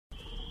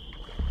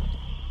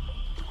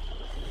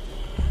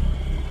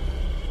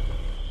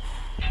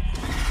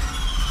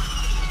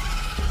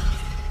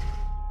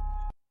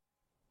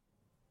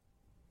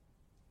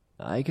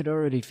I could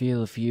already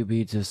feel a few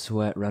beads of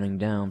sweat running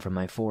down from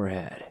my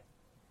forehead.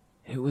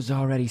 It was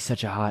already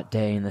such a hot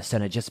day and the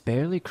sun had just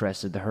barely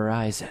crested the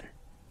horizon.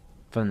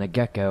 From the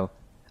get-go,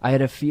 I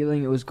had a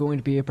feeling it was going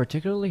to be a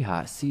particularly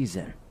hot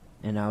season,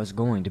 and I was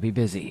going to be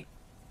busy.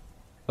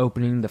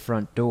 Opening the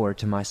front door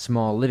to my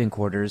small living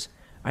quarters,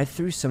 I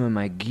threw some of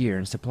my gear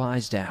and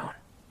supplies down.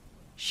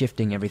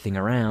 Shifting everything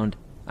around,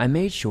 I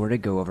made sure to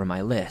go over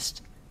my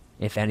list.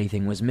 If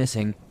anything was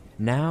missing,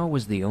 now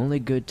was the only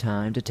good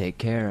time to take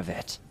care of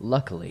it.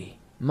 Luckily,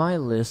 my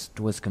list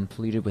was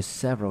completed with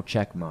several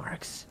check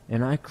marks,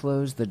 and I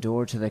closed the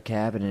door to the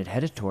cabin and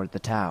headed toward the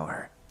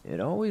tower. It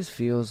always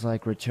feels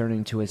like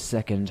returning to a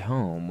second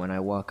home when I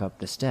walk up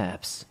the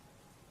steps.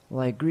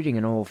 Like greeting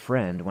an old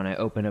friend when I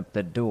open up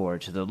the door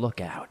to the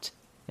lookout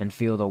and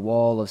feel the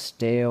wall of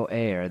stale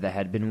air that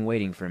had been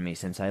waiting for me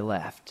since I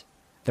left.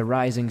 The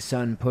rising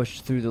sun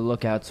pushed through the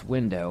lookout's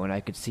window and I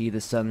could see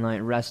the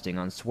sunlight resting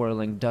on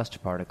swirling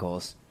dust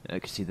particles. I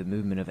could see the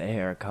movement of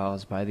air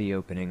caused by the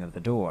opening of the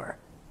door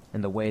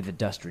and the way the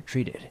dust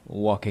retreated.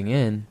 Walking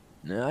in,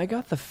 I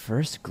got the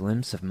first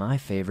glimpse of my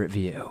favorite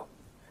view.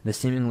 The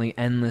seemingly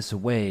endless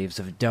waves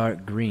of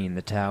dark green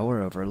the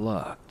tower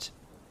overlooked.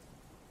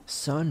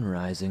 Sun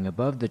rising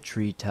above the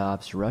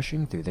treetops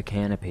rushing through the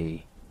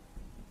canopy.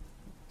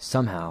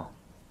 Somehow,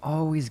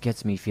 always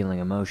gets me feeling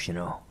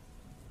emotional.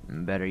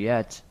 Better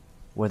yet,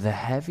 were the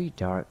heavy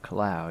dark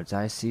clouds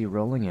I see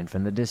rolling in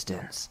from the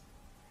distance.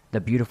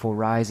 The beautiful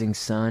rising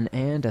sun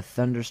and a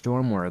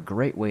thunderstorm were a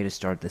great way to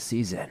start the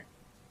season.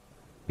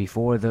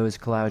 Before those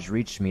clouds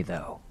reached me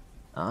though,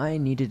 I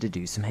needed to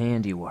do some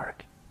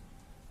handiwork.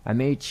 I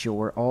made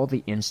sure all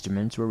the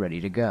instruments were ready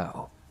to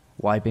go,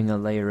 wiping a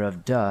layer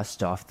of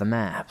dust off the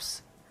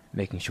maps,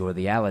 making sure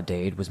the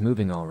Alidade was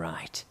moving all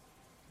right.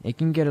 It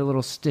can get a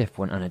little stiff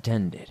when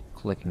unattended.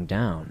 Clicking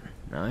down,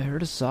 I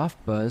heard a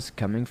soft buzz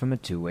coming from a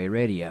two-way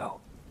radio.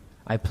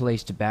 I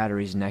placed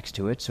batteries next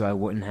to it so I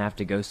wouldn't have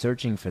to go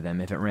searching for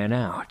them if it ran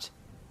out.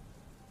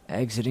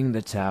 Exiting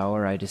the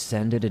tower, I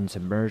descended and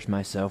submerged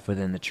myself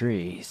within the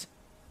trees.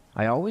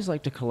 I always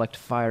like to collect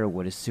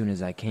firewood as soon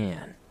as I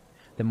can.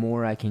 The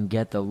more I can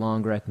get, the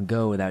longer I can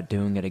go without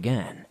doing it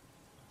again.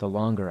 The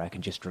longer I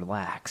can just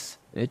relax.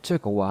 It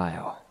took a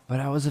while, but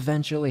I was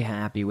eventually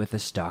happy with the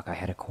stock I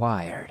had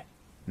acquired,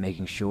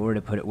 making sure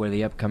to put it where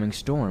the upcoming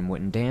storm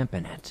wouldn't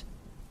dampen it.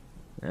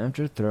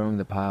 After throwing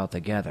the pile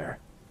together,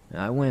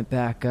 I went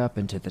back up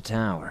into the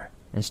tower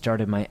and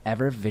started my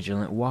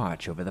ever-vigilant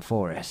watch over the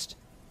forest.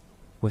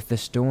 With the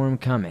storm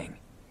coming,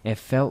 it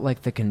felt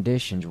like the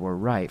conditions were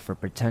right for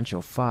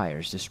potential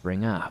fires to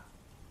spring up,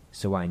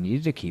 so I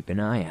needed to keep an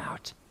eye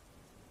out.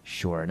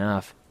 Sure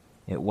enough,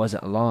 it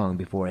wasn't long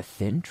before a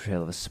thin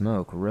trail of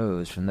smoke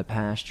rose from the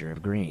pasture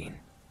of green.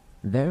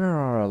 There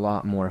are a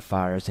lot more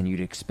fires than you'd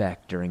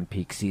expect during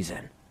peak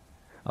season.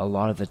 A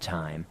lot of the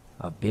time,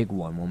 a big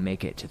one will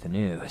make it to the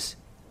news,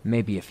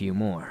 maybe a few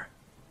more.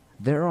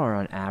 There are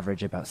on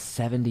average about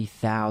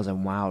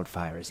 70,000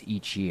 wildfires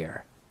each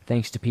year.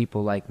 Thanks to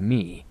people like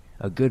me,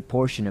 a good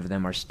portion of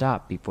them are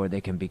stopped before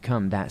they can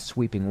become that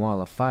sweeping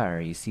wall of fire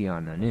you see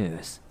on the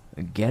news.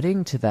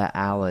 Getting to the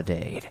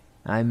Alidade,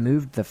 I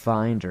moved the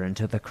finder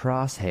until the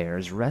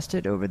crosshairs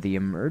rested over the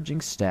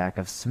emerging stack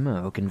of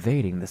smoke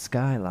invading the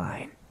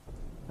skyline.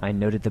 I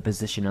noted the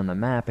position on the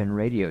map and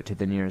radioed to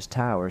the nearest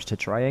towers to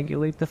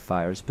triangulate the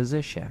fire's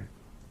position.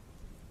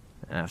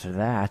 After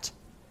that,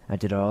 I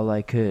did all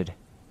I could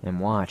and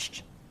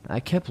watched. I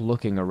kept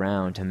looking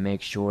around to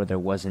make sure there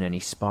wasn't any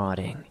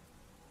spotting.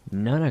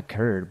 None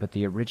occurred, but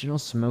the original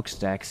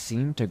smokestack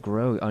seemed to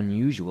grow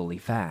unusually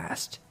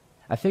fast.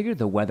 I figured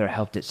the weather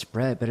helped it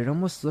spread, but it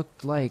almost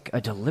looked like a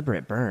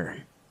deliberate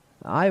burn.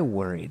 I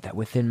worried that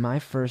within my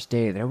first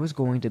day there was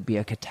going to be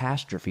a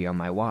catastrophe on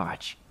my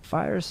watch.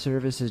 Fire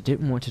services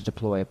didn't want to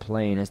deploy a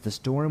plane as the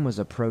storm was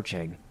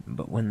approaching,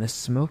 but when the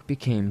smoke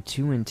became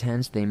too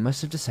intense they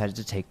must have decided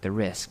to take the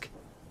risk.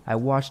 I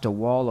watched a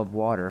wall of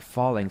water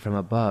falling from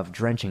above,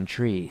 drenching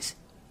trees.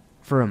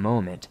 For a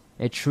moment,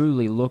 it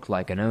truly looked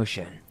like an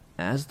ocean.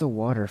 As the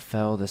water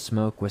fell, the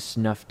smoke was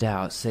snuffed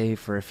out, save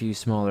for a few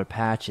smaller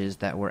patches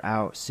that were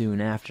out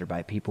soon after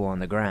by people on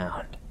the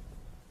ground.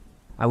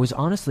 I was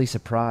honestly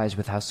surprised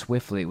with how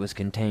swiftly it was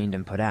contained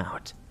and put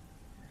out.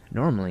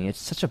 Normally, it's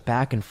such a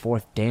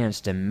back-and-forth dance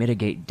to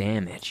mitigate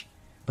damage,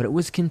 but it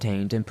was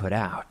contained and put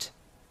out.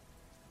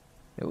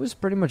 It was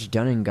pretty much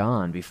done and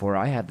gone before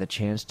I had the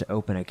chance to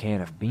open a can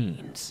of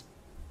beans.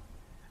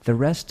 The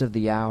rest of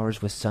the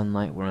hours with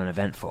sunlight were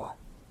uneventful.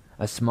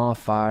 A small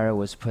fire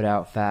was put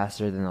out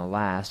faster than the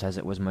last as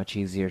it was much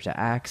easier to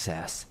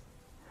access.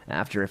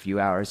 After a few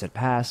hours had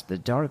passed, the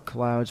dark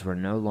clouds were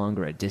no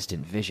longer a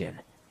distant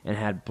vision and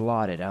had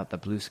blotted out the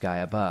blue sky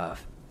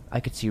above. I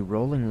could see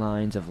rolling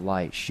lines of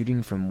light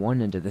shooting from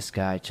one end of the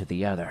sky to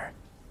the other.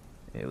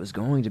 It was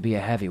going to be a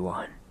heavy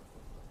one.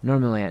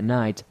 Normally at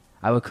night,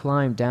 I would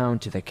climb down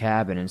to the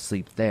cabin and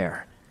sleep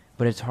there,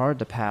 but it's hard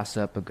to pass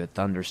up a good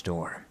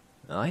thunderstorm.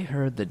 I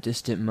heard the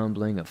distant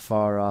mumbling of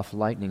far-off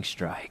lightning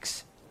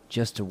strikes,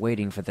 just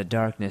waiting for the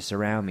darkness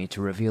around me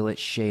to reveal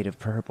its shade of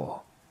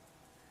purple.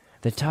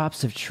 The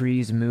tops of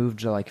trees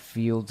moved like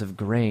fields of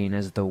grain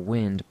as the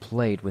wind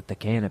played with the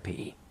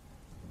canopy.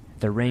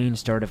 The rain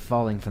started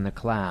falling from the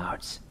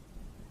clouds.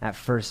 At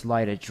first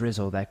light, a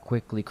drizzle that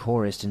quickly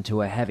chorused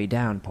into a heavy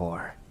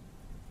downpour.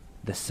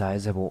 The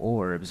sizable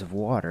orbs of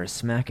water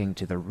smacking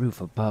to the roof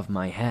above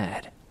my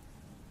head.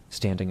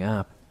 Standing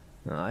up,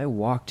 I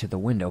walked to the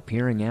window,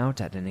 peering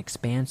out at an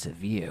expansive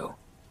view.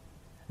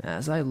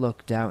 As I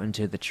looked out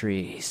into the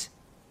trees,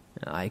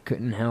 I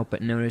couldn't help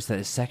but notice that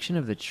a section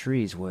of the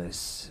trees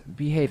was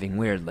behaving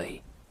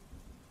weirdly.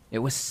 It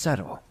was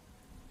subtle,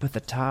 but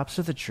the tops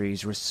of the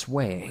trees were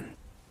swaying,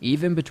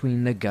 even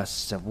between the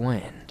gusts of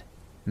wind,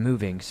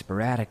 moving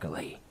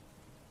sporadically.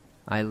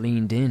 I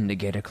leaned in to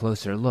get a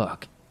closer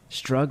look,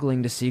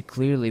 struggling to see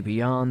clearly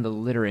beyond the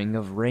littering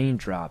of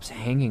raindrops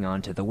hanging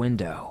onto the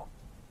window.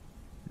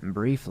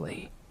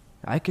 Briefly,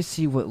 I could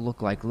see what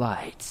looked like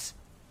lights.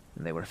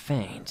 They were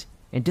faint,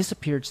 and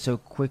disappeared so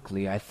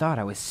quickly I thought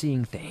I was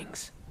seeing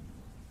things.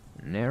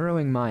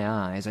 Narrowing my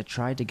eyes, I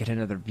tried to get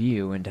another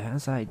view, and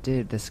as I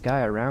did, the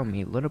sky around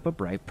me lit up a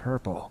bright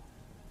purple.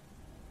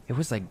 It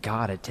was like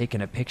God had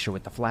taken a picture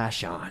with the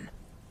flash on,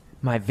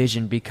 my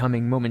vision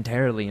becoming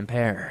momentarily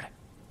impaired.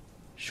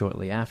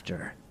 Shortly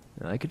after,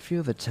 I could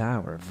feel the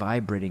tower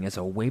vibrating as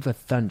a wave of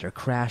thunder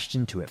crashed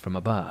into it from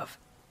above.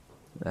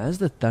 As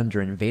the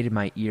thunder invaded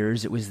my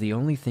ears, it was the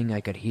only thing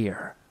I could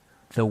hear.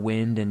 The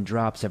wind and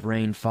drops of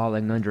rain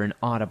falling under an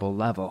audible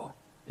level.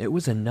 It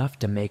was enough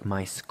to make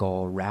my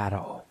skull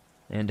rattle,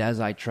 and as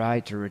I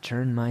tried to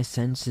return my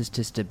senses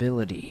to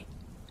stability,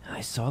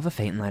 I saw the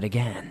faint light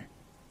again.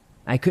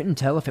 I couldn't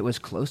tell if it was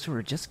closer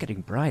or just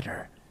getting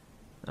brighter.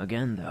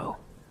 Again, though,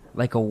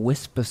 like a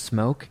wisp of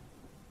smoke,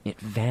 it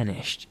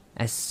vanished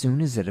as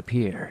soon as it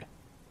appeared.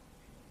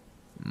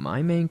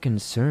 My main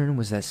concern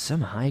was that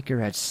some hiker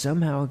had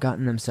somehow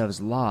gotten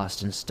themselves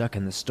lost and stuck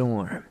in the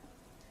storm.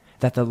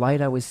 That the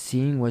light I was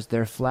seeing was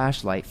their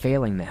flashlight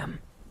failing them.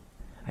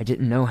 I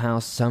didn't know how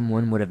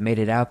someone would have made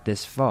it out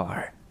this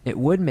far. It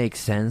would make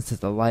sense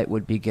that the light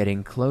would be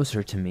getting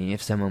closer to me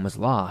if someone was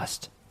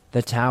lost.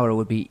 The tower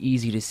would be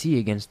easy to see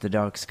against the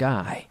dark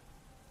sky.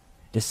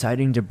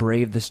 Deciding to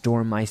brave the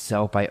storm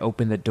myself, I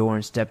opened the door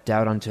and stepped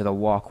out onto the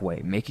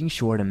walkway, making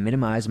sure to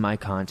minimize my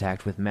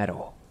contact with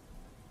metal.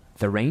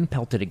 The rain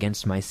pelted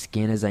against my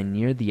skin as I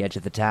neared the edge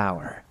of the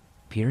tower,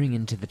 peering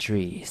into the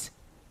trees.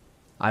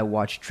 I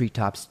watched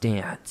treetops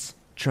dance,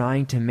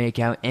 trying to make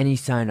out any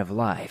sign of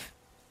life,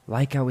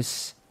 like I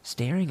was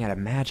staring at a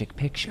magic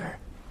picture.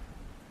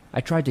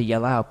 I tried to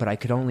yell out, but I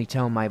could only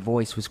tell my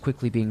voice was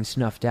quickly being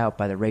snuffed out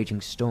by the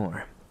raging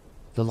storm.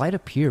 The light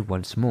appeared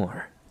once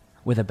more.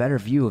 With a better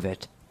view of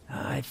it,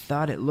 I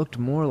thought it looked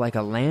more like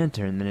a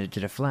lantern than it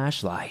did a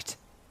flashlight.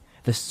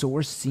 The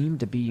source seemed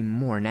to be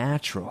more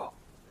natural.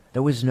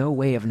 There was no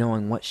way of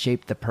knowing what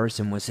shape the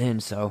person was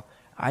in, so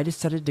I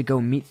decided to go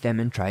meet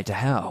them and try to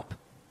help.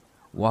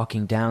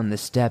 Walking down the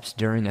steps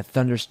during a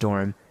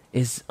thunderstorm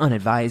is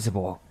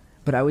unadvisable,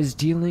 but I was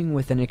dealing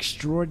with an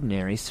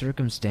extraordinary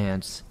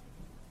circumstance.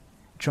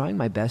 Trying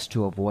my best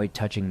to avoid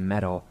touching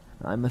metal,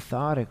 I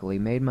methodically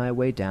made my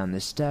way down the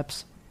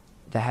steps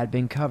that had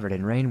been covered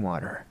in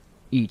rainwater.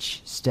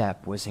 Each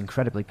step was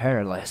incredibly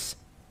perilous.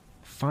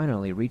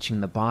 Finally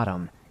reaching the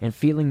bottom and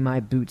feeling my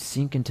boots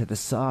sink into the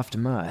soft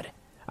mud,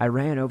 I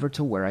ran over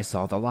to where I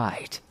saw the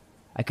light.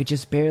 I could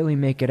just barely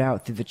make it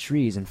out through the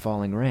trees and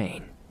falling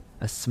rain.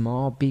 A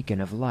small beacon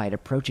of light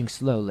approaching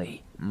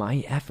slowly,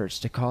 my efforts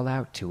to call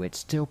out to it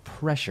still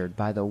pressured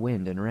by the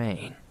wind and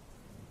rain.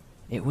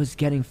 It was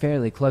getting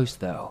fairly close,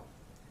 though,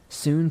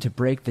 soon to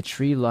break the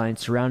tree line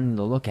surrounding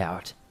the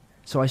lookout,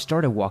 so I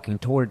started walking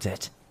towards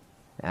it.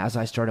 As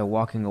I started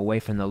walking away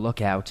from the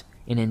lookout,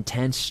 an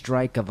intense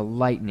strike of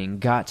lightning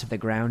got to the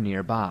ground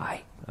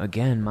nearby.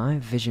 Again, my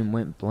vision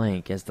went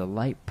blank as the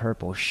light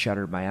purple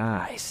shuttered my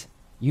eyes.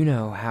 You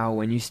know how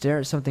when you stare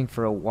at something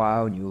for a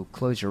while and you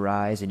close your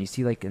eyes and you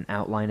see like an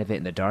outline of it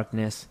in the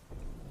darkness?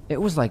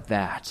 It was like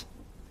that.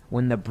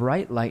 When the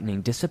bright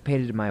lightning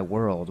dissipated, my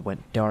world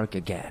went dark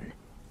again.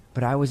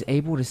 But I was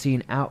able to see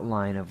an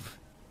outline of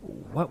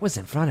what was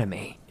in front of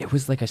me. It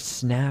was like a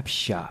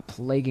snapshot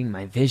plaguing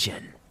my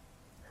vision.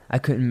 I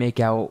couldn't make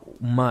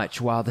out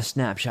much while the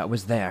snapshot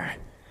was there.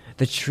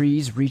 The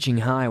trees reaching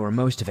high were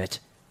most of it,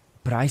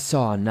 but I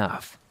saw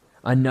enough.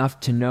 Enough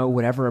to know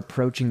whatever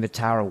approaching the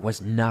tower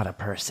was not a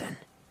person.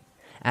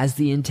 As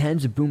the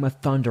intense boom of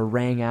thunder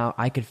rang out,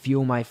 I could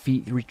feel my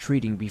feet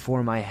retreating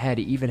before my head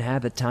even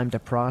had the time to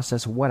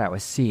process what I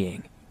was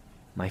seeing.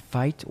 My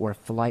fight or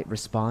flight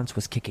response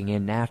was kicking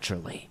in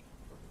naturally.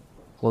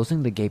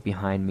 Closing the gate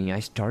behind me,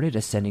 I started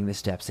ascending the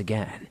steps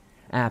again,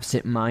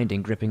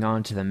 absent-minded gripping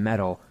onto the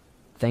metal.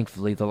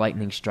 Thankfully, the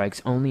lightning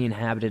strikes only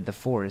inhabited the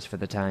forest for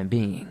the time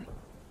being.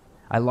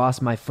 I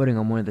lost my footing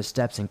on one of the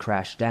steps and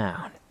crashed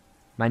down.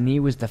 My knee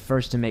was the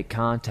first to make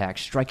contact,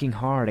 striking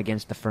hard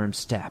against the firm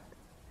step.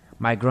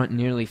 My grunt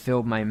nearly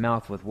filled my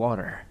mouth with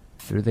water.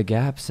 Through the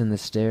gaps in the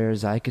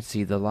stairs, I could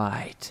see the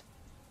light.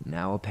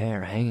 Now a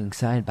pair hanging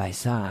side by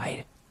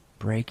side,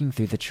 breaking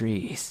through the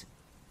trees.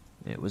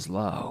 It was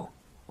low,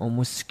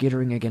 almost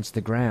skittering against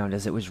the ground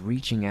as it was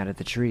reaching out at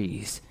the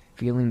trees,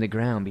 feeling the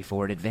ground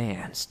before it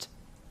advanced.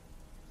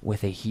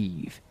 With a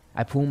heave,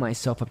 I pulled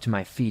myself up to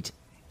my feet,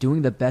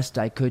 doing the best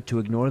I could to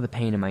ignore the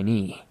pain in my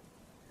knee.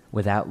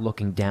 Without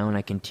looking down,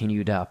 I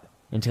continued up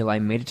until I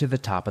made it to the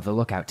top of the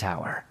lookout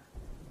tower.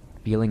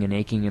 Feeling an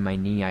aching in my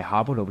knee, I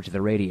hobbled over to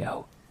the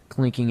radio.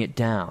 Clinking it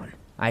down,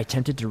 I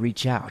attempted to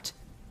reach out.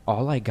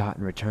 All I got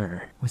in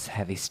return was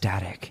heavy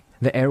static.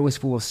 The air was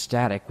full of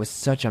static. With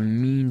such a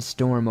mean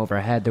storm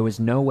overhead, there was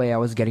no way I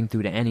was getting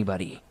through to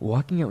anybody.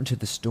 Walking out into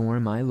the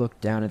storm, I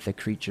looked down at the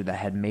creature that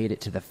had made it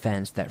to the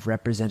fence that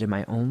represented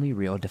my only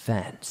real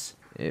defense.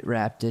 It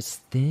wrapped its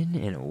thin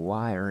and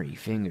wiry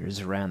fingers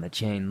around the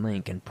chain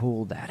link and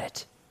pulled at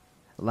it.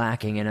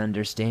 Lacking an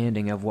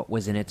understanding of what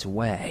was in its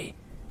way,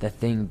 the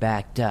thing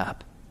backed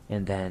up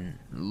and then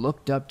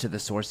looked up to the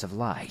source of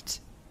light,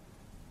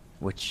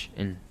 which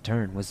in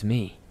turn was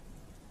me.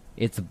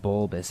 Its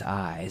bulbous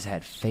eyes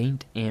had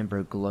faint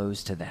amber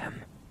glows to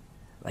them,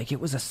 like it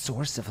was a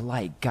source of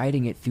light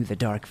guiding it through the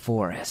dark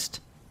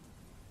forest.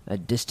 A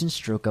distant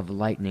stroke of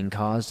lightning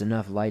caused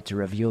enough light to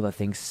reveal the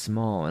thing's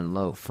small and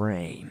low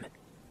frame.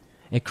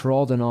 It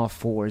crawled on all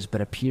fours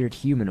but appeared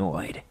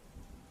humanoid.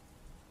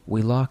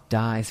 We locked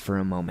eyes for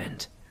a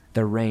moment,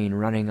 the rain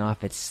running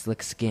off its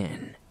slick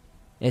skin.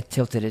 It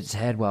tilted its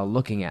head while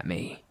looking at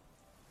me.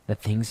 The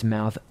thing's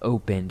mouth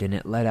opened and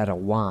it let out a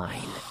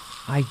whine.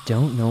 I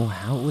don't know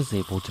how it was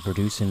able to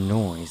produce a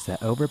noise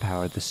that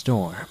overpowered the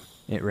storm.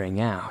 It rang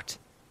out,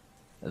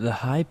 the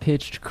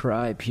high-pitched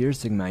cry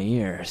piercing my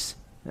ears.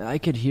 I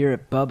could hear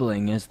it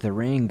bubbling as the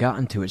rain got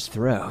into its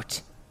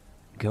throat.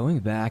 Going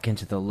back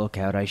into the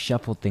lookout, I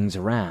shuffled things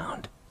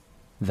around,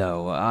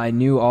 though I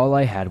knew all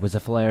I had was a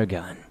flare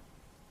gun.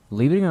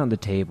 Leaving it on the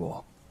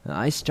table,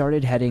 I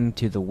started heading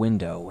to the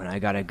window when I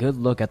got a good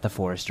look at the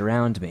forest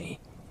around me.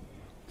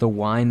 The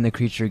whine the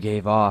creature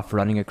gave off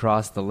running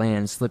across the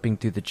land, slipping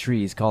through the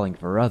trees, calling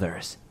for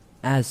others.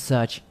 As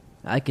such,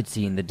 I could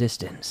see in the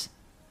distance,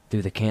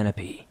 through the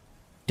canopy,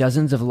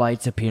 dozens of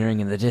lights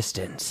appearing in the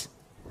distance,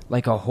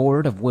 like a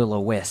horde of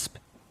will-o-wisp.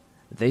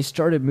 They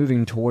started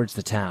moving towards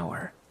the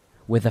tower,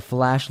 with a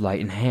flashlight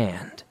in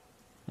hand.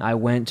 I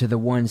went to the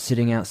one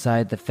sitting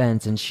outside the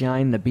fence and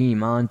shined the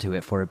beam onto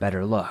it for a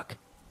better look.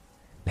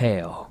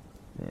 Pale,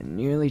 and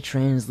nearly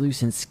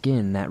translucent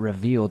skin that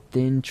revealed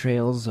thin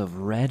trails of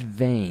red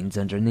veins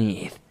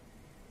underneath.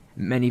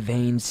 Many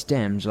veins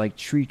stemmed like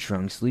tree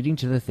trunks leading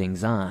to the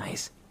thing's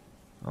eyes.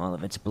 All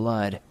of its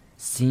blood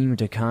seemed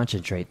to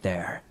concentrate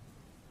there.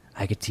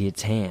 I could see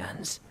its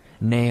hands.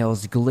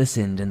 Nails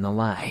glistened in the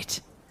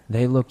light.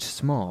 They looked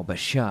small but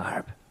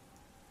sharp.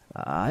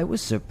 I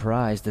was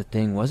surprised the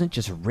thing wasn't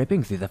just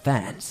ripping through the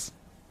fence.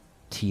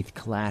 Teeth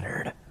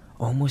clattered,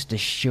 almost as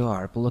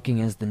sharp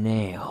looking as the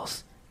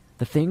nails.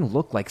 The thing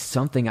looked like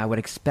something I would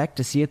expect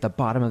to see at the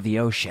bottom of the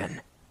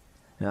ocean.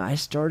 I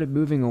started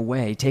moving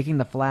away, taking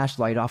the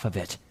flashlight off of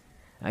it.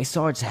 I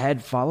saw its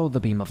head follow the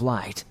beam of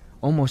light,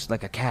 almost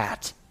like a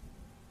cat.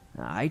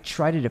 I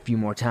tried it a few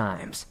more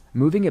times,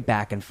 moving it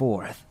back and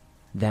forth.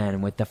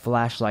 Then, with the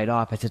flashlight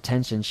off, its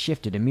attention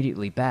shifted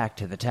immediately back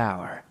to the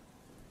tower.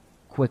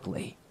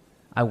 Quickly,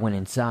 I went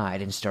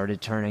inside and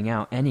started turning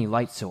out any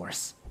light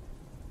source.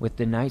 With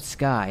the night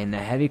sky and the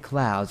heavy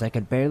clouds, I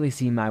could barely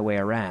see my way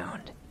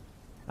around.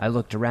 I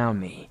looked around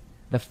me.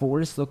 The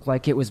forest looked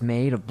like it was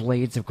made of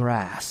blades of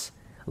grass,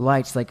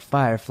 lights like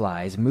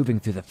fireflies moving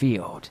through the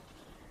field.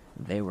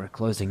 They were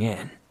closing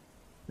in.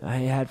 I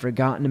had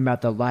forgotten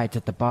about the lights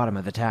at the bottom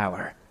of the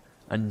tower.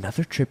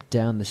 Another trip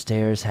down the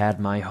stairs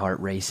had my heart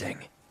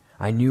racing.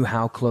 I knew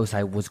how close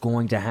I was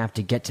going to have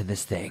to get to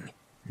this thing,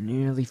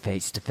 nearly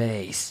face to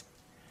face.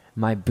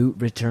 My boot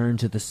returned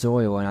to the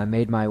soil and I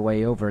made my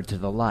way over to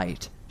the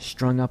light,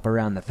 strung up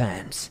around the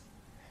fence.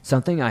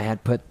 Something I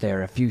had put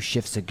there a few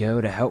shifts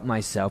ago to help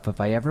myself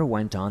if I ever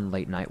went on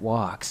late-night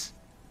walks.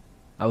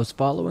 I was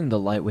following the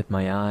light with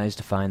my eyes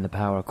to find the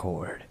power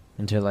cord,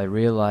 until I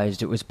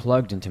realized it was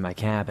plugged into my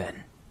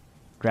cabin.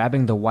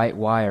 Grabbing the white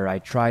wire, I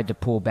tried to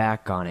pull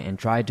back on it and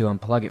tried to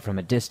unplug it from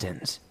a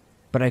distance,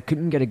 but I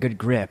couldn't get a good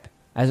grip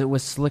as it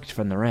was slicked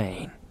from the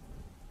rain.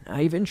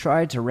 I even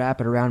tried to wrap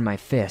it around my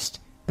fist,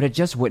 but it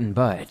just wouldn't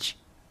budge.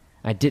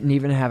 I didn't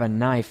even have a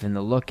knife in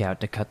the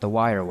lookout to cut the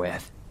wire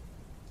with.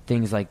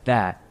 Things like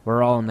that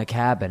were all in the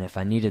cabin if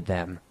I needed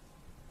them.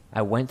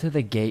 I went to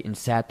the gate and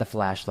sat the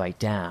flashlight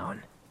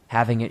down,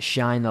 having it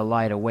shine the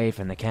light away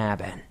from the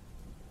cabin.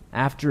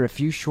 After a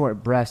few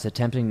short breaths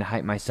attempting to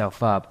hype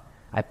myself up,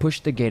 I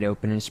pushed the gate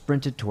open and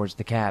sprinted towards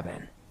the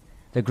cabin.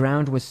 The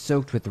ground was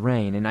soaked with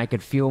rain and I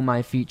could feel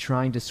my feet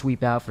trying to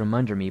sweep out from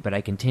under me, but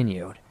I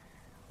continued.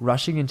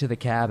 Rushing into the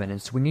cabin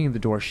and swinging the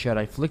door shut,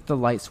 I flicked the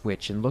light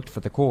switch and looked for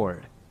the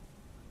cord.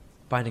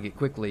 Finding it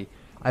quickly,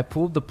 I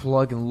pulled the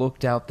plug and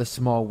looked out the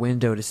small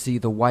window to see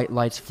the white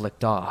lights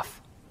flicked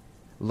off.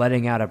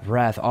 Letting out a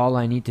breath, all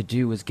I need to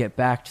do was get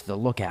back to the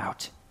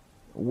lookout.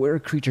 We're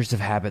creatures of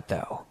habit,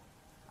 though.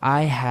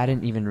 I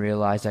hadn't even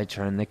realized I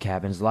turned the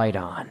cabin's light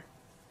on.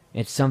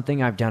 It's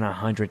something I've done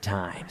 100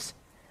 times.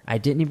 I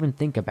didn't even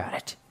think about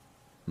it.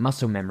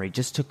 Muscle memory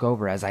just took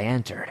over as I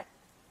entered.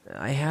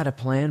 I had a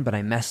plan, but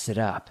I messed it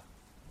up.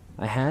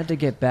 I had to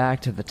get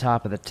back to the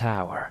top of the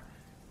tower,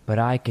 but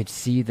I could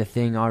see the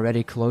thing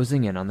already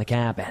closing in on the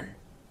cabin.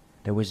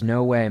 There was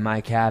no way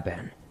my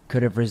cabin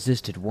could have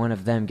resisted one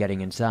of them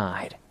getting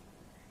inside.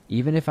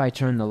 Even if I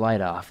turned the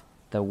light off,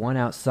 the one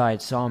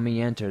outside saw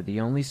me enter the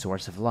only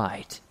source of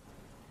light.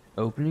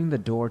 Opening the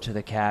door to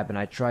the cabin,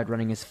 I tried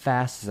running as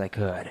fast as I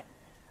could.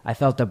 I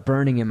felt a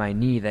burning in my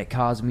knee that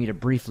caused me to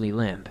briefly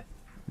limp.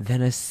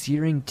 Then a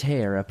searing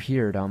tear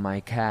appeared on my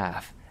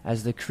calf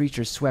as the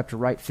creature swept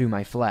right through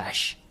my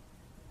flesh.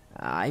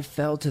 I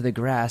fell to the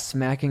grass,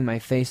 smacking my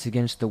face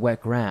against the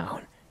wet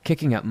ground,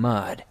 kicking up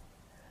mud.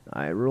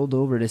 I rolled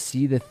over to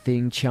see the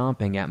thing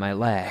chomping at my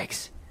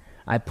legs.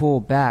 I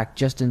pulled back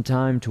just in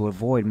time to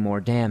avoid more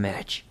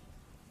damage.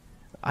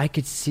 I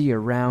could see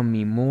around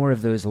me more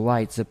of those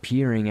lights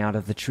appearing out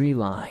of the tree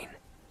line.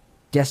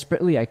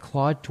 Desperately, I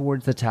clawed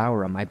towards the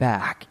tower on my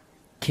back,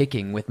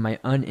 kicking with my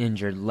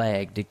uninjured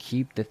leg to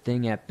keep the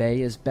thing at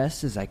bay as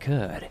best as I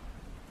could.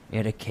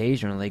 It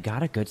occasionally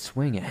got a good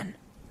swing in,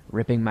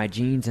 ripping my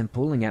jeans and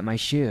pulling at my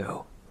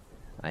shoe.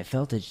 I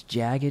felt its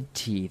jagged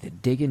teeth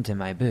dig into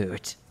my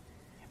boot.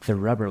 The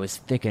rubber was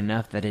thick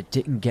enough that it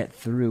didn't get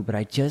through, but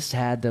I just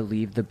had to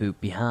leave the boot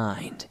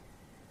behind.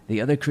 The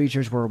other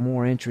creatures were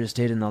more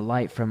interested in the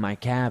light from my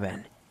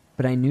cabin,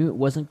 but I knew it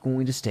wasn't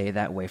going to stay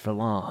that way for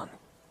long.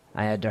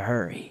 I had to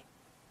hurry.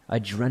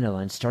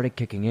 Adrenaline started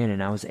kicking in,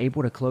 and I was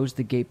able to close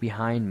the gate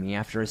behind me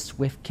after a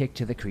swift kick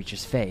to the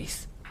creature's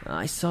face.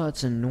 I saw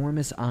its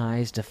enormous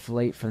eyes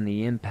deflate from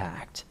the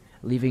impact,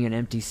 leaving an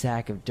empty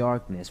sack of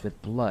darkness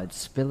with blood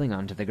spilling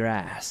onto the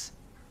grass.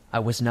 I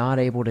was not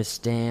able to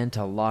stand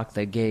to lock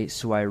the gate,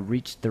 so I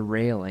reached the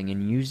railing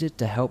and used it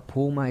to help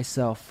pull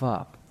myself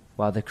up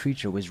while the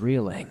creature was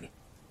reeling.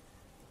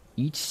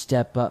 Each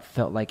step up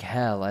felt like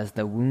hell as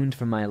the wound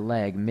from my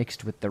leg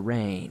mixed with the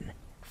rain,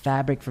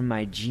 fabric from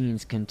my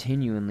jeans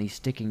continually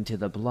sticking to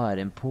the blood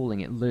and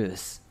pulling it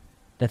loose.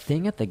 The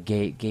thing at the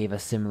gate gave a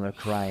similar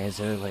cry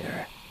as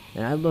earlier,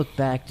 and I looked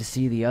back to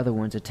see the other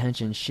one's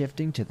attention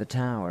shifting to the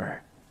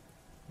tower.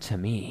 To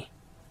me.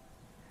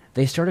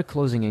 They started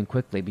closing in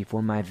quickly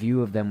before my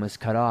view of them was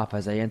cut off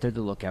as I entered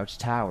the lookout's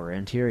tower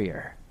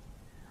interior.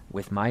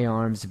 With my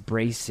arms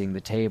bracing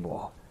the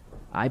table,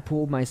 I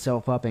pulled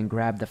myself up and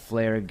grabbed the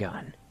flare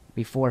gun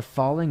before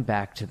falling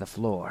back to the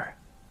floor.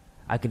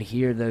 I could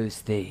hear those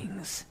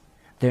things,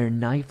 their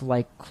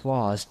knife-like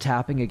claws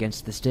tapping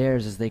against the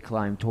stairs as they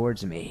climbed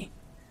towards me.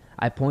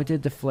 I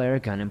pointed the flare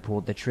gun and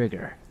pulled the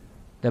trigger.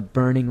 The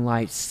burning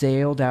light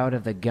sailed out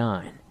of the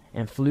gun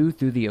and flew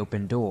through the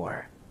open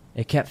door.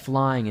 It kept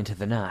flying into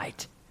the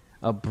night,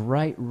 a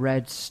bright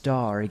red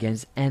star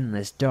against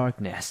endless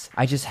darkness.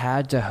 I just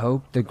had to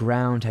hope the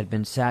ground had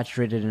been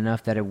saturated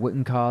enough that it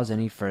wouldn't cause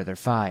any further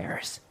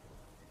fires.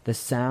 The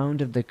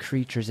sound of the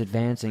creatures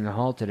advancing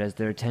halted as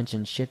their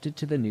attention shifted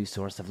to the new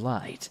source of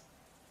light.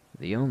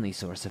 The only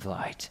source of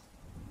light.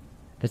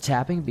 The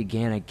tapping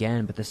began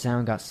again, but the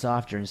sound got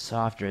softer and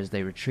softer as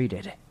they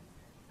retreated.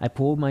 I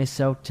pulled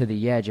myself to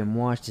the edge and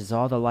watched as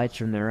all the lights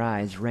from their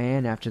eyes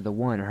ran after the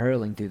one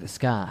hurling through the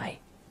sky.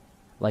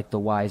 Like the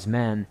wise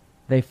men,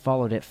 they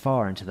followed it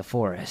far into the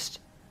forest,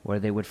 where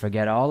they would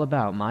forget all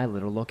about my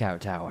little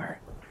lookout tower.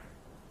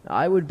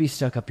 I would be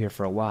stuck up here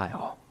for a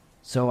while,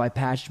 so I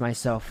patched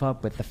myself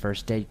up with the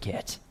first aid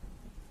kit.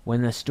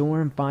 When the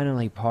storm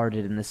finally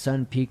parted and the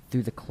sun peeked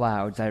through the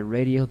clouds, I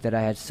radioed that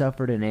I had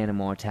suffered an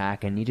animal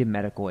attack and needed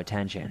medical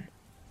attention.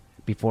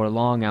 Before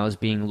long, I was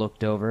being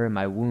looked over and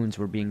my wounds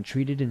were being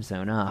treated and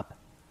sewn up.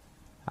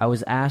 I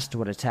was asked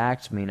what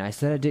attacked me, and I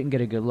said I didn't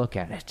get a good look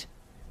at it.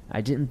 I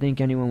didn't think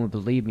anyone would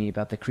believe me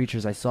about the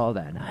creatures I saw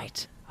that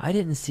night. I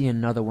didn't see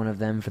another one of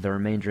them for the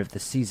remainder of the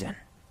season,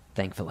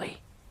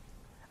 thankfully.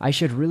 I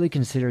should really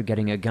consider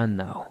getting a gun,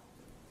 though.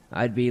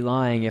 I'd be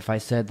lying if I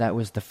said that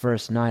was the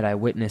first night I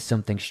witnessed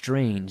something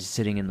strange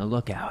sitting in the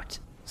lookout.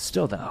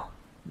 Still, though,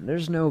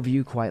 there's no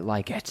view quite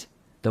like it.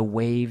 The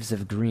waves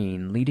of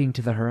green leading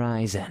to the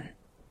horizon.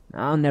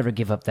 I'll never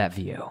give up that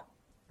view.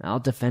 I'll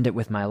defend it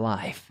with my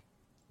life.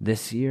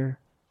 This year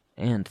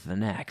and the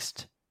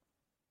next.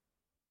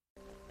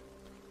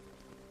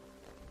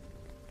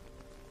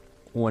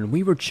 When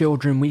we were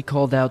children, we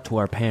called out to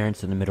our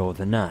parents in the middle of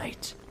the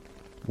night.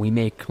 We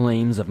made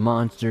claims of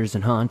monsters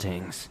and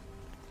hauntings.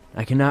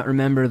 I cannot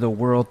remember the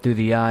world through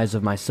the eyes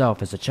of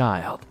myself as a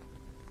child.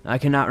 I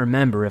cannot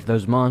remember if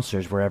those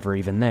monsters were ever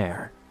even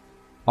there.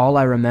 All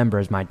I remember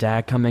is my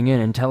dad coming in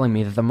and telling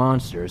me that the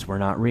monsters were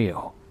not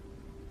real.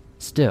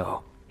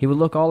 Still, he would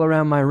look all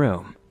around my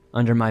room,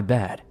 under my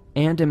bed,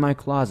 and in my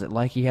closet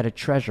like he had a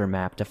treasure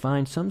map to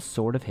find some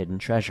sort of hidden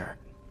treasure.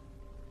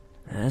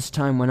 As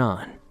time went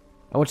on,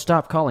 I would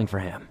stop calling for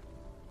him.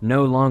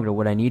 No longer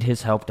would I need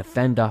his help to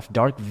fend off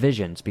dark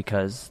visions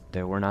because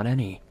there were not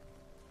any.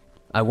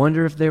 I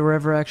wonder if they were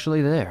ever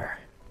actually there.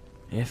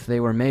 If they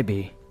were,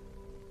 maybe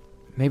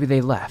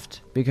they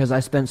left because I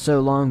spent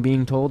so long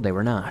being told they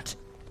were not.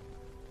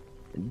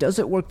 Does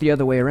it work the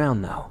other way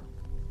around, though?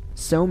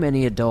 So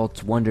many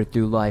adults wander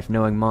through life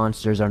knowing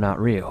monsters are not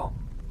real.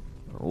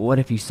 What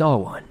if you saw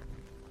one?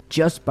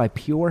 Just by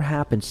pure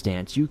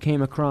happenstance, you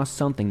came across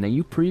something that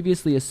you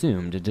previously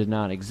assumed did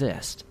not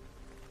exist.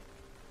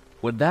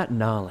 Would that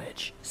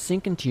knowledge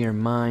sink into your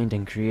mind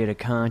and create a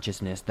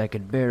consciousness that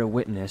could bear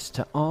witness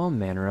to all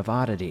manner of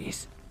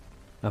oddities?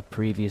 A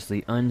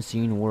previously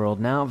unseen world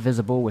now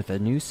visible with a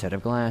new set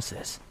of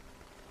glasses.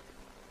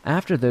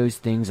 After those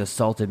things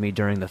assaulted me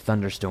during the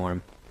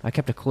thunderstorm, I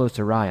kept a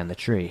closer eye on the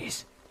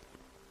trees.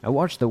 I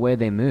watched the way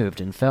they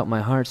moved and felt my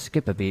heart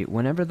skip a beat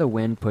whenever the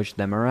wind pushed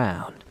them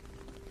around.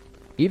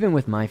 Even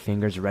with my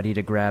fingers ready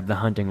to grab the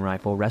hunting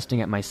rifle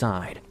resting at my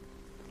side,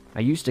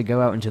 I used to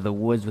go out into the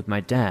woods with my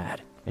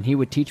dad, and he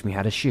would teach me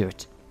how to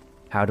shoot,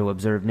 how to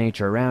observe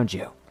nature around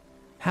you,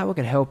 how it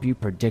could help you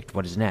predict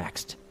what is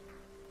next.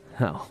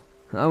 Hell,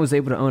 I was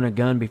able to own a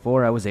gun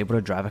before I was able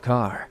to drive a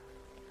car.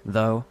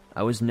 Though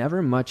I was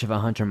never much of a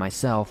hunter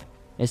myself,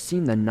 it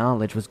seemed the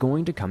knowledge was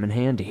going to come in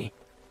handy.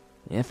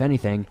 If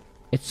anything,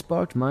 it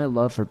sparked my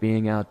love for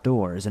being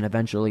outdoors and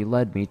eventually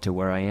led me to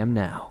where I am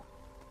now.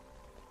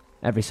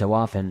 Every so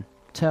often,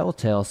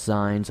 telltale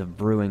signs of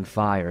brewing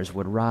fires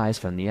would rise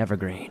from the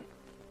evergreen,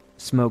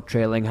 smoke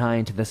trailing high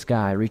into the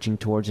sky reaching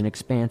towards an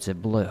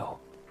expansive blue.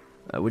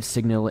 I would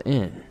signal it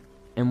in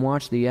and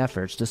watch the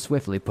efforts to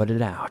swiftly put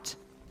it out.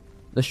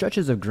 The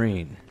stretches of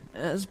green,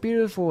 as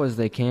beautiful as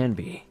they can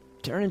be,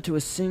 turn into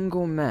a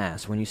single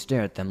mass when you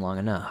stare at them long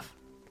enough.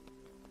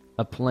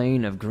 A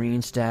plane of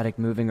green static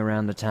moving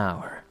around the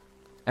tower,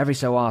 every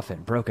so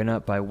often broken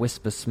up by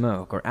wisps of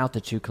smoke or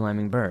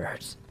altitude-climbing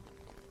birds.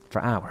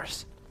 For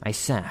hours, I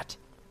sat,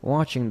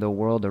 watching the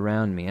world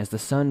around me as the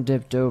sun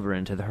dipped over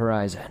into the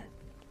horizon.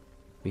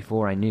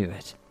 Before I knew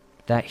it,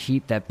 that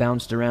heat that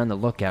bounced around the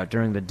lookout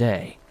during the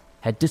day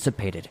had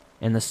dissipated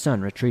and the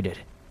sun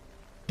retreated.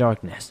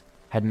 Darkness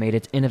had made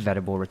its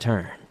inevitable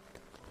return.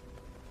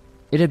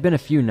 It had been a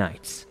few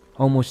nights,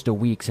 almost a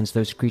week since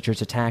those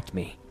creatures attacked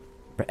me,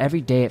 but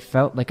every day it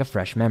felt like a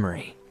fresh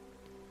memory.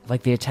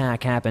 Like the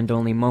attack happened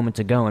only moments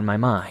ago in my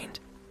mind.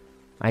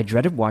 I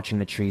dreaded watching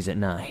the trees at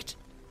night,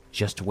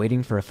 just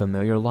waiting for a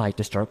familiar light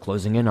to start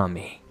closing in on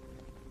me,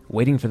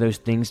 waiting for those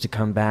things to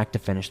come back to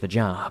finish the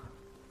job.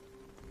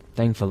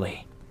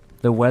 Thankfully,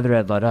 the weather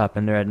had let up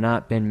and there had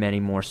not been many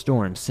more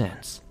storms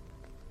since.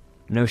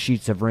 No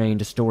sheets of rain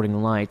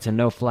distorting lights and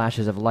no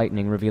flashes of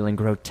lightning revealing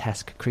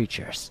grotesque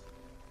creatures.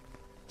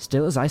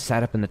 Still, as I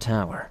sat up in the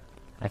tower,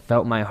 I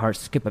felt my heart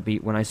skip a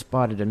beat when I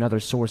spotted another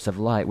source of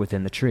light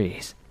within the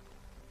trees.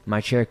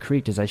 My chair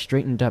creaked as I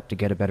straightened up to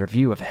get a better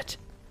view of it.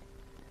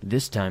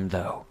 This time,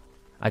 though,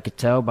 I could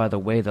tell by the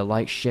way the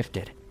light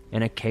shifted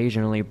and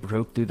occasionally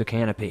broke through the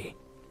canopy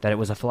that it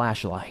was a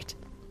flashlight,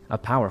 a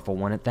powerful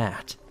one at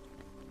that.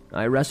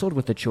 I wrestled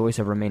with the choice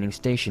of remaining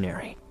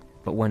stationary,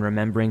 but when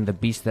remembering the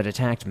beast that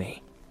attacked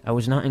me, I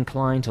was not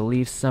inclined to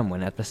leave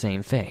someone at the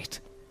same fate.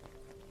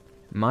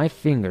 My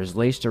fingers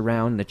laced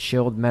around the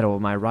chilled metal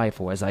of my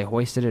rifle as I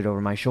hoisted it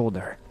over my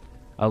shoulder,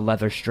 a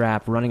leather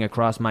strap running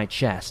across my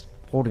chest,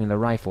 holding the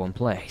rifle in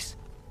place.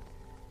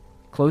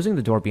 Closing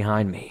the door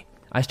behind me,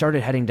 I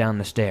started heading down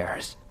the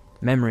stairs.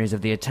 Memories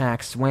of the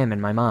attack swam in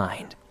my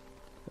mind.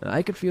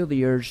 I could feel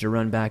the urge to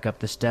run back up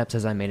the steps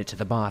as I made it to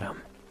the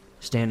bottom.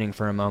 Standing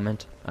for a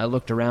moment, I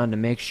looked around to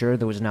make sure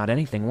there was not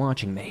anything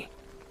watching me.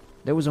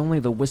 There was only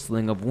the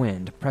whistling of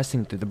wind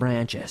pressing through the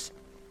branches.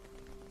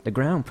 The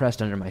ground pressed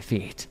under my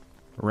feet.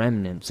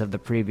 Remnants of the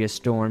previous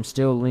storm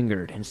still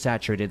lingered and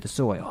saturated the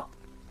soil.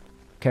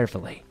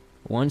 Carefully,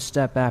 one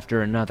step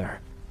after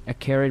another, I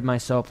carried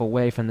myself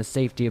away from the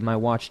safety of my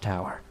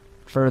watchtower.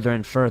 Further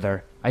and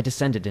further, I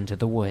descended into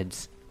the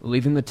woods.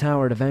 Leaving the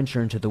tower to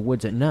venture into the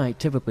woods at night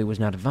typically was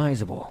not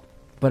advisable,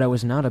 but I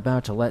was not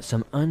about to let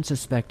some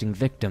unsuspecting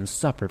victim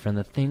suffer from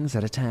the things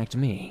that attacked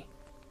me.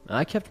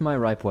 I kept my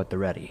rifle at the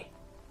ready.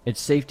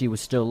 Its safety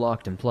was still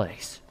locked in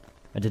place.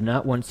 I did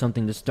not want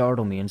something to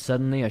startle me and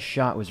suddenly a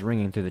shot was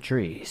ringing through the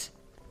trees.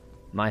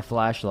 My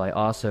flashlight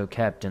also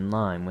kept in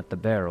line with the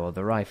barrel of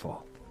the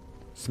rifle.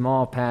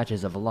 Small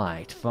patches of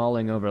light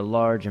falling over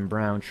large and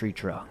brown tree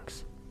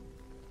trunks.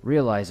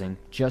 Realizing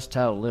just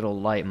how little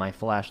light my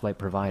flashlight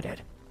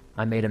provided,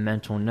 I made a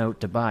mental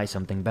note to buy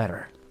something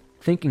better,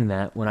 thinking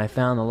that when I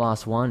found the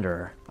lost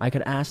wanderer, I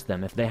could ask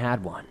them if they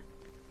had one.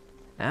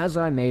 As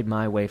I made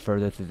my way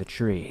further through the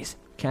trees,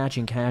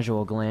 catching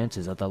casual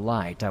glances of the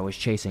light I was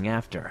chasing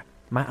after,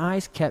 my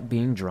eyes kept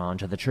being drawn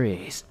to the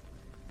trees.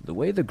 The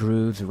way the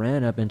grooves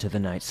ran up into the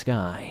night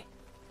sky,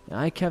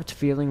 I kept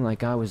feeling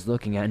like I was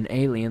looking at an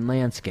alien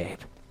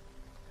landscape.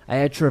 I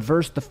had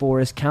traversed the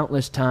forest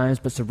countless times,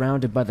 but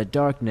surrounded by the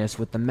darkness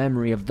with the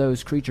memory of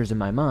those creatures in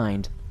my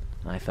mind,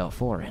 I felt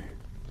foreign.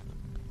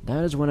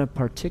 That is when a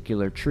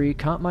particular tree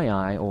caught my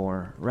eye,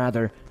 or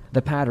rather,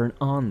 the pattern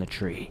on the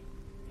tree.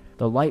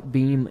 The light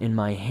beam in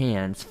my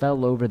hands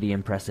fell over the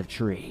impressive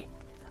tree.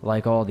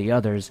 Like all the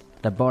others,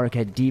 the bark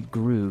had deep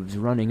grooves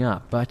running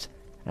up, but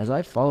as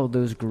I followed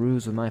those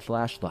grooves with my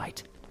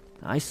flashlight,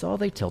 I saw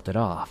they tilted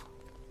off.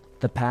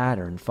 The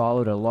pattern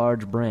followed a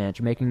large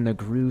branch, making the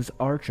grooves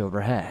arch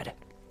overhead.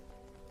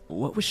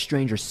 What was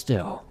stranger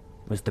still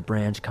was the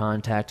branch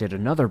contacted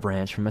another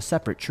branch from a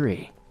separate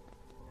tree.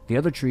 The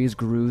other tree's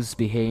grooves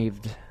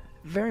behaved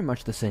very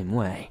much the same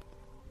way.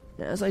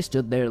 As I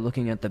stood there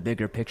looking at the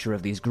bigger picture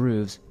of these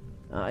grooves,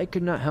 I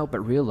could not help but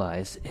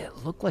realize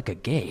it looked like a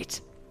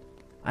gate.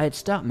 I had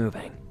stopped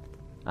moving.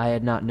 I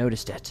had not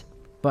noticed it,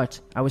 but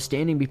I was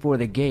standing before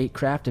the gate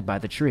crafted by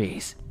the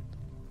trees.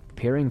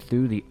 Peering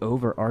through the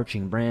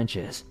overarching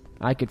branches,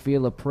 I could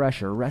feel a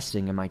pressure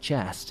resting in my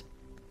chest.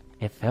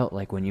 It felt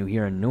like when you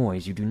hear a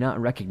noise you do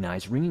not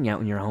recognize ringing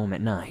out in your home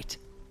at night.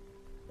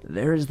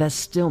 There is that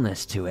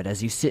stillness to it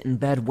as you sit in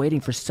bed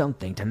waiting for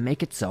something to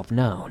make itself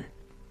known.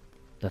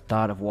 The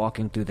thought of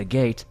walking through the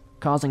gate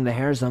causing the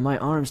hairs on my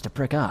arms to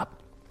prick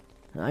up.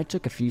 I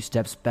took a few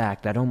steps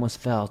back that almost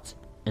felt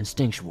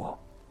instinctual,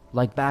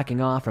 like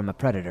backing off from a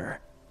predator.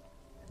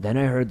 Then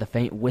I heard the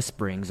faint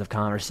whisperings of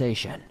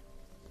conversation.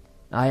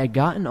 I had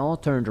gotten all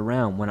turned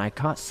around when I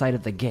caught sight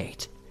of the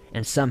gate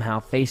and somehow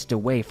faced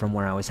away from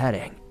where I was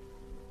heading.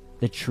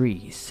 The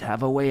trees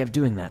have a way of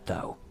doing that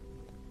though,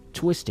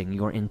 twisting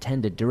your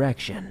intended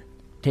direction,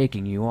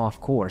 taking you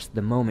off course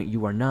the moment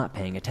you are not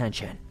paying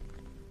attention.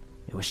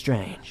 It was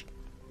strange.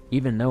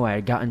 Even though I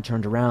had gotten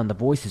turned around, the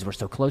voices were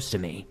so close to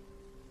me.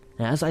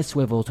 As I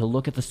swiveled to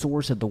look at the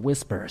source of the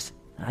whispers,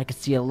 I could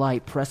see a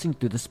light pressing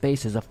through the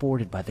spaces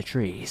afforded by the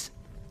trees.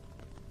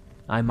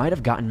 I might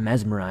have gotten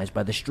mesmerized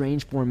by the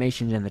strange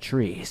formations in the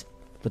trees,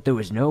 but there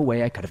was no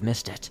way I could have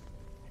missed it.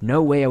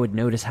 No way I would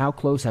notice how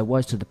close I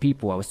was to the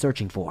people I was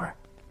searching for.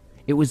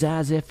 It was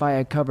as if I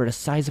had covered a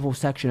sizable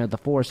section of the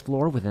forest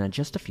floor within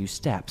just a few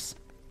steps.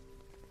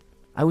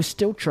 I was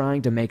still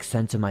trying to make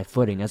sense of my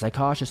footing as I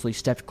cautiously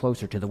stepped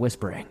closer to the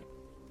whispering.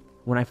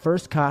 When I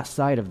first caught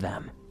sight of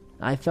them,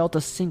 I felt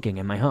a sinking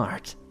in my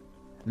heart.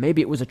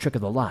 Maybe it was a trick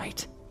of the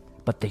light,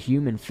 but the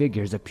human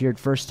figures appeared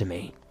first to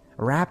me,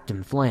 wrapped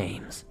in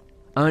flames,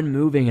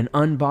 unmoving and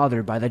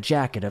unbothered by the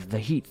jacket of the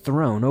heat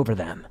thrown over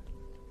them.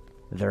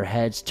 Their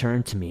heads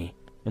turned to me,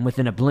 and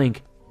within a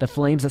blink, the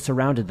flames that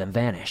surrounded them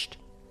vanished.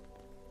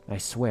 I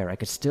swear I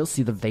could still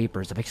see the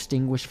vapors of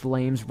extinguished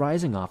flames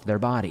rising off their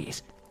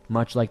bodies,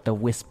 much like the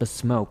wisp of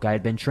smoke I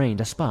had been trained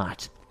to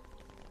spot.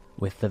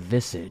 With the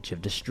visage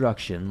of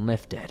destruction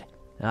lifted,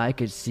 I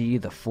could see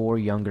the 4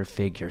 younger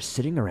figures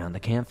sitting around the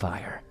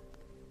campfire.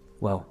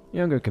 Well,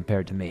 younger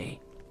compared to me.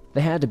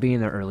 They had to be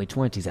in their early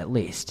 20s at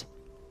least.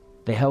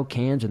 They held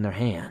cans in their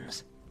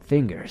hands.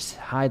 Fingers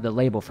hide the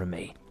label from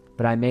me,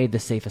 but I made the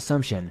safe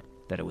assumption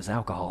that it was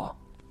alcohol.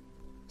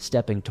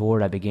 Stepping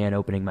toward, I began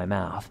opening my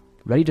mouth,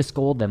 ready to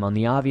scold them on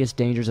the obvious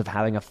dangers of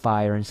having a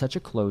fire in such a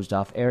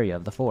closed-off area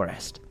of the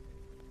forest.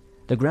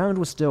 The ground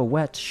was still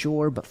wet,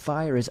 sure, but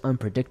fire is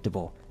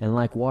unpredictable, and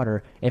like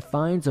water, it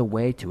finds a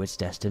way to its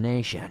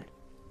destination.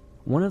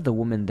 One of the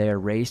women there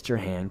raised her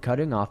hand,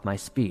 cutting off my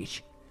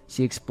speech.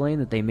 She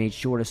explained that they made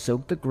sure to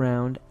soak the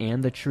ground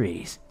and the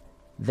trees.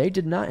 They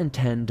did not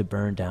intend to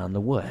burn down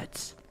the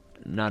woods.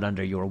 Not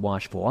under your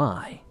watchful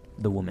eye,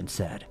 the woman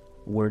said,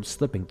 words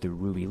slipping through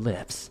ruby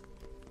lips.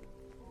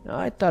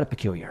 I thought it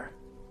peculiar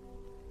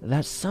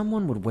that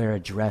someone would wear a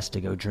dress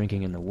to go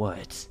drinking in the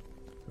woods.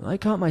 I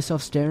caught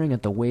myself staring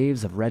at the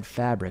waves of red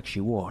fabric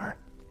she wore,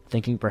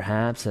 thinking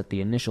perhaps that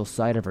the initial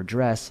sight of her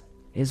dress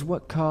is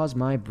what caused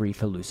my brief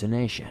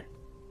hallucination.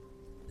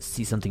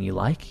 See something you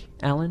like,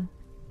 Alan?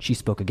 She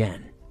spoke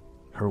again,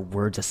 her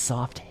words a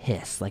soft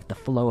hiss like the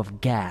flow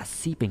of gas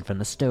seeping from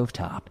the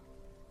stovetop.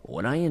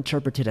 What I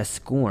interpreted as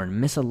scorn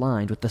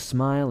misaligned with the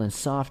smile and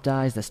soft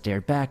eyes that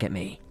stared back at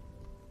me.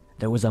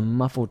 There was a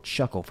muffled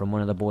chuckle from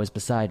one of the boys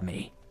beside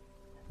me.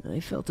 I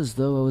felt as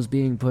though I was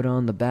being put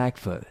on the back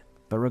foot,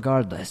 but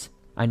regardless,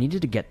 I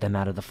needed to get them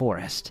out of the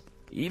forest.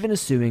 Even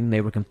assuming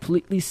they were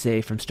completely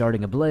safe from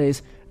starting a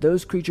blaze,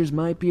 those creatures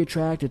might be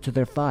attracted to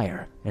their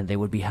fire, and they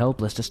would be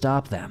helpless to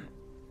stop them.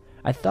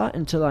 I thought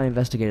until I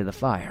investigated the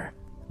fire.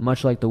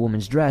 Much like the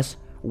woman's dress,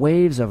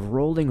 waves of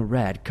rolling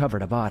red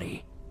covered a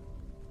body.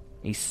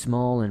 A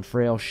small and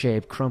frail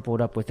shape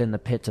crumpled up within the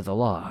pits of the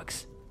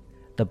logs.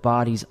 The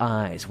body's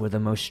eyes were the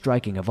most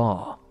striking of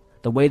all,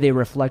 the way they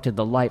reflected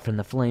the light from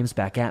the flames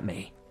back at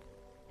me.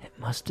 It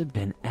must have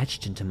been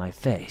etched into my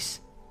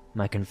face,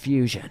 my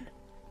confusion,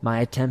 my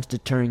attempts to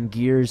turn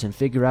gears and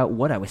figure out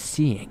what I was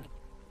seeing.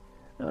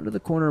 Out of the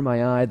corner of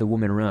my eye, the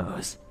woman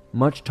rose,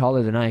 much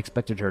taller than I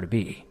expected her to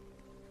be.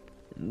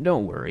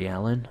 Don't worry,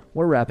 Alan,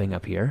 we're wrapping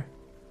up here.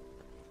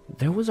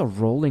 There was a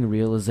rolling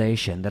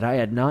realization that I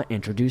had not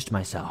introduced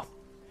myself.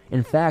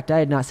 In fact, I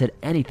had not said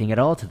anything at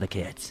all to the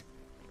kids.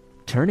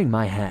 Turning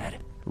my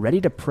head,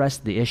 ready to press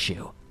the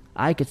issue,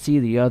 I could see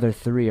the other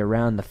 3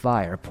 around the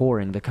fire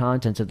pouring the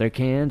contents of their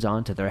cans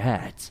onto their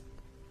heads.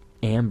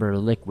 Amber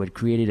liquid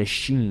created a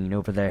sheen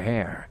over their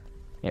hair.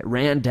 It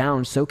ran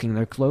down, soaking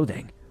their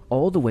clothing,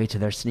 all the way to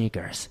their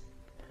sneakers.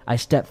 I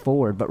stepped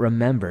forward but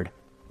remembered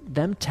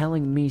them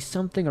telling me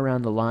something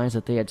around the lines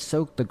that they had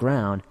soaked the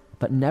ground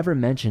but never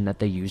mentioned that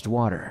they used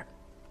water.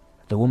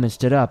 The woman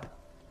stood up.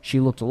 She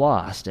looked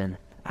lost and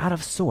out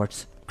of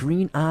sorts.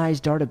 Green eyes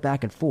darted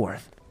back and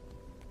forth.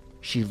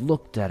 She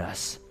looked at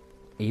us,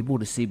 able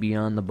to see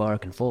beyond the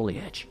bark and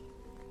foliage.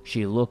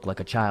 She looked like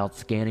a child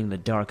scanning the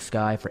dark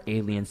sky for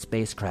alien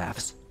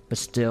spacecrafts, but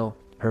still,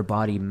 her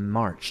body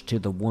marched to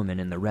the woman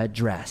in the red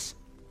dress.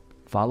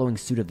 Following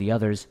suit of the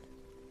others,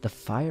 the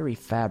fiery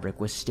fabric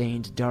was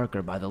stained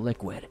darker by the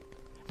liquid,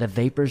 the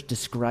vapors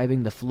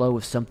describing the flow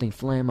of something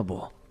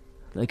flammable.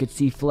 I could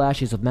see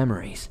flashes of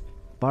memories,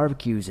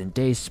 barbecues and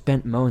days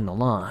spent mowing the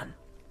lawn.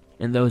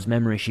 In those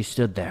memories she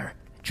stood there,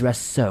 dress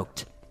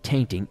soaked,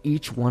 tainting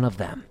each one of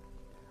them.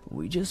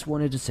 "We just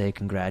wanted to say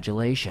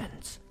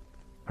congratulations."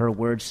 Her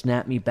words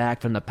snapped me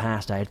back from the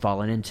past I had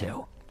fallen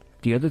into.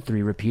 The other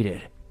three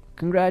repeated,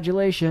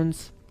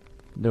 "Congratulations,"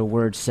 their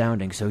words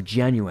sounding so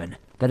genuine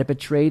that it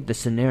betrayed the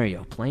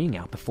scenario playing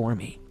out before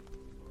me.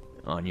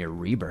 "On your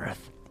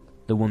rebirth,"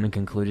 the woman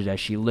concluded as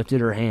she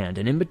lifted her hand,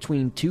 and in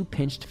between two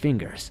pinched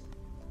fingers,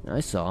 I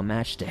saw a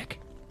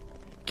matchstick.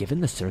 Given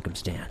the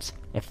circumstance,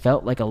 it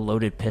felt like a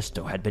loaded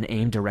pistol had been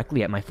aimed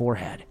directly at my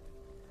forehead.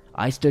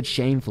 I stood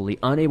shamefully,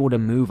 unable to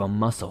move a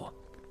muscle.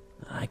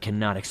 I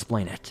cannot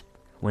explain it.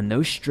 When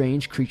those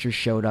strange creatures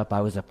showed up,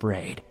 I was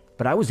afraid,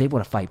 but I was able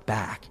to fight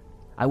back.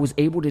 I was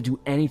able to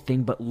do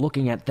anything but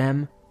looking at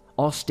them,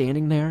 all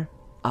standing there,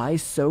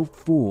 eyes so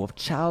full of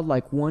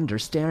childlike wonder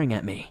staring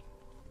at me.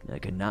 I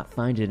could not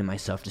find it in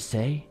myself to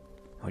say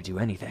or do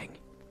anything.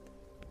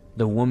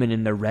 The woman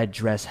in the red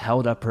dress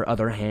held up her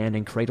other hand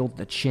and cradled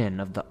the chin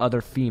of the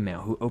other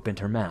female who opened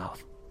her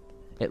mouth.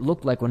 It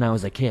looked like when I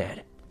was a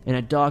kid, and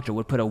a doctor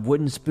would put a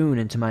wooden spoon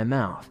into my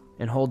mouth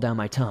and hold down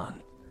my tongue.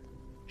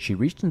 She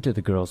reached into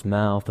the girl's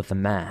mouth with a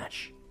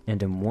match,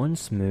 and in one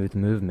smooth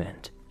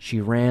movement,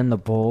 she ran the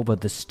bulb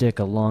of the stick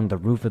along the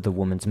roof of the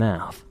woman's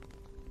mouth.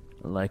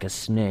 Like a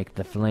snake,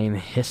 the flame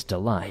hissed to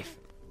life.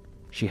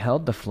 She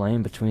held the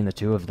flame between the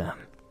two of them,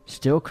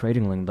 still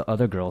cradling the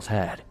other girl's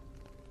head.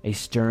 A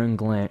stern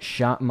glance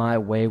shot my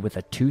way. With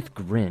a toothed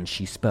grin,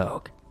 she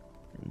spoke.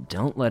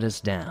 "Don't let us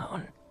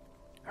down."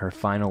 Her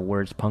final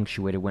words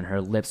punctuated when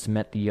her lips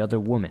met the other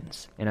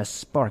woman's and a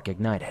spark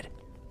ignited.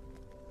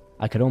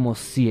 I could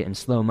almost see it in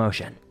slow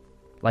motion.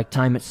 Like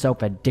time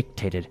itself had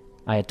dictated,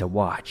 I had to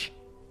watch,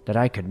 that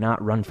I could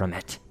not run from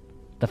it.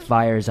 The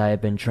fires I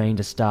had been trained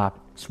to stop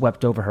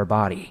swept over her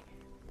body.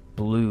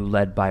 Blue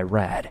led by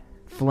red,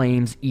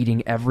 flames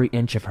eating every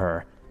inch of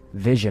her.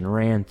 Vision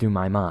ran through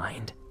my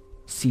mind,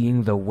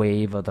 seeing the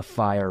wave of the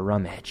fire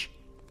rummage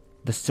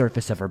the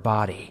surface of her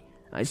body.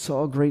 I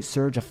saw a great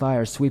surge of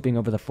fire sweeping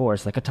over the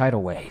forest like a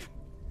tidal wave,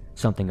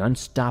 something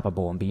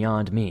unstoppable and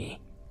beyond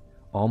me.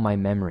 All my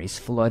memories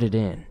flooded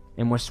in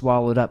and were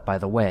swallowed up by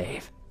the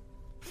wave.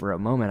 For a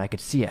moment I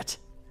could see it.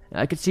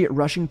 I could see it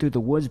rushing through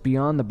the woods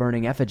beyond the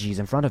burning effigies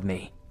in front of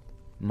me.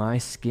 My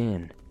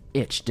skin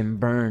itched and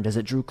burned as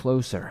it drew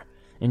closer,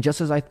 and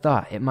just as I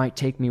thought it might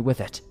take me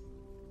with it,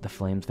 the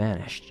flames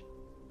vanished.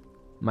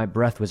 My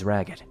breath was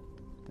ragged.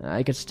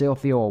 I could still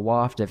feel a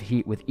waft of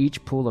heat with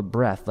each pull of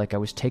breath, like I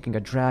was taking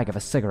a drag of a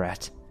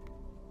cigarette.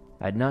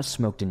 I had not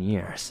smoked in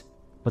years,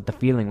 but the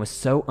feeling was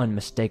so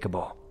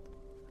unmistakable.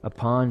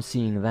 Upon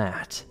seeing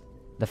that,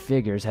 the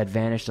figures had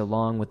vanished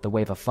along with the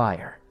wave of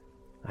fire.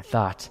 I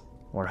thought,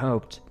 or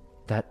hoped,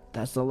 that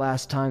that's the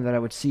last time that I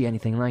would see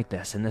anything like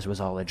this, and this was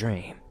all a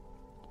dream.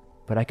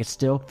 But I could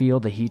still feel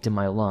the heat in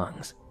my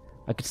lungs.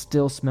 I could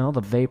still smell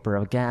the vapor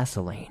of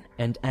gasoline,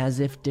 and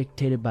as if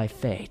dictated by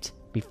fate,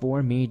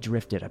 before me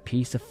drifted a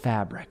piece of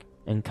fabric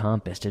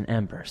encompassed in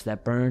embers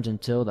that burned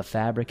until the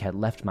fabric had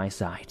left my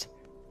sight.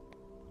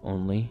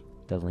 Only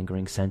the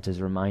lingering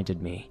senses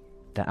reminded me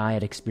that I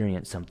had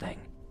experienced something.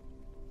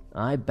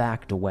 I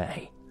backed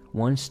away,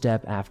 one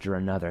step after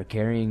another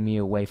carrying me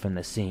away from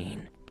the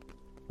scene.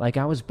 Like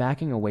I was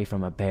backing away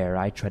from a bear,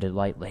 I treaded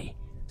lightly,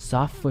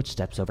 soft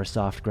footsteps over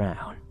soft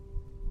ground.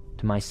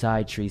 To my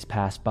side, trees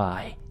passed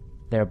by.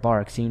 Their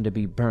bark seemed to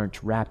be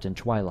burnt, wrapped in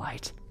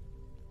twilight.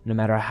 No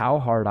matter how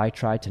hard I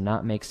tried to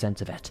not make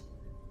sense of it,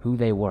 who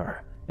they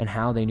were, and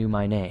how they knew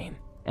my name,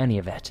 any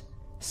of it,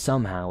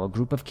 somehow a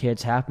group of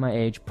kids half my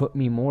age put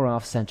me more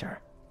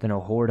off-center than a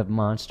horde of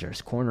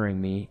monsters cornering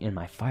me in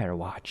my fire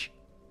watch.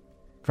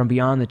 From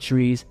beyond the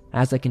trees,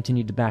 as I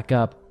continued to back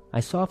up, I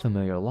saw a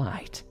familiar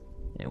light.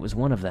 It was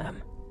one of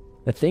them.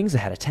 The things that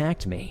had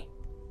attacked me.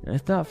 I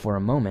thought for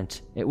a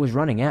moment it was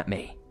running at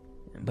me,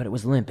 but it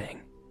was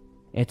limping,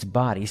 its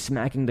body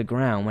smacking the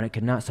ground when it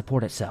could not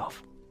support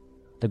itself.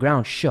 The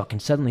ground shook,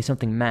 and suddenly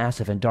something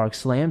massive and dark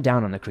slammed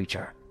down on the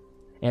creature.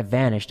 It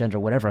vanished under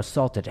whatever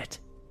assaulted it.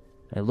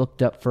 I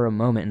looked up for a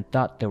moment and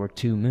thought there were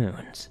two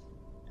moons.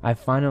 I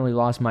finally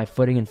lost my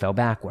footing and fell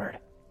backward.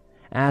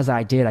 As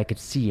I did, I could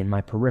see in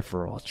my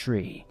peripheral a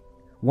tree,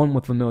 one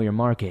with familiar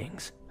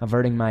markings.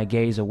 Averting my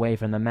gaze away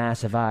from the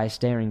massive eyes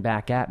staring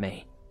back at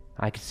me,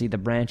 I could see the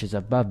branches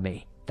above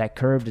me that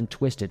curved and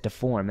twisted to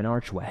form an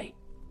archway.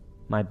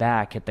 My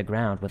back hit the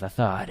ground with a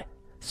thud,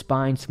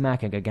 spine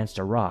smacking against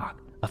a rock,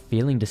 a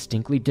feeling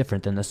distinctly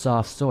different than the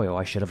soft soil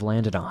I should have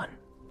landed on.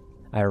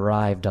 I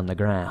arrived on the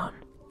ground,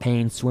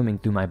 pain swimming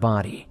through my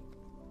body.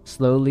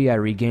 Slowly, I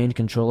regained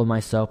control of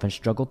myself and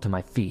struggled to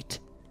my feet.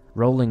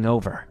 Rolling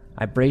over,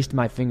 I braced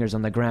my fingers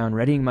on the ground,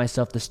 readying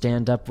myself to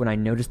stand up when I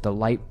noticed the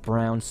light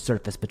brown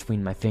surface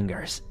between my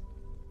fingers.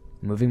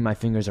 Moving my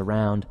fingers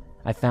around,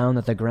 I found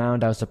that the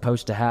ground I was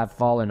supposed to have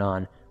fallen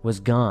on was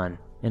gone,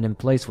 and in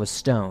place was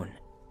stone.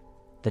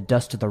 The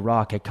dust of the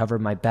rock had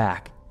covered my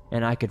back,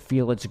 and I could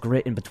feel its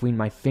grit in between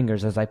my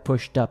fingers as I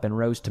pushed up and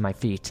rose to my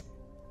feet.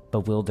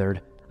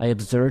 Bewildered, I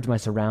observed my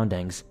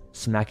surroundings.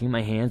 Smacking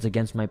my hands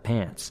against my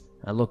pants,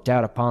 I looked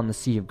out upon the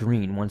sea of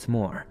green once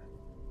more.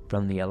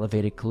 From the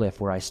elevated cliff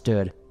where I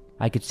stood,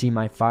 I could see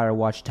my fire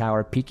watch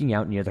tower peeking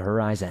out near the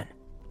horizon.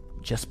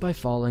 Just by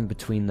falling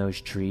between those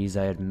trees,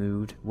 I had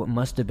moved what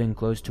must have been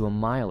close to a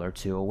mile or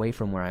two away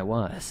from where I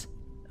was.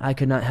 I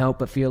could not help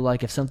but feel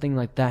like if something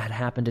like that had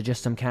happened to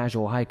just some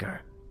casual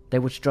hiker, they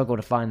would struggle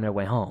to find their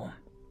way home.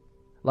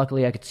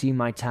 Luckily, I could see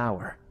my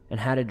tower and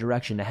had a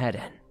direction to head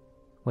in.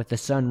 With the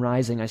sun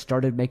rising, I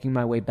started making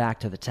my way back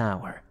to the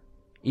tower.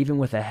 Even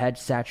with a head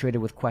saturated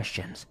with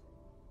questions,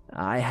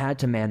 I had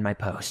to man my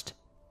post.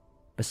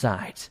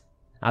 Besides,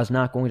 I was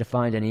not going to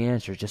find any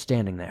answers just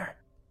standing there.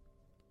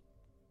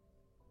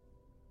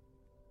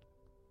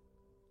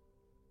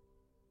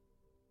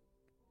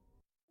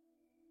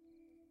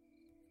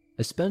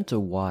 I spent a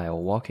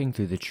while walking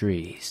through the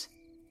trees,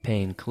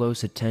 paying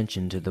close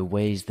attention to the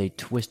ways they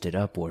twisted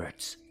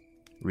upwards,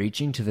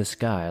 reaching to the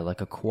sky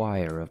like a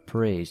choir of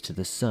praise to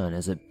the sun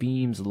as it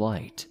beams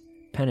light,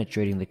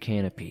 penetrating the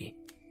canopy,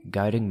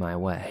 guiding my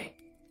way.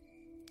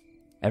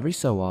 Every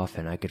so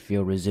often I could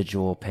feel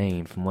residual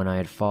pain from when I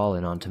had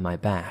fallen onto my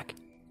back,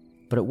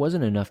 but it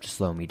wasn't enough to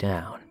slow me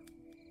down.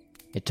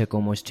 It took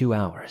almost 2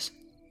 hours,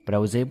 but I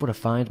was able to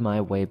find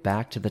my way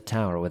back to the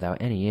tower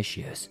without any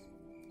issues.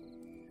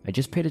 I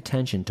just paid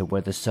attention to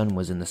where the sun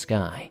was in the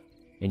sky,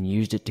 and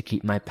used it to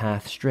keep my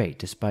path straight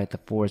despite the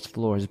forest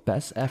floor's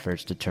best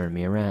efforts to turn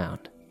me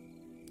around.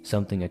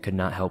 Something I could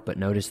not help but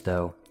notice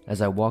though,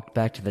 as I walked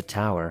back to the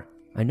tower,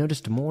 I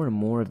noticed more and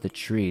more of the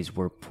trees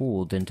were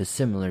pulled into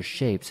similar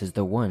shapes as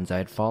the ones I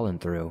had fallen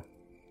through.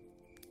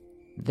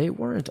 They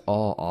weren't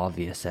all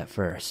obvious at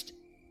first,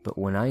 but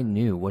when I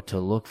knew what to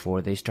look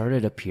for, they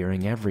started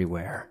appearing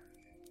everywhere.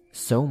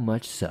 So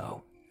much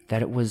so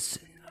that it was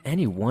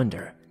any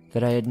wonder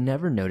that I had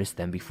never noticed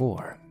them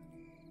before.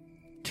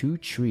 2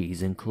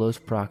 trees in close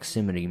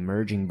proximity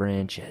merging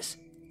branches.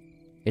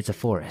 It's a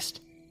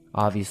forest.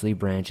 Obviously,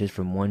 branches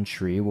from one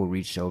tree will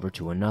reach over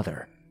to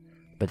another.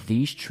 But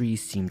these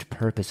trees seemed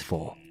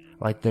purposeful,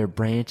 like their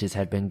branches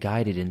had been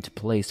guided into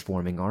place,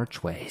 forming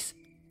archways.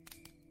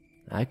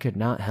 I could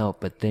not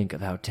help but think of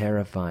how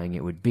terrifying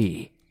it would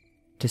be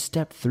to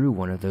step through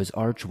one of those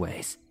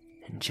archways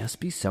and just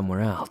be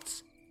somewhere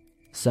else,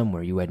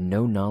 somewhere you had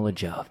no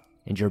knowledge of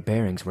and your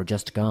bearings were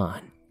just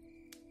gone.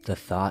 The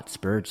thought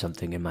spurred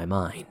something in my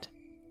mind.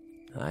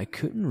 I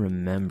couldn't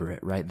remember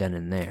it right then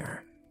and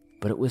there,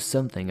 but it was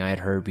something I had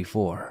heard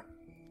before.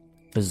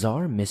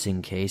 Bizarre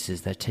missing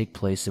cases that take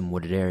place in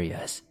wooded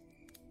areas.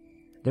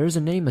 There is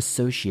a name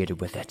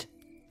associated with it,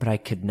 but I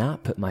could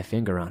not put my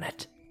finger on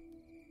it.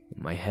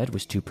 My head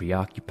was too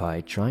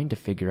preoccupied trying to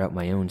figure out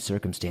my own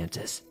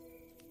circumstances.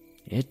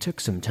 It took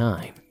some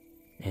time,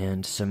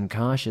 and some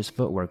cautious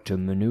footwork to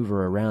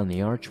maneuver around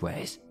the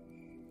archways,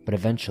 but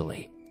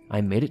eventually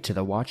I made it to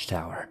the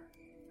watchtower.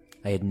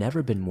 I had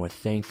never been more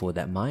thankful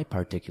that my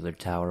particular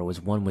tower was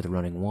one with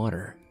running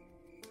water.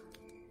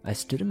 I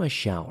stood in my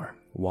shower,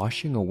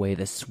 washing away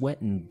the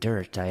sweat and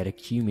dirt I had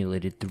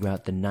accumulated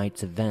throughout the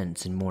night's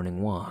events and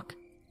morning walk.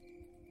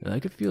 I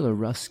could feel the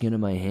rough skin of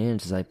my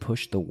hands as I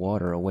pushed the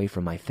water away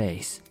from my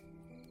face.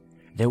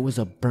 There was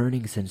a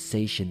burning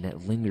sensation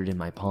that lingered in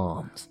my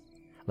palms,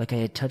 like I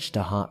had touched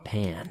a hot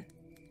pan.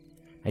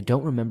 I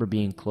don't remember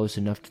being close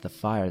enough to the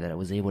fire that it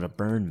was able to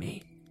burn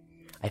me.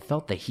 I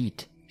felt the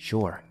heat,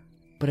 sure,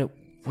 but it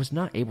was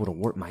not able to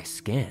warp my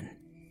skin.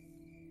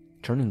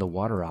 Turning the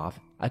water off,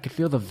 I could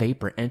feel the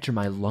vapor enter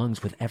my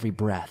lungs with every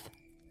breath.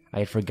 I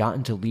had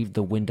forgotten to leave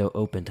the window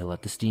open to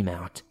let the steam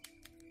out.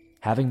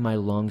 Having my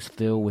lungs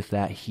fill with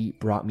that heat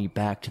brought me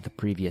back to the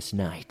previous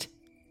night.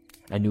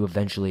 I knew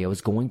eventually I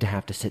was going to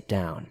have to sit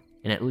down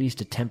and at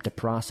least attempt to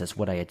process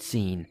what I had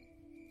seen,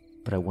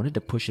 but I wanted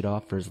to push it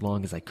off for as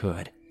long as I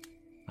could.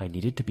 I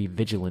needed to be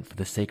vigilant for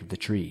the sake of the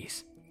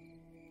trees.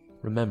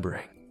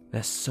 Remembering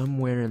that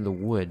somewhere in the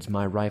woods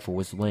my rifle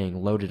was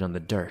laying loaded on the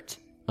dirt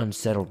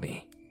unsettled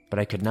me, but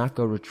I could not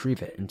go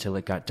retrieve it until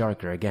it got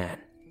darker again.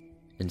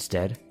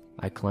 Instead,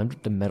 I climbed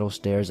up the metal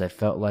stairs I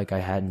felt like I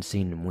hadn't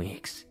seen in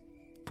weeks.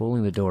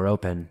 Pulling the door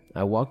open,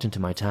 I walked into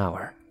my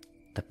tower.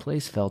 The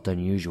place felt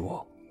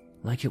unusual,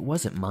 like it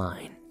wasn't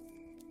mine.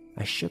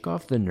 I shook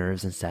off the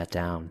nerves and sat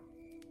down.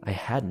 I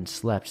hadn't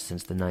slept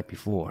since the night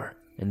before,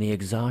 and the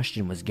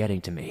exhaustion was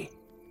getting to me.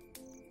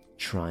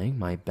 Trying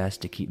my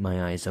best to keep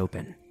my eyes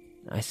open,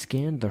 I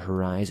scanned the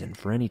horizon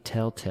for any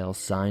telltale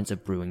signs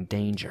of brewing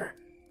danger.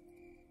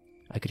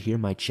 I could hear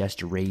my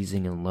chest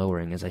raising and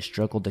lowering as I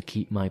struggled to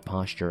keep my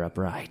posture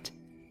upright.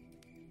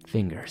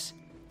 Fingers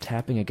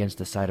tapping against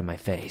the side of my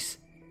face,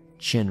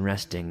 chin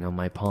resting on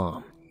my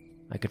palm.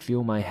 I could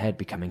feel my head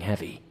becoming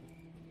heavy.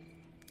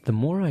 The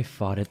more I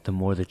fought it, the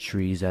more the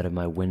trees out of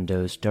my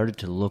window started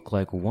to look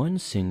like one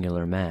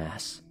singular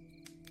mass.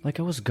 Like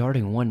I was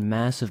guarding one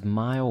massive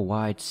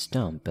mile-wide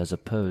stump as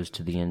opposed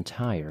to the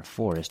entire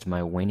forest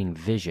my waning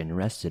vision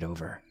rested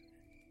over.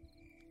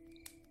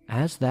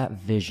 As that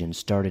vision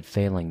started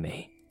failing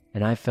me,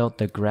 and I felt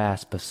the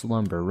grasp of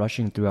slumber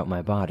rushing throughout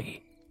my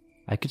body,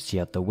 I could see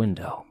out the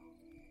window,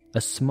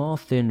 a small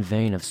thin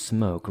vein of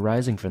smoke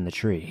rising from the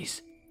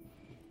trees.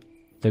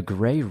 The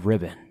gray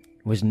ribbon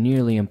was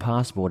nearly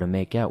impossible to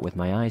make out with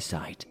my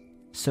eyesight,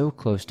 so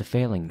close to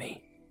failing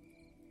me.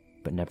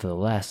 But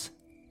nevertheless,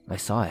 I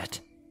saw it.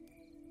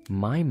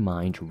 My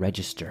mind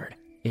registered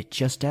it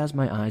just as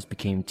my eyes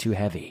became too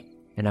heavy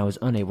and I was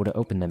unable to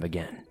open them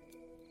again.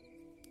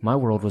 My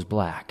world was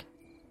black.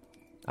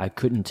 I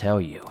couldn't tell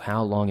you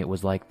how long it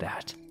was like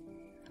that.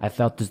 I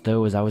felt as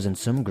though I was in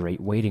some great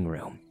waiting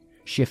room,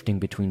 shifting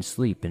between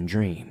sleep and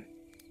dream.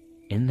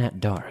 In that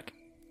dark,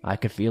 I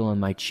could feel on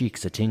my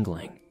cheeks a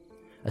tingling,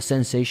 a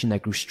sensation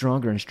that grew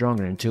stronger and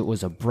stronger until it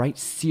was a bright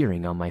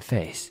searing on my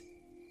face.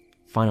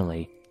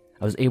 Finally,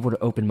 I was able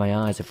to open my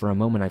eyes, and for a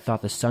moment I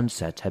thought the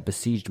sunset had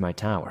besieged my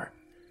tower.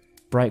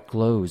 Bright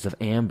glows of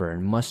amber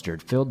and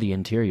mustard filled the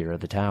interior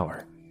of the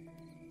tower.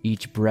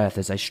 Each breath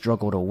as I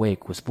struggled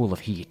awake was full of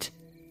heat.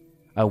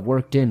 I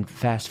worked in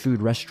fast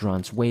food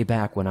restaurants way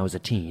back when I was a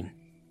teen.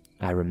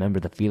 I remember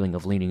the feeling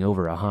of leaning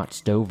over a hot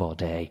stove all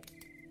day,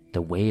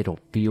 the way it'll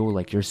feel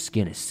like your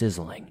skin is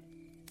sizzling.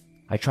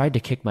 I tried to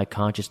kick my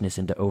consciousness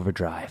into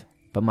overdrive,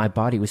 but my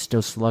body was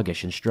still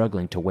sluggish and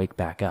struggling to wake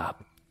back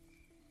up.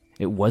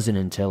 It wasn't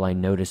until I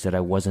noticed that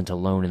I wasn't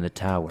alone in the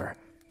tower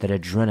that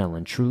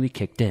adrenaline truly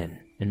kicked in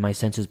and my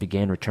senses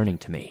began returning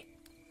to me.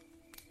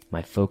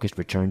 My focus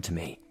returned to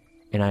me,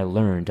 and I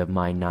learned of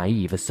my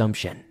naive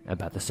assumption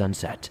about the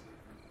sunset.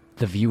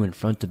 The view in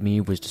front of me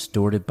was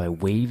distorted by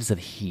waves of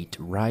heat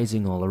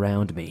rising all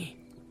around me.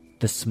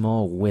 The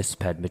small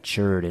wisp had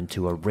matured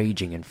into a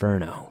raging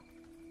inferno.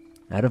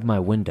 Out of my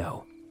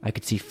window, I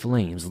could see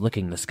flames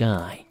licking the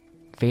sky,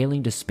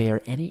 failing to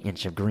spare any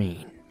inch of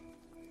green.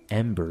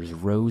 Embers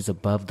rose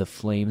above the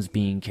flames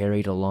being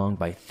carried along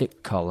by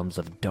thick columns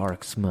of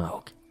dark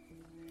smoke.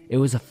 It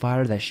was a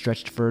fire that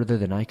stretched further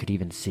than I could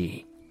even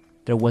see.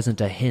 There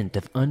wasn't a hint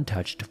of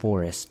untouched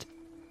forest,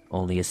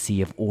 only a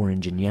sea of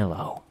orange and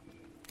yellow.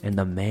 And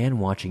the man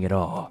watching it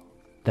all,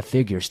 the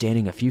figure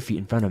standing a few feet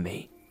in front of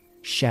me,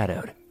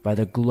 shadowed by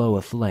the glow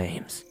of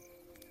flames.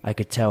 I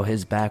could tell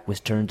his back was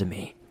turned to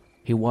me.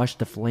 He watched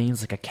the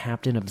flames like a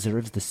captain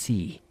observes the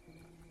sea.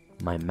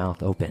 My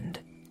mouth opened.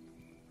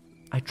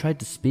 I tried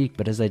to speak,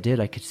 but as I did,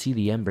 I could see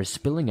the embers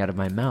spilling out of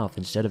my mouth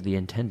instead of the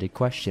intended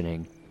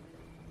questioning.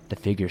 The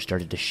figure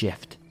started to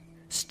shift.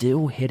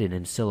 Still hidden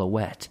in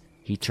silhouette,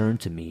 he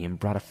turned to me and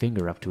brought a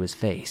finger up to his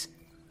face,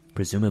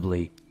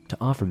 presumably to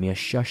offer me a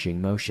shushing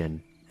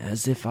motion,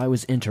 as if I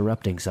was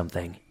interrupting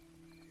something.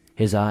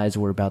 His eyes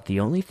were about the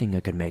only thing I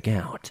could make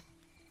out,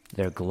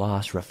 their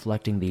gloss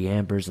reflecting the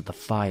ambers of the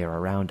fire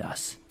around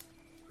us.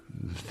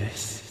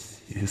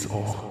 "This is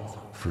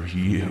all for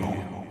you."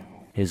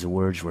 His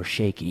words were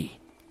shaky.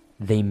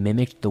 They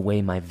mimicked the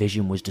way my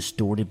vision was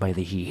distorted by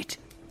the heat.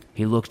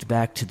 He looked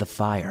back to the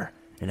fire,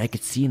 and I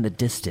could see in the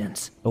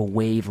distance a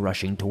wave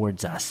rushing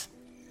towards us.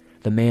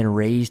 The man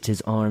raised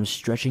his arms,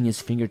 stretching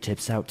his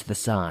fingertips out to the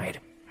side,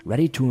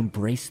 ready to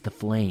embrace the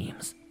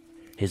flames.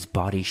 His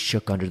body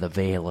shook under the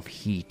veil of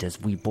heat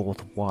as we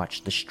both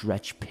watched the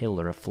stretched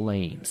pillar of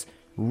flames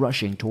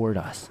rushing toward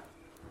us.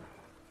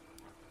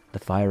 The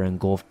fire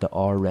engulfed the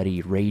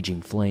already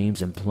raging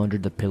flames and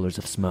plundered the pillars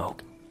of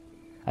smoke.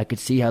 I could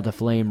see how the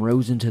flame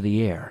rose into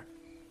the air,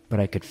 but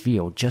I could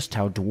feel just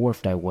how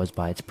dwarfed I was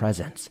by its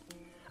presence.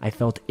 I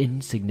felt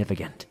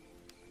insignificant.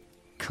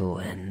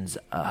 "Cleanse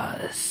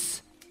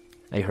us,"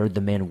 I heard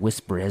the man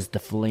whisper as the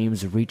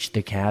flames reached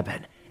the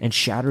cabin and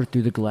shattered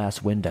through the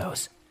glass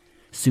windows.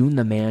 Soon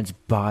the man's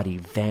body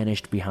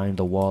vanished behind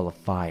the wall of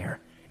fire,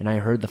 and I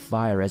heard the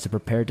fire as it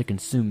prepared to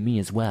consume me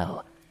as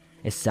well.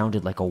 It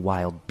sounded like a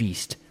wild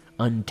beast,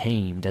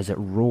 untamed as it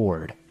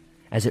roared.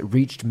 As it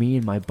reached me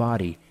and my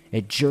body,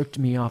 it jerked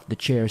me off the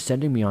chair,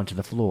 sending me onto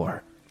the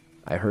floor.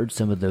 I heard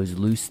some of those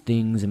loose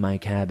things in my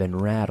cabin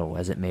rattle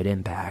as it made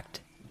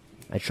impact.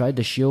 I tried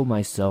to shield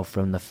myself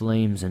from the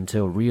flames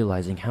until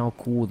realizing how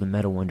cool the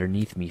metal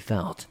underneath me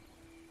felt.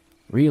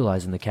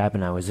 Realizing the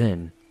cabin I was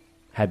in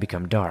had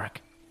become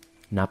dark,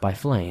 not by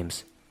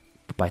flames,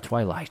 but by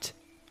twilight.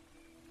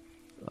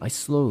 I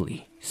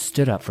slowly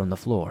stood up from the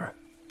floor,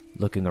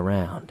 looking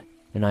around,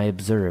 and I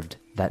observed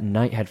that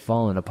night had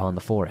fallen upon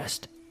the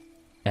forest,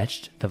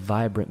 etched the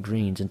vibrant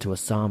greens into a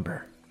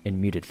somber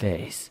and muted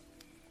face.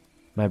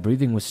 My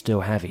breathing was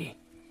still heavy,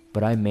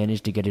 but I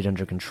managed to get it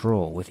under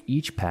control with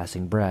each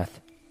passing breath.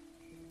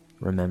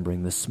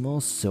 Remembering the small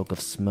silk of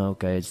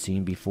smoke I had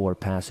seen before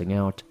passing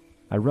out,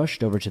 I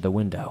rushed over to the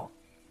window.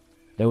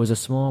 There was a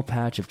small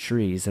patch of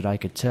trees that I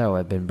could tell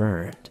had been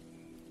burned.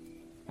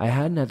 I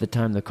hadn't had the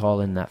time to call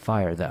in that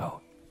fire,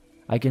 though.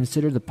 I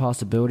considered the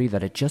possibility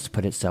that it just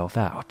put itself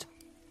out.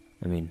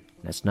 I mean,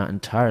 that's not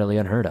entirely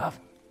unheard of.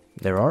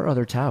 There are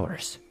other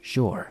towers,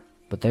 sure,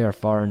 but they are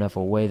far enough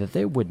away that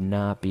they would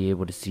not be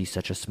able to see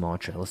such a small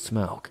trail of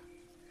smoke,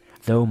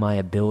 though my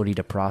ability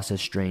to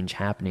process strange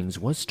happenings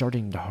was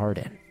starting to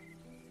harden.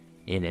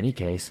 In any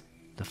case,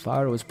 the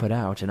fire was put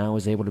out, and I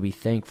was able to be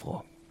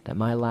thankful that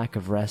my lack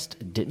of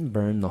rest didn't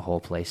burn the whole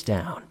place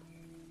down,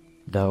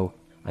 though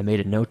I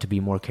made a note to be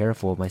more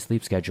careful of my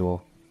sleep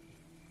schedule.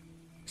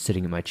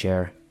 Sitting in my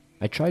chair,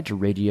 I tried to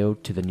radio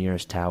to the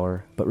nearest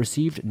tower, but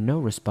received no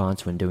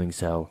response when doing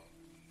so.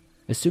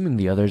 Assuming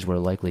the others were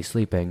likely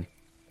sleeping,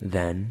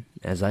 then,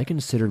 as I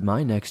considered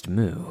my next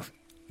move,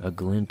 a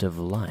glint of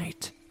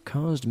light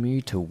caused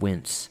me to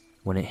wince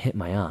when it hit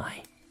my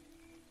eye.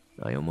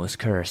 I almost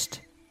cursed.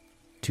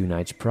 2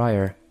 nights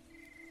prior,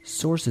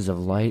 sources of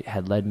light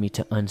had led me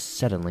to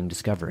unsettling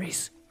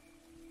discoveries.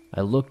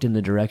 I looked in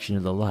the direction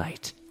of the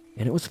light,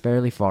 and it was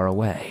fairly far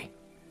away,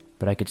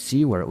 but I could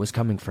see where it was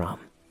coming from.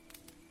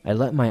 I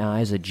let my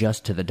eyes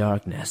adjust to the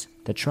darkness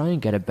to try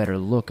and get a better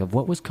look of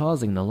what was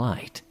causing the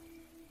light.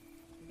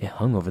 It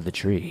hung over the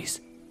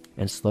trees,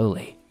 and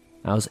slowly,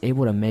 I was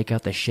able to make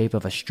out the shape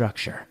of a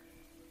structure.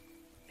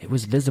 It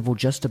was visible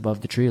just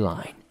above the tree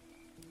line.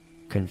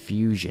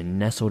 Confusion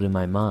nestled in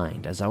my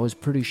mind, as I was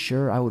pretty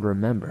sure I would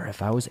remember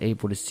if I was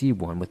able to see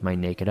one with my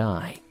naked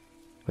eye.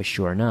 But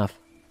sure enough,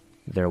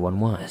 there one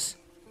was.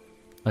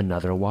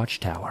 Another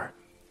watchtower,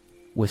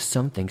 with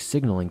something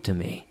signaling to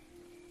me.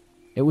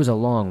 It was a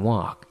long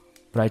walk,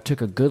 but I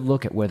took a good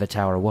look at where the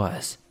tower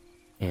was,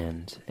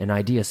 and an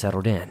idea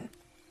settled in,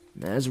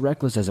 as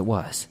reckless as it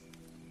was.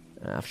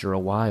 After a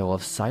while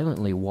of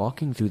silently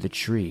walking through the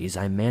trees,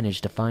 I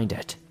managed to find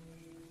it.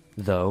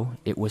 Though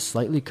it was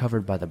slightly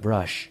covered by the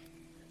brush,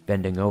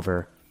 bending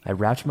over, I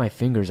wrapped my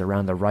fingers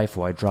around the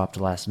rifle I dropped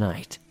last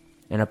night,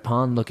 and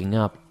upon looking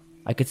up,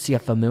 I could see a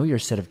familiar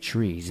set of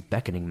trees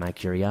beckoning my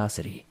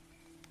curiosity.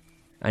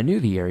 I knew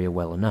the area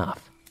well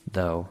enough,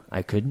 though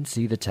I couldn't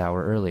see the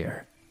tower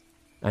earlier.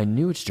 I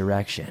knew its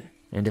direction,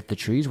 and if the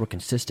trees were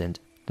consistent,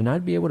 then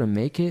I'd be able to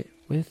make it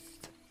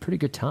with pretty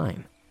good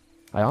time.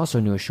 I also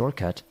knew a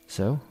shortcut,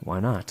 so why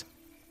not?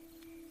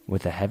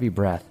 With a heavy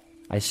breath,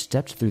 I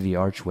stepped through the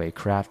archway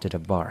crafted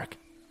of bark.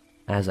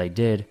 As I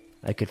did,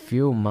 I could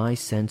feel my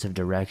sense of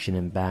direction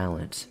and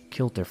balance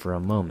kilter for a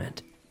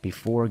moment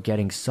before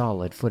getting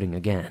solid footing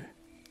again.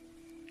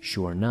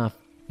 Sure enough,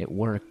 it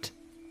worked.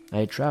 I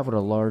had traveled a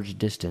large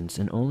distance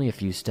in only a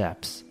few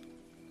steps.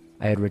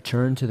 I had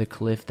returned to the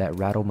cliff that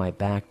rattled my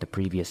back the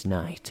previous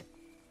night.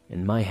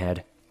 In my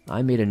head,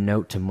 I made a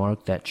note to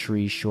mark that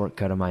tree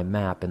shortcut on my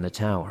map in the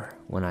tower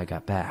when I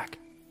got back.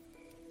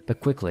 But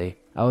quickly,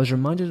 I was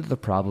reminded of the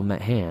problem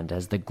at hand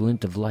as the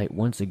glint of light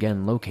once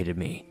again located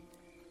me.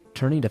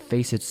 Turning to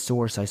face its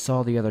source, I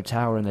saw the other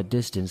tower in the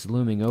distance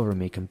looming over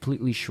me,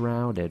 completely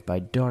shrouded by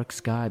dark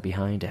sky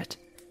behind it.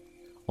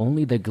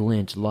 Only the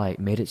glint light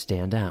made it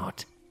stand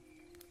out.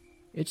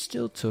 It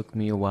still took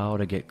me a while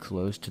to get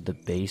close to the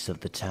base of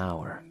the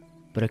tower,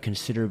 but a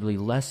considerably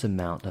less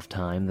amount of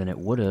time than it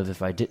would have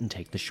if I didn't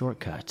take the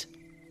shortcut.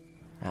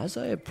 As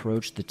I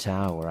approached the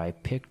tower, I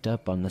picked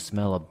up on the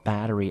smell of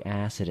battery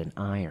acid and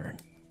iron.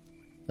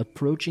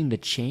 Approaching the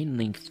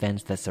chain-link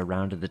fence that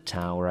surrounded the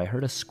tower, I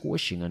heard a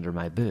squishing under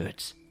my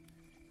boots.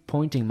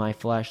 Pointing my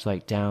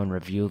flashlight down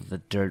revealed the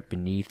dirt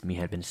beneath me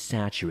had been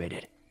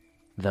saturated,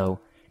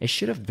 though it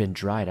should have been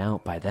dried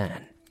out by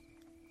then.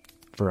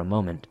 For a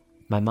moment,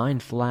 my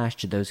mind flashed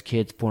to those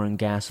kids pouring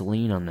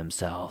gasoline on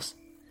themselves,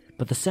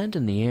 but the scent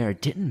in the air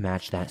didn't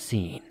match that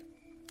scene.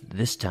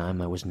 This time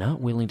I was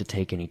not willing to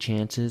take any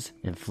chances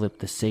and flipped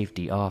the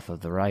safety off of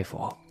the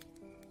rifle.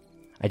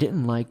 I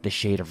didn't like the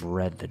shade of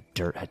red the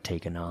dirt had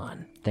taken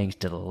on, thanks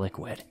to the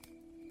liquid.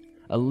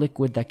 A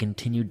liquid that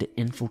continued to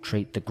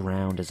infiltrate the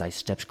ground as I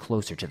stepped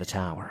closer to the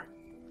tower.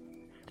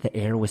 The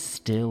air was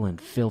still and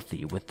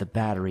filthy with the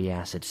battery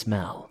acid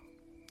smell.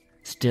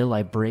 Still,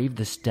 I braved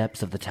the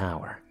steps of the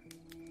tower.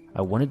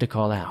 I wanted to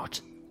call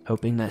out,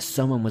 hoping that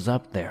someone was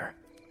up there.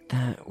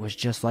 That was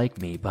just like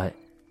me, but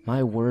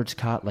my words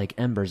caught like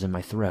embers in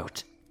my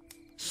throat.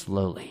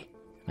 Slowly,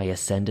 I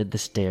ascended the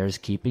stairs,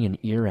 keeping an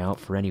ear out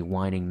for any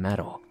whining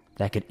metal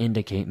that could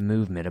indicate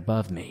movement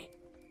above me.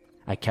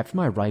 I kept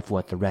my rifle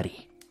at the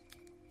ready.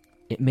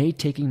 It made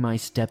taking my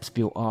steps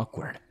feel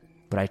awkward,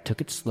 but I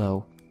took it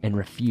slow and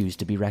refused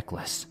to be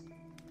reckless.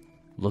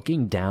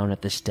 Looking down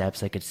at the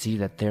steps, I could see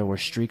that there were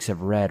streaks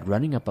of red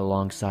running up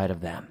alongside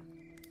of them,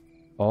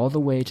 all the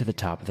way to the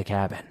top of the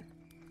cabin.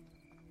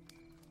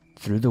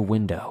 Through the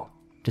window,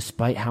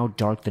 despite how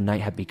dark the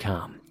night had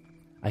become,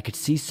 I could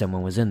see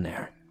someone was in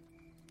there.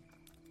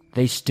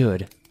 They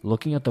stood,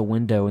 looking out the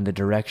window in the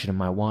direction of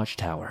my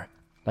watchtower,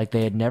 like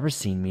they had never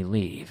seen me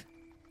leave.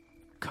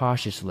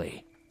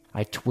 Cautiously,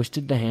 I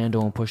twisted the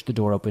handle and pushed the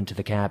door open to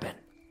the cabin.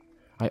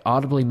 I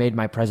audibly made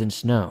my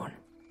presence known,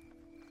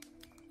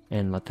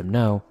 and let them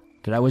know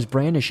that I was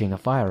brandishing a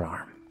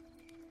firearm.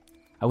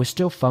 I was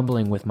still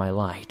fumbling with my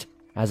light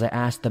as I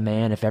asked the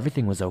man if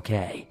everything was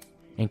okay,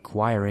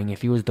 inquiring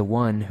if he was the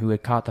one who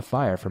had caught the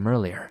fire from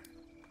earlier.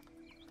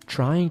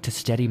 Trying to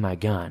steady my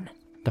gun,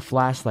 the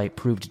flashlight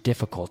proved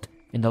difficult,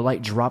 and the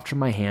light dropped from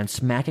my hand,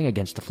 smacking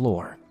against the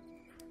floor.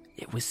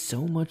 It was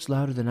so much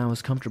louder than I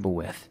was comfortable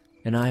with,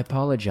 and I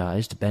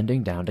apologized,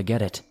 bending down to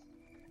get it.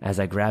 As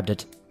I grabbed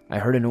it, I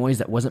heard a noise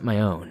that wasn't my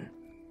own.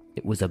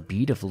 It was a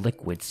bead of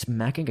liquid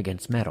smacking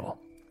against metal.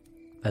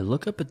 I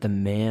looked up at the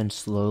man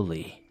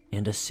slowly,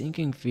 and a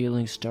sinking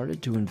feeling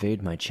started to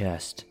invade my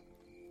chest.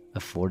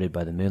 Afforded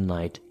by the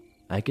moonlight,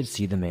 I could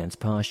see the man's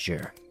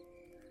posture.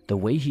 The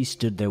way he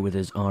stood there with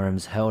his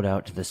arms held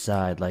out to the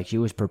side like he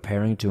was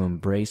preparing to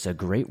embrace a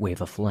great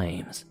wave of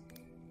flames.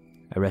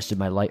 I rested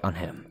my light on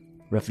him,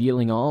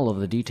 revealing all of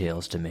the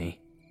details to me.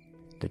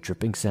 The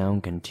dripping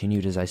sound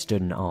continued as I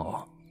stood in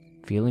awe,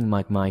 feeling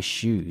like my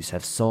shoes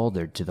have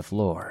soldered to the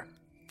floor,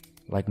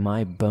 like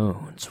my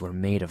bones were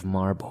made of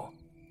marble.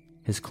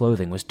 His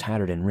clothing was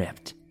tattered and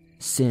ripped,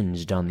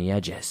 singed on the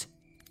edges.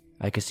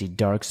 I could see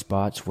dark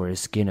spots where his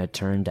skin had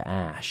turned to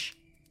ash.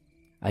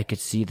 I could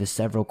see the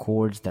several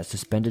cords that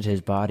suspended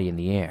his body in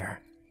the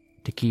air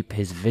to keep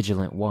his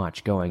vigilant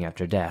watch going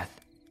after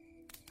death.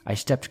 I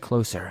stepped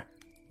closer,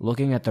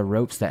 looking at the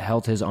ropes that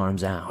held his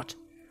arms out,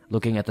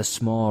 looking at the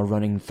small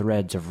running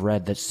threads of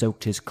red that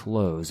soaked his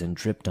clothes and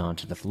dripped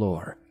onto the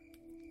floor.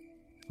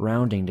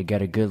 Rounding to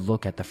get a good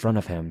look at the front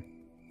of him,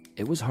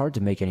 it was hard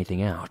to make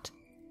anything out.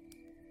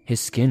 His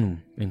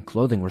skin and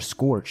clothing were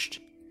scorched.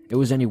 It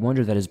was any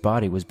wonder that his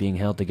body was being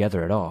held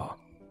together at all.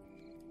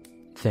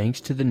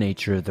 Thanks to the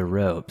nature of the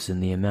ropes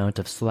and the amount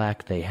of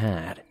slack they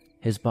had,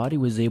 his body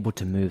was able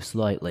to move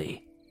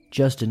slightly,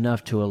 just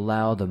enough to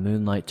allow the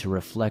moonlight to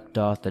reflect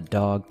off the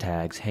dog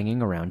tags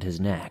hanging around his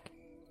neck.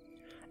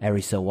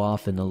 Every so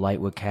often the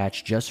light would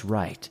catch just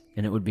right,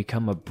 and it would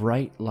become a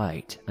bright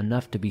light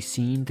enough to be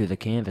seen through the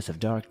canvas of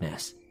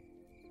darkness.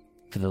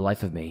 For the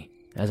life of me,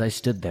 as I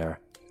stood there,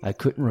 I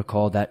couldn't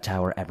recall that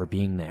tower ever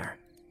being there.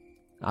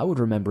 I would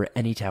remember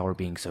any tower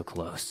being so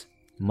close,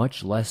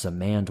 much less a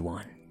manned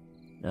one.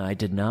 I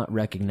did not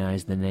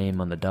recognize the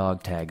name on the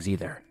dog tags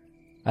either.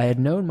 I had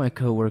known my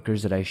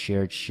coworkers that I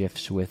shared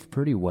shifts with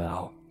pretty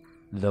well.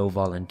 Though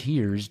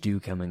volunteers do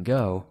come and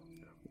go,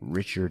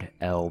 Richard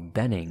L.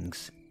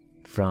 Bennings,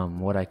 from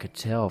what I could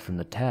tell from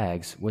the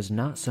tags, was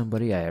not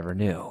somebody I ever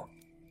knew.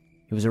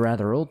 He was a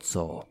rather old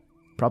soul,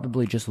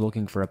 probably just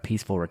looking for a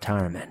peaceful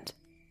retirement.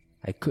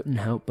 I couldn't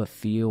help but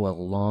feel a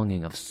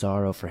longing of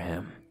sorrow for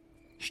him.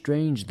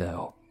 Strange,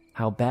 though,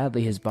 how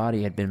badly his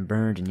body had been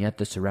burned and yet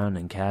the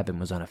surrounding cabin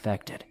was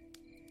unaffected.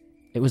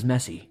 It was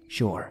messy,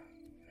 sure.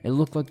 It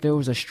looked like there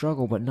was a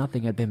struggle, but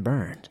nothing had been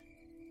burned.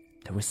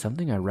 There was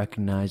something I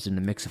recognized in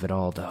the mix of it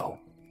all, though.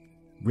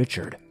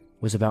 Richard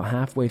was about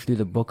halfway through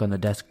the book on the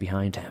desk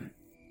behind him.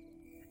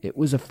 It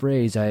was a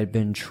phrase I had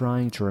been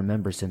trying to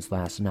remember since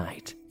last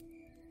night.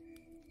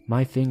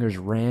 My fingers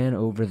ran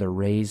over the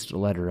raised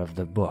letter of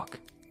the book,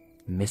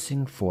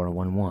 missing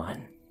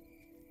 411.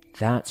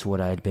 That's what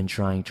I had been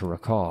trying to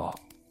recall.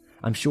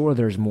 I'm sure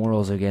there's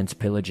morals against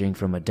pillaging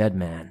from a dead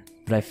man,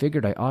 but I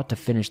figured I ought to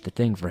finish the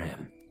thing for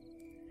him.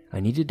 I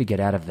needed to get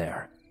out of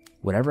there.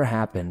 Whatever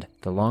happened,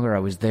 the longer I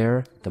was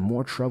there, the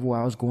more trouble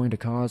I was going to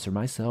cause for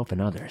myself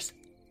and others.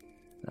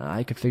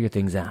 I could figure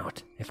things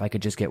out if I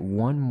could just get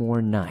one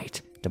more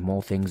night to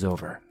mull things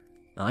over.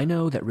 I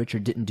know that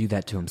Richard didn't do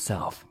that to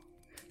himself.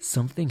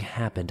 Something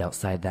happened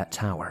outside that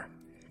tower,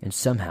 and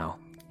somehow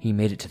he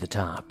made it to the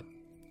top.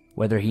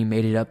 Whether he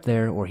made it up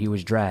there or he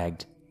was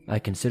dragged, I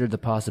considered the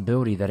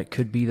possibility that it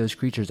could be those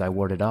creatures I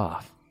warded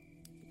off.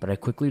 But I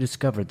quickly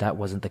discovered that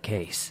wasn't the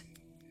case.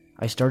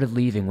 I started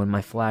leaving when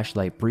my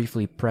flashlight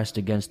briefly pressed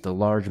against the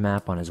large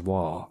map on his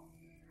wall.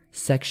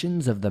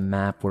 Sections of the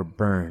map were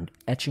burned,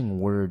 etching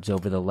words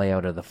over the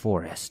layout of the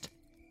forest.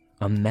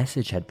 A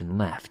message had been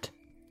left.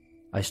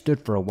 I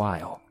stood for a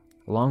while,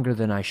 longer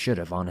than I should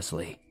have,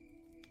 honestly,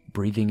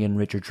 breathing in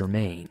Richard's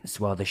remains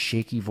while the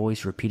shaky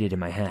voice repeated in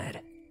my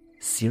head,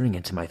 searing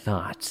into my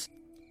thoughts.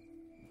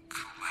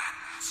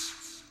 Cleanse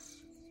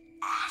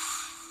us.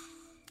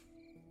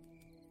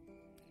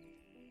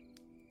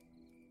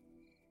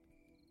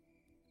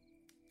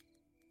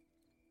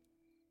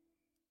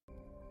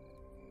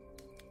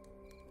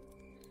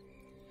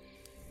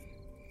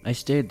 I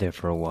stayed there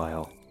for a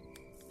while.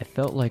 I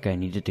felt like I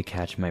needed to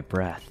catch my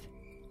breath.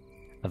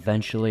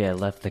 Eventually, I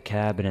left the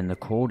cabin and the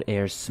cold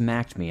air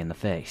smacked me in the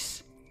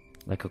face.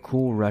 Like a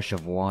cool rush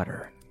of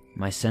water,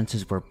 my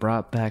senses were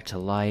brought back to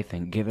life,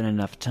 and given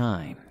enough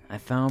time, I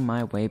found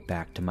my way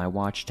back to my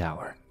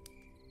watchtower.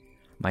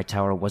 My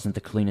tower wasn't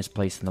the cleanest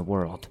place in the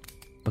world,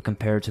 but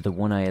compared to the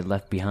one I had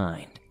left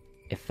behind,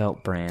 it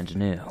felt brand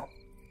new.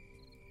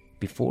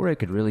 Before I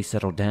could really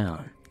settle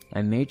down,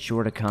 I made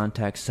sure to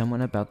contact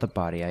someone about the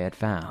body I had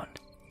found.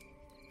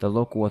 The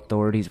local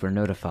authorities were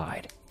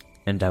notified,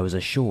 and I was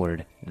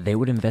assured they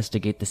would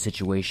investigate the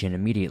situation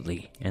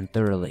immediately and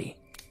thoroughly.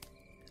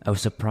 I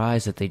was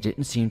surprised that they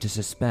didn't seem to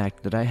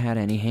suspect that I had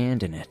any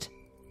hand in it.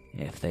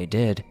 If they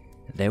did,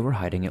 they were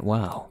hiding it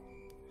well,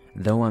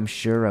 though I'm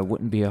sure I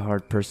wouldn't be a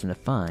hard person to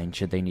find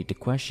should they need to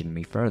question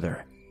me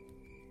further.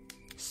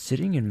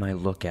 Sitting in my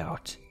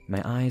lookout,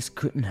 my eyes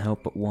couldn't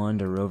help but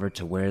wander over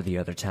to where the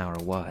other tower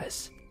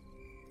was.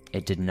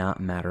 It did not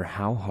matter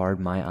how hard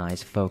my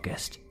eyes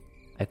focused.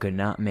 I could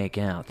not make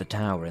out the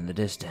tower in the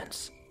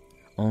distance,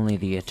 only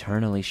the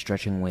eternally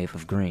stretching wave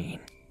of green.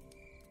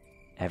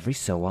 Every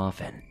so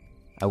often,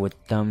 I would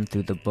thumb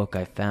through the book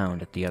I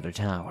found at the other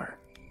tower.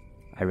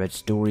 I read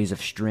stories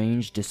of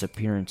strange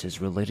disappearances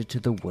related to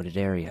the wooded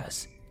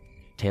areas,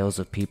 tales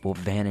of people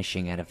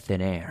vanishing out of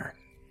thin air,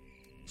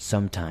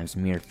 sometimes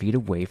mere feet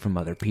away from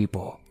other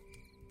people.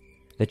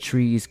 The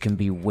trees can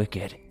be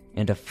wicked,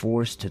 and a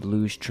force to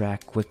lose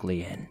track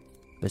quickly in,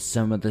 but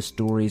some of the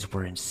stories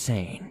were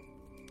insane.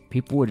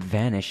 People would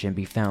vanish and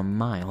be found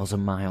miles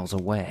and miles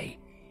away.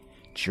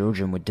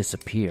 Children would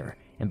disappear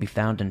and be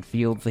found in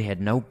fields they had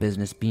no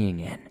business being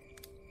in.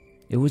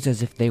 It was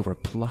as if they were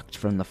plucked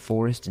from the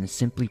forest and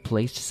simply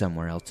placed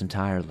somewhere else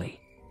entirely.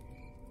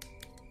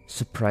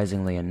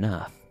 Surprisingly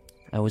enough,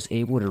 I was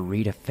able to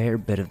read a fair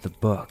bit of the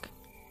book,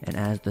 and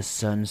as the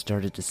sun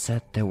started to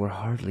set, there were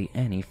hardly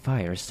any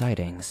fire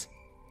sightings.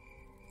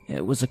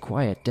 It was a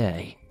quiet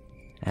day.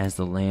 As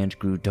the land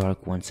grew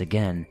dark once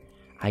again,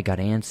 I got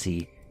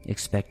antsy,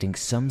 expecting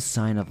some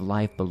sign of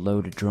life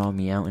below to draw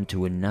me out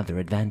into another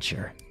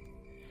adventure.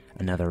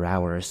 Another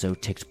hour or so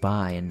ticked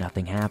by and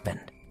nothing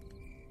happened.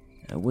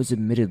 I was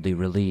admittedly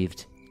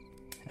relieved.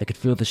 I could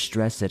feel the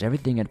stress that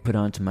everything had put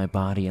onto my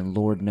body, and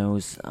Lord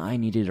knows I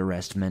needed a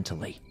rest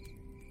mentally.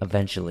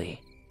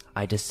 Eventually,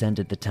 I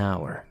descended the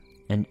tower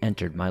and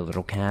entered my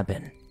little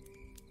cabin.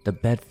 The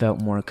bed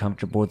felt more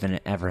comfortable than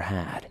it ever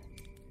had.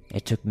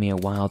 It took me a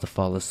while to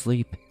fall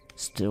asleep,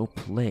 still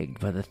plagued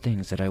by the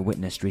things that I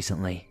witnessed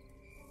recently.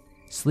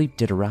 Sleep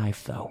did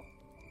arrive, though.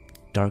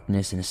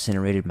 Darkness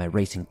incinerated my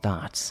racing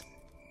thoughts.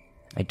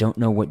 I don't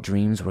know what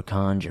dreams were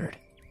conjured,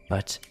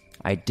 but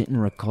I didn't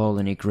recall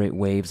any great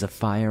waves of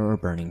fire or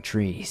burning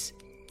trees.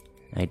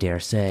 I dare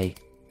say,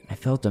 I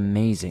felt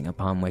amazing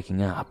upon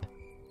waking up.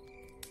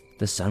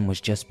 The sun was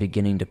just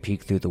beginning to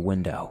peek through the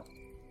window.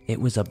 It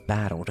was a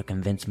battle to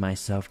convince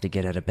myself to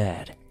get out of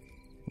bed.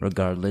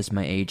 Regardless,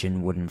 my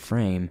aging wooden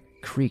frame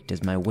creaked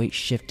as my weight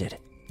shifted,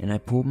 and I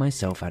pulled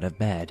myself out of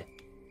bed.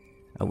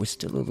 I was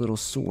still a little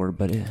sore,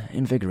 but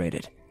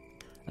invigorated.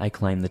 I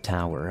climbed the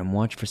tower and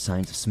watched for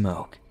signs of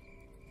smoke.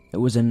 It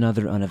was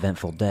another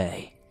uneventful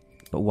day,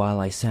 but while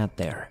I sat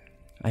there,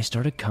 I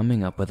started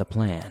coming up with a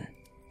plan.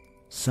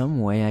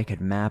 Some way I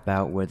could map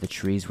out where the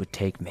trees would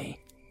take me.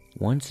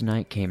 Once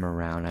night came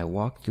around, I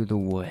walked through the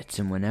woods,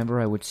 and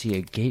whenever I would see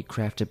a gate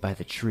crafted by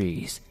the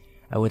trees,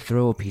 I would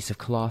throw a piece of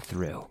cloth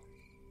through.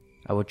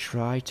 I would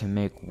try to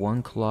make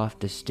one cloth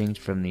distinct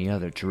from the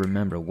other to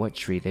remember what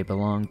tree they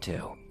belonged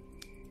to.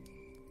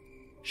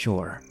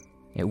 Sure,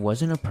 it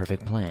wasn't a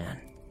perfect plan.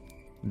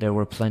 There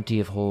were plenty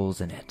of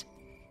holes in it,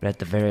 but at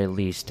the very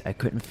least I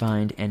couldn't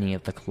find any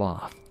of the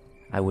cloth.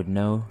 I would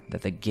know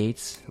that the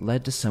gates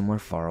led to somewhere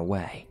far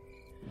away.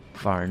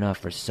 Far enough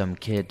for some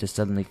kid to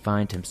suddenly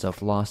find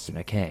himself lost in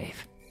a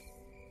cave.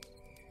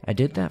 I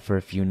did that for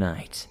a few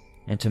nights,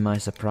 and to my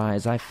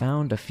surprise I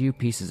found a few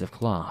pieces of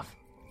cloth.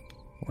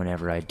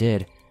 Whenever I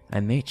did, I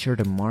made sure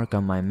to mark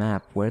on my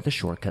map where the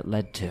shortcut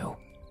led to.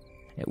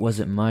 It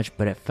wasn't much,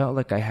 but it felt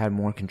like I had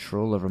more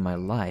control over my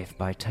life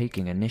by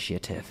taking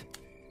initiative.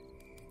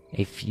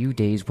 A few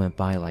days went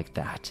by like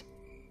that.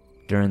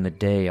 During the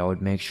day, I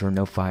would make sure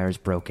no fires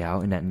broke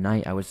out, and at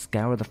night I would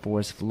scour the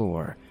forest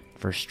floor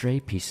for stray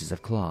pieces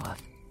of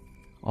cloth,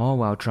 all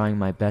while trying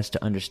my best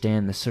to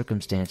understand the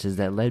circumstances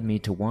that led me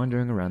to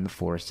wandering around the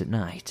forest at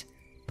night.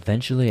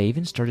 Eventually, I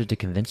even started to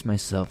convince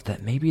myself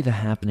that maybe the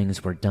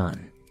happenings were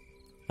done.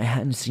 I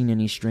hadn't seen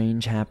any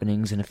strange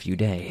happenings in a few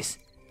days.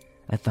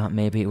 I thought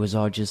maybe it was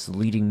all just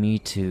leading me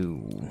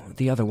to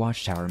the other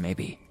watchtower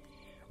maybe,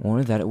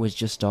 or that it was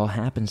just all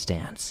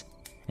happenstance,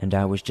 and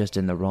I was just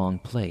in the wrong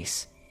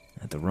place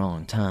at the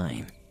wrong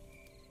time.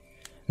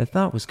 The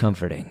thought was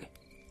comforting.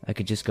 I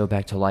could just go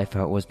back to life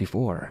how it was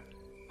before,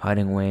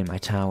 hiding away in my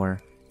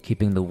tower,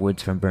 keeping the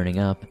woods from burning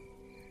up.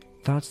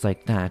 Thoughts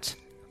like that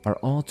are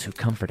all too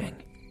comforting,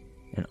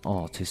 and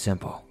all too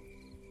simple.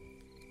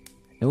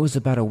 It was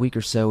about a week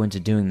or so into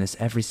doing this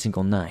every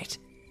single night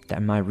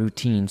that my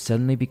routine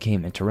suddenly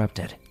became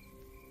interrupted.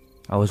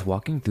 I was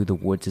walking through the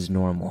woods as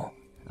normal,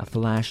 a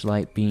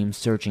flashlight beam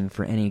searching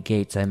for any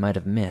gates I might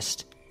have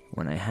missed,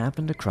 when I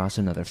happened across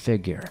another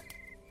figure.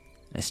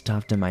 I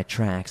stopped in my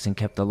tracks and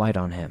kept the light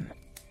on him.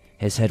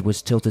 His head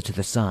was tilted to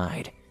the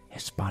side,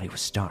 his body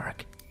was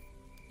stark.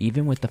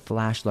 Even with the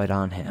flashlight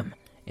on him,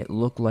 it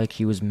looked like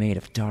he was made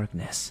of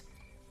darkness.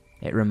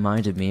 It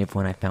reminded me of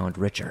when I found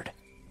Richard.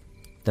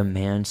 The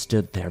man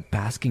stood there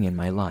basking in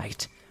my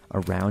light.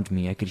 Around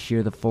me I could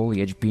hear the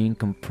foliage being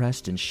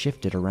compressed and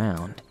shifted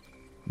around.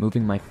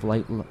 Moving my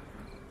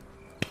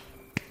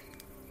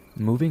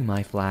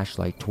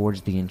flashlight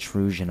towards the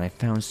intrusion, I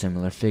found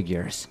similar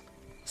figures.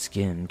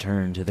 Skin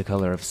turned to the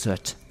color of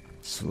soot,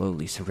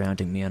 slowly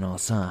surrounding me on all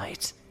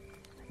sides.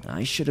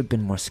 I should have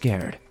been more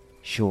scared,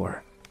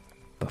 sure,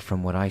 but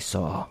from what I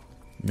saw,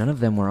 none of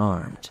them were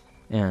armed,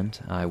 and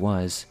I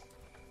was.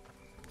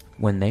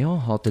 When they all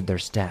halted their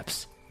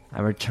steps,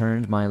 I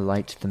returned my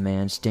light to the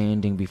man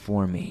standing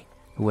before me,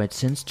 who had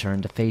since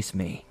turned to face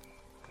me.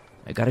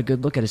 I got a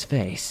good look at his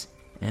face,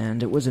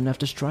 and it was enough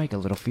to strike a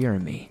little fear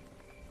in me.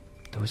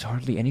 There was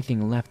hardly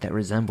anything left that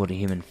resembled a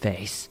human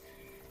face,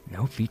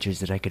 no features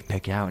that I could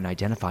pick out and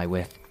identify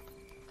with.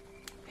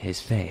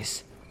 His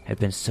face had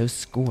been so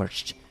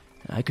scorched,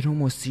 I could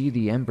almost see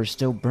the ember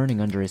still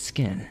burning under his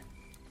skin.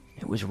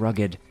 It was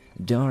rugged,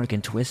 dark,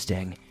 and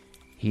twisting.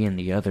 He and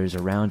the others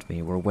around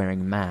me were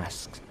wearing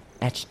masks,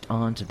 etched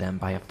onto them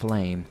by a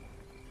flame.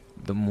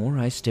 The more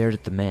I stared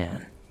at the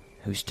man,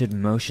 who stood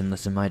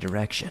motionless in my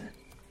direction,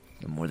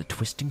 the more the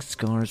twisting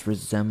scars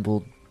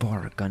resembled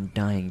bark on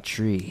dying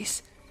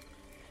trees.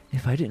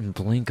 If I didn't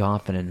blink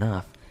often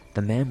enough,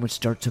 the man would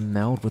start to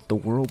meld with the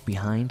world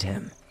behind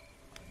him.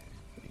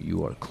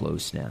 "You are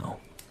close now."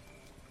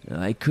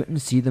 I couldn't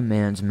see the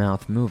man's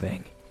mouth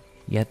moving,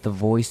 yet the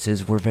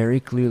voices were very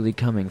clearly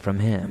coming from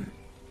him.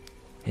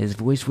 His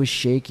voice was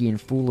shaky and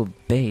full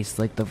of bass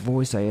like the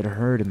voice I had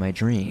heard in my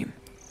dream.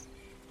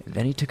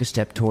 Then he took a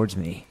step towards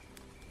me.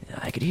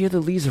 I could hear the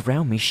leaves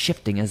around me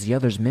shifting as the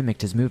others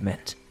mimicked his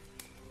movement.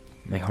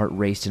 My heart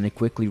raced and I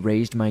quickly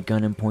raised my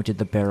gun and pointed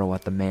the barrel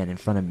at the man in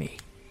front of me.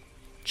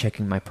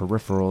 Checking my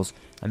peripherals,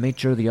 I made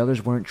sure the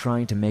others weren't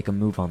trying to make a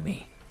move on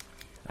me.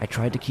 I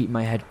tried to keep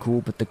my head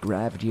cool, but the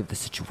gravity of the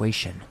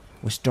situation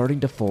was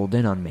starting to fold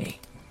in on me.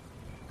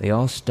 They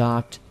all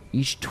stopped,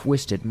 each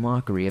twisted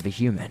mockery of a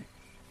human,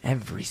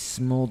 every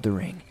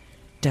smoldering,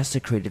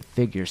 desecrated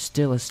figure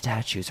still as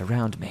statues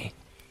around me.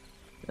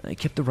 I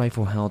kept the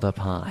rifle held up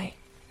high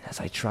as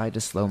I tried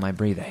to slow my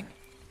breathing.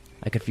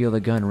 I could feel the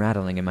gun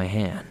rattling in my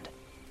hand.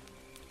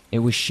 It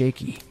was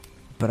shaky,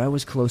 but I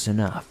was close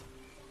enough.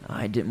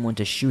 I didn't want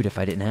to shoot if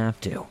I didn't have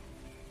to.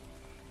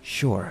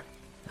 Sure,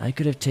 I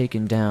could have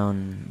taken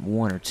down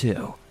one or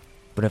two,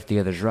 but if the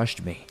others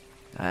rushed me,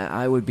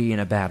 I would be in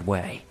a bad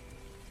way.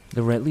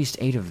 There were at least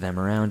 8 of them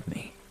around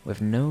me,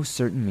 with no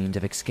certain means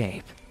of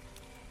escape.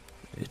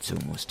 "It's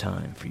almost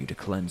time for you to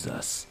cleanse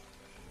us,"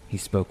 he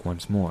spoke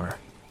once more.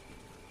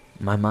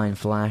 My mind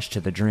flashed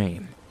to the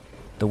dream,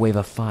 the wave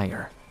of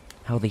fire,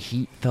 how the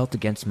heat felt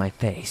against my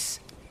face.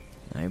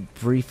 I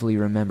briefly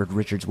remembered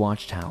Richard's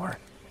watchtower,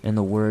 and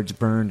the words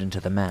burned into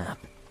the map.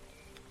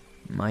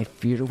 My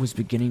fear was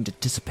beginning to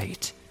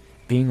dissipate,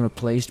 being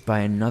replaced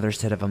by another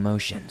set of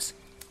emotions.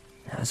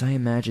 As I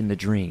imagined the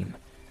dream,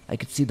 I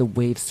could see the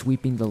waves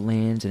sweeping the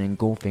lands and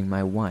engulfing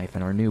my wife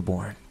and our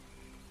newborn.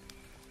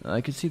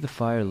 I could see the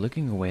fire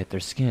licking away at their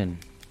skin,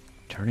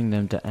 turning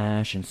them to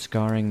ash and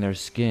scarring their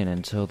skin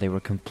until they were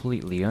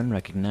completely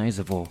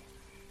unrecognizable.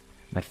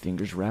 My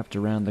fingers wrapped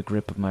around the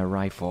grip of my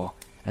rifle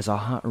as a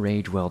hot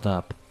rage welled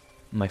up.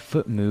 My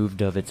foot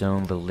moved of its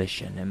own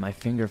volition, and my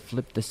finger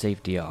flipped the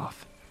safety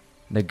off.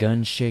 The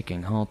gun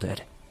shaking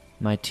halted.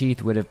 My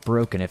teeth would have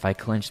broken if I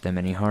clenched them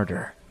any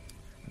harder.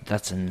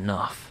 "That's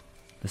enough."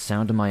 The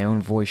sound of my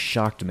own voice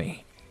shocked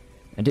me.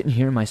 I didn't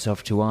hear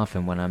myself too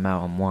often when I'm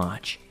out on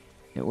watch.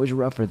 It was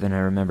rougher than I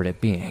remembered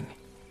it being.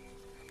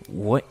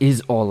 "What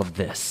is all of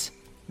this?"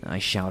 I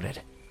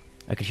shouted.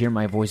 I could hear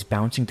my voice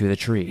bouncing through the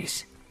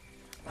trees.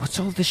 "What's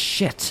all this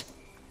shit?"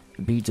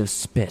 Beads of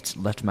spit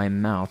left my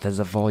mouth as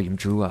the volume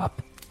drew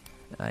up.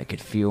 I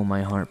could feel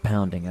my heart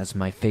pounding as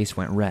my face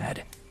went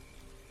red.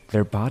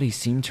 Their bodies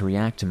seemed to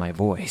react to my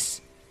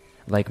voice.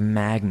 Like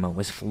magma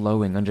was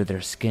flowing under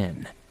their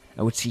skin.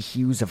 I would see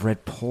hues of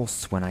red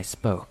pulse when I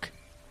spoke.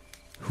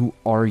 "Who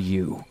are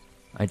you?"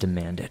 I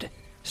demanded.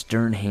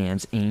 Stern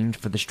hands aimed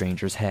for the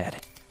stranger's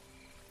head.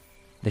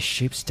 The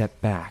shape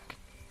stepped back.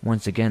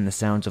 Once again, the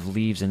sounds of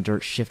leaves and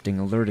dirt shifting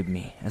alerted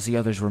me as the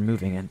others were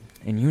moving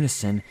in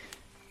unison,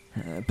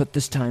 but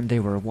this time they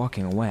were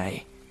walking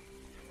away.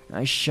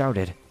 I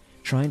shouted,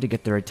 trying to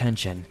get their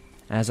attention,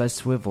 as I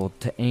swiveled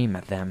to aim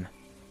at them.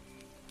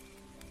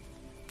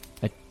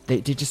 They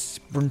just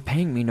weren't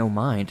paying me no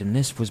mind, and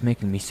this was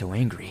making me so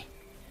angry.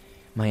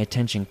 My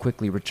attention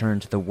quickly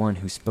returned to the one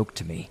who spoke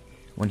to me,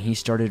 when he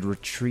started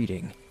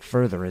retreating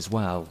further as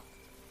well.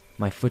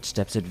 My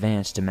footsteps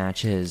advanced to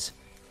match his.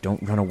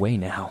 "Don't run away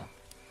now,"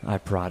 I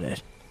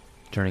prodded.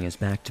 Turning his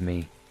back to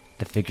me,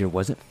 the figure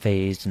wasn't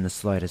fazed in the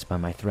slightest by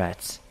my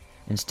threats.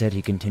 Instead,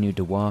 he continued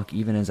to walk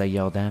even as I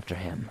yelled after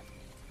him.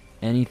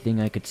 Anything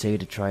I could say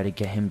to try to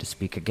get him to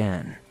speak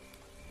again.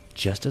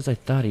 Just as I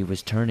thought he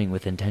was turning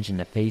with intention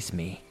to face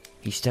me,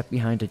 he stepped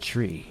behind a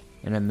tree,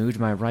 and I moved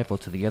my rifle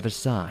to the other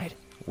side,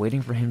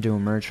 waiting for him to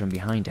emerge from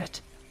behind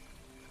it.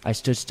 I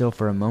stood still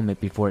for a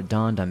moment before it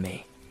dawned on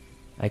me.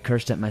 I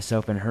cursed at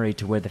myself and hurried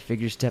to where the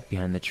figure stepped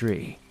behind the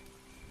tree.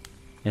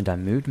 And I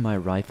moved my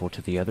rifle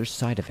to the other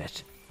side of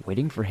it,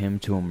 waiting for him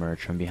to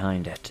emerge from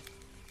behind it.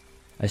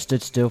 I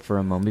stood still for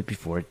a moment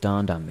before it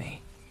dawned on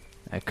me.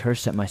 I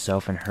cursed at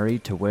myself and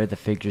hurried to where the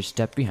figure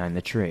stepped behind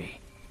the tree.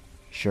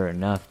 Sure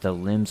enough, the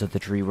limbs of the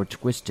tree were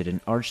twisted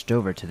and arched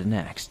over to the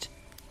next.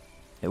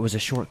 It was a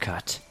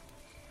shortcut.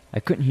 I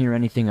couldn't hear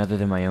anything other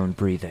than my own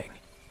breathing.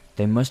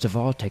 They must have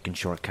all taken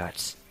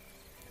shortcuts.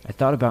 I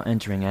thought about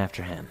entering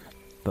after him,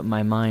 but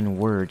my mind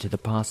whirred to the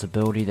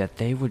possibility that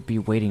they would be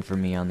waiting for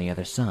me on the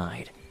other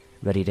side,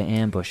 ready to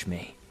ambush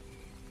me.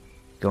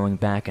 Going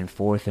back and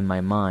forth in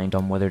my mind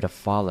on whether to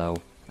follow,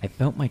 I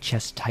felt my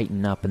chest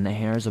tighten up and the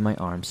hairs on my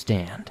arms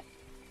stand.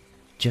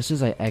 Just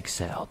as I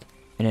exhaled,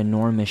 an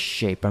enormous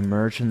shape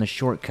emerged from the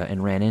shortcut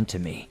and ran into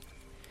me.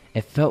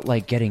 It felt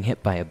like getting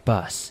hit by a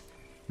bus.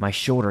 My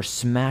shoulder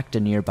smacked a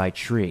nearby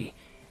tree,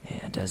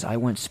 and as I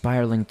went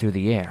spiraling through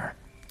the air,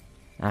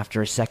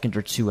 after a second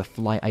or two of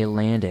flight, I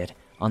landed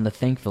on the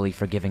thankfully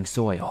forgiving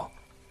soil.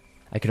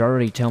 I could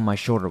already tell my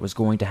shoulder was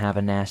going to have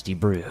a nasty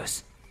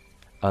bruise.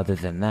 Other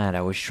than that,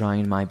 I was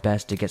trying my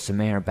best to get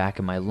some air back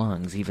in my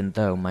lungs even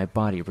though my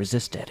body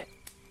resisted.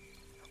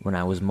 When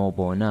I was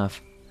mobile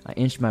enough, I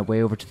inched my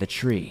way over to the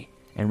tree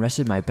and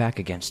rested my back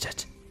against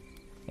it.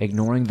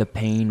 Ignoring the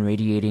pain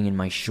radiating in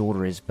my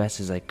shoulder as best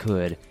as I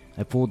could,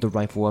 I pulled the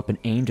rifle up and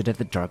aimed it at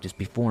the darkness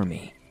before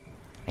me.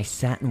 I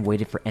sat and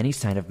waited for any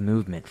sign of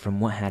movement from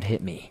what had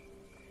hit me.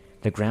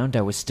 The ground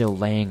I was still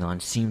laying on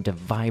seemed to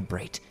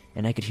vibrate,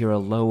 and I could hear a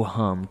low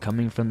hum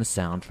coming from the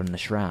sound from the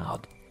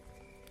shroud.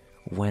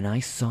 When I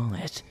saw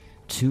it,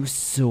 2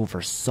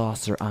 silver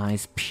saucer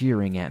eyes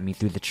peering at me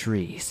through the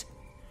trees.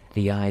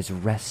 The eyes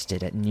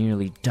rested at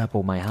nearly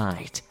double my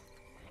height.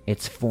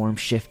 Its form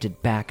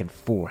shifted back and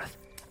forth,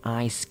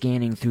 eyes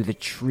scanning through the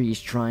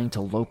trees trying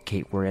to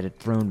locate where it had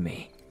thrown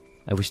me.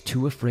 I was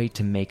too afraid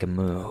to make a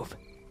move.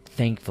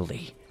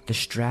 Thankfully, the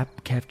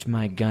strap kept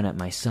my gun at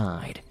my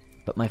side,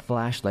 but my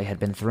flashlight had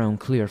been thrown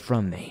clear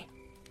from me.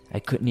 I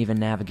couldn't even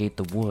navigate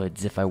the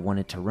woods if I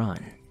wanted to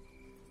run.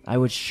 I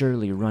would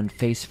surely run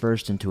face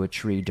first into a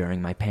tree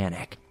during my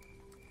panic.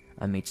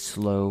 I made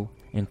slow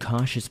and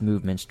cautious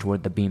movements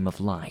toward the beam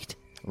of light,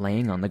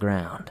 laying on the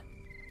ground.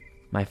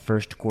 My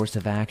first course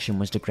of action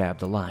was to grab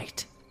the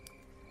light.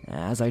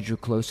 As I drew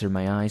closer,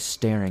 my eyes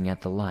staring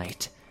at the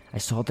light, I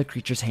saw the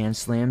creature's hand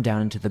slam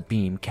down into the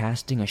beam,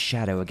 casting a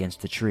shadow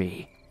against the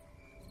tree.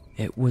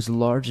 It was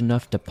large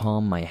enough to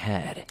palm my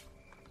head.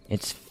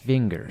 Its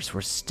fingers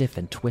were stiff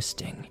and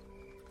twisting.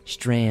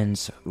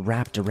 Strands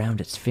wrapped around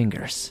its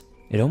fingers.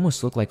 It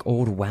almost looked like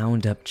old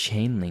wound-up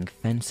chain link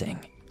fencing.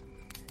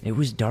 It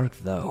was dark,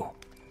 though,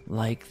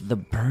 like the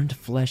burned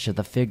flesh of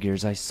the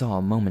figures I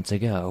saw moments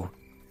ago.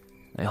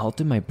 I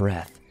halted my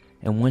breath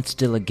and went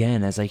still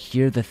again as I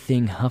hear the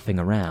thing huffing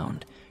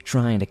around,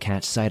 trying to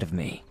catch sight of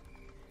me.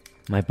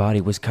 My body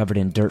was covered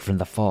in dirt from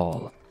the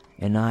fall,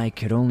 and I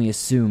could only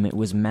assume it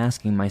was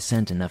masking my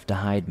scent enough to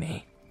hide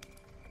me.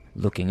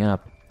 Looking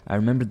up, I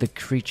remembered the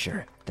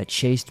creature that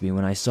chased me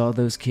when I saw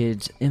those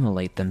kids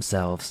immolate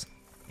themselves.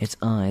 Its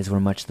eyes were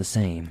much the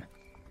same.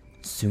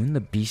 Soon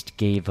the beast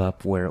gave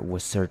up where it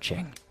was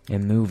searching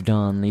and moved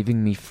on,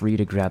 leaving me free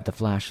to grab the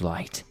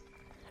flashlight.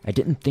 I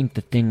didn't think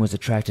the thing was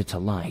attracted to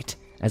light,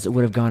 as it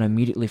would have gone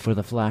immediately for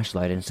the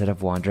flashlight instead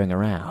of wandering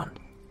around.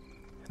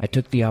 I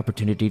took the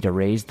opportunity to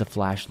raise the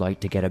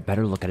flashlight to get a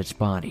better look at its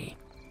body.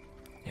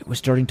 It was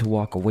starting to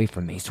walk away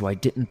from me, so I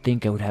didn't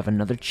think I would have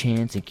another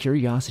chance, and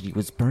curiosity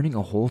was burning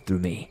a hole through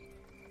me.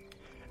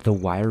 The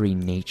wiry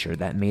nature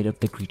that made up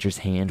the creature's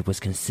hand was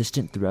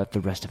consistent throughout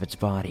the rest of its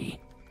body.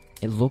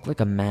 It looked like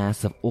a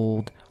mass of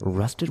old,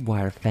 rusted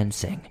wire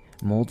fencing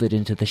molded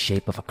into the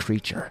shape of a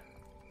creature,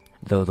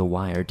 though the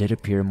wire did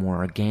appear more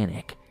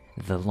organic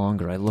the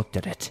longer I looked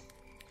at it.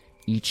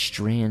 Each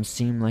strand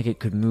seemed like it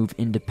could move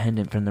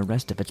independent from the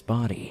rest of its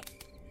body.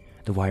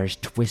 The wires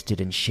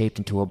twisted and shaped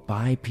into a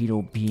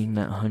bipedal being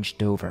that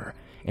hunched over,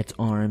 its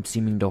arms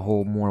seeming to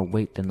hold more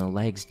weight than the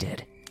legs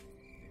did.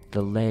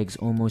 The legs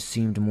almost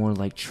seemed more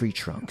like tree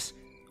trunks,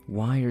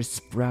 wires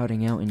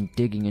sprouting out and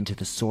digging into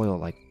the soil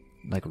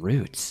like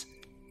roots.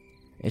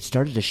 It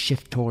started to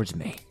shift towards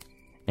me,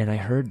 and I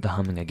heard the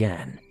humming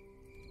again.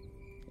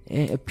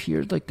 It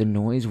appeared like the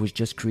noise was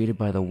just created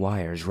by the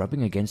wires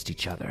rubbing against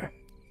each other.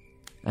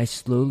 I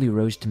slowly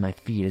rose to my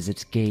feet as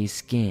its gaze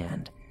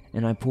scanned,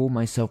 and I pulled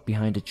myself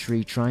behind a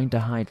tree trying to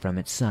hide from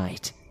its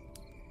sight.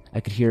 I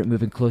could hear it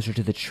moving closer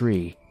to the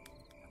tree.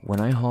 When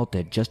I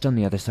halted just on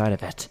the other side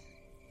of it,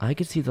 I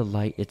could see the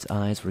light its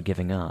eyes were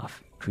giving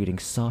off, creating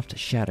soft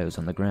shadows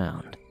on the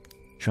ground.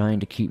 Trying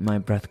to keep my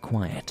breath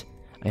quiet,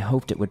 I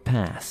hoped it would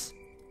pass.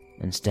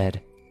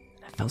 Instead,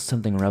 I felt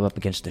something rub up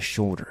against the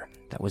shoulder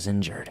that was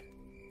injured.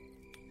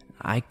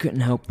 I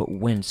couldn't help but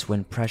wince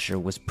when pressure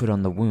was put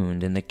on the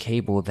wound, and the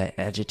cable that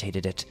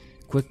agitated it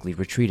quickly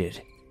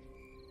retreated.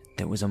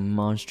 There was a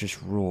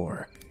monstrous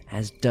roar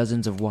as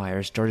dozens of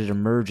wires started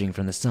emerging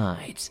from the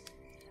sides.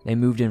 They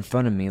moved in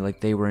front of me like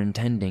they were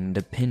intending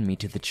to pin me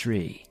to the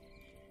tree.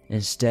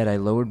 Instead, I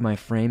lowered my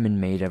frame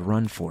and made a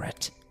run for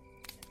it.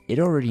 It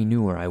already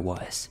knew where I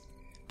was.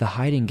 The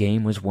hiding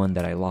game was one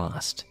that I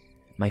lost.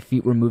 My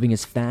feet were moving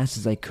as fast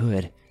as I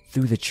could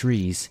through the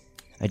trees.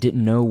 I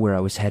didn't know where I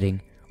was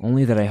heading,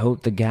 only that I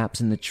hoped the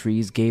gaps in the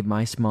trees gave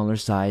my smaller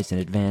size an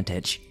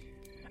advantage.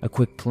 A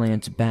quick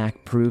glance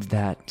back proved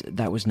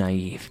that was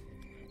naive.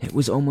 It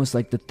was almost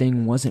like the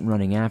thing wasn't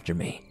running after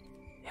me.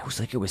 It was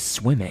like it was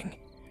swimming.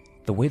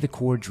 The way the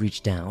cords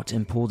reached out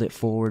and pulled it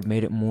forward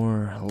made it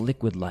more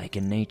liquid-like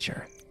in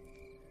nature.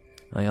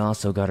 I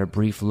also got a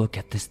brief look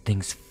at this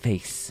thing's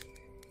face.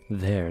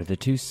 There, the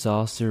 2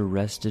 saucer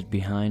rested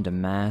behind a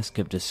mask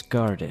of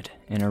discarded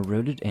and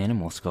eroded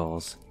animal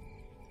skulls,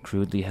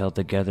 crudely held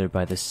together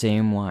by the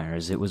same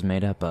wires it was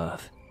made up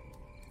of.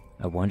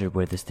 I wondered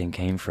where this thing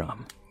came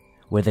from,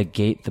 where the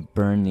gate that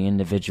burned the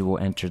individual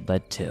entered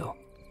led to.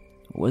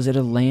 Was it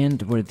a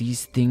land where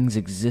these things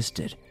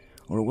existed,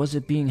 or was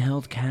it being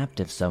held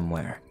captive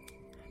somewhere?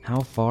 How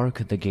far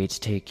could the gates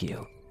take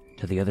you?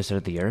 To the other side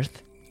of the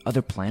earth?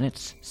 Other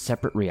planets?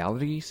 Separate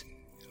realities?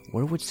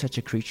 Where would such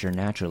a creature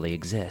naturally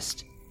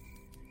exist?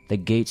 The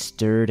gate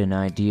stirred an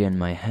idea in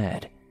my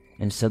head,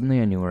 and suddenly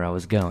I knew where I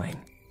was going.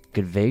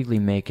 Could vaguely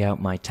make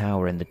out my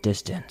tower in the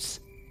distance,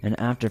 and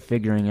after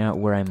figuring out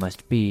where I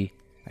must be,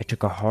 I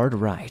took a hard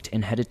right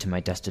and headed to my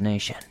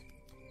destination.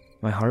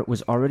 My heart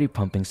was already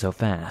pumping so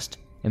fast,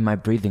 and my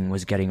breathing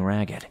was getting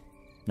ragged,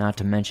 not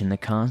to mention the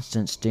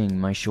constant sting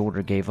my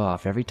shoulder gave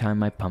off every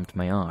time I pumped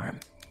my arm.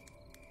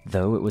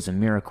 Though it was a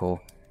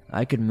miracle,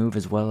 I could move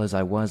as well as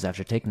I was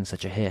after taking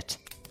such a hit.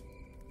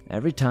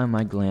 Every time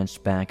I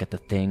glanced back at the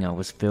thing, I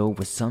was filled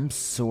with some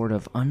sort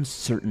of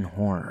uncertain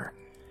horror.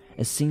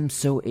 It seemed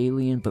so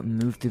alien but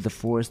moved through the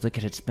forest like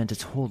it had spent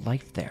its whole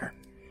life there.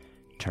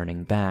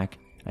 Turning back,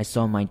 I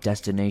saw my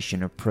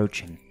destination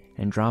approaching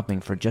and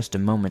dropping for just a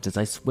moment as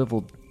I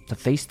swiveled to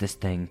face this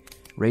thing.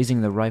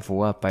 Raising the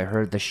rifle up, I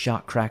heard the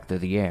shot crack through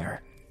the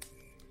air.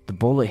 The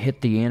bullet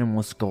hit the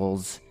animal's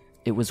skulls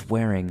it was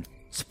wearing,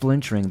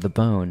 splintering the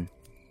bone.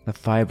 The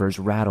fibers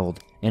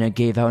rattled, and it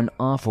gave out an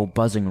awful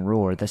buzzing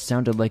roar that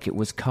sounded like it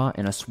was caught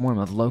in a swarm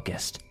of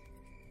locusts.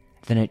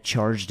 Then it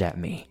charged at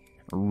me,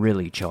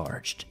 really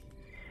charged.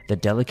 The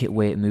delicate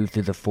way it moved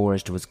through the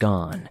forest was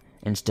gone.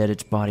 Instead,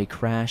 its body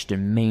crashed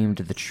and maimed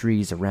the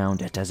trees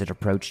around it as it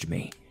approached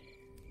me.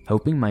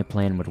 Hoping my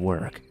plan would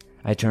work,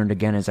 I turned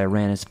again as I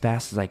ran as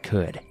fast as I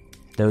could,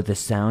 though the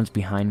sounds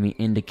behind me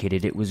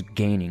indicated it was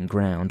gaining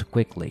ground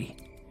quickly.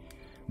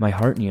 My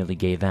heart nearly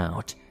gave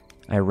out.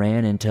 I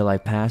ran until I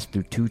passed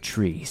through 2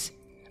 trees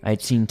I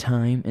had seen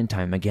time and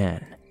time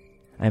again.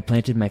 I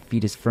planted my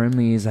feet as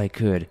firmly as I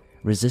could,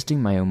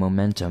 resisting my own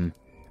momentum.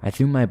 I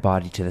threw my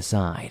body to the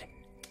side.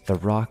 The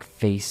rock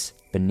face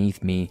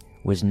beneath me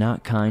was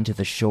not kind to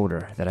the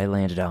shoulder that I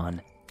landed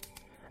on.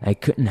 I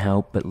couldn't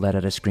help but let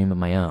out a scream of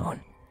my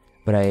own,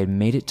 but I had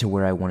made it to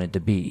where I wanted to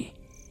be.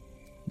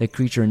 The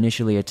creature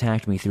initially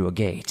attacked me through a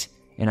gate,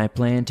 and I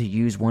planned to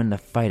use one to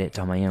fight it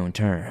on my own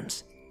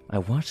terms. I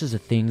watched as the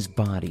thing's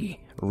body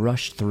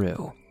rushed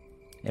through.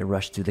 It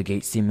rushed through the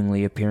gate,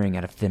 seemingly appearing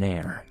out of thin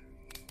air.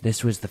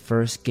 This was the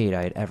first gate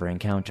I had ever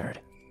encountered.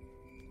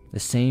 The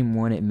same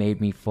one it made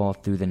me fall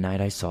through the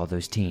night I saw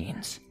those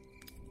teens.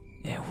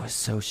 It was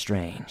so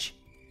strange.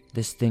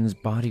 This thing's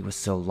body was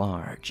so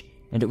large,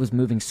 and it was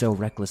moving so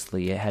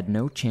recklessly it had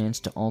no chance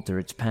to alter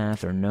its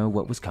path or know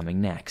what was coming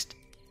next.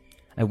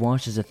 I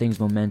watched as the thing's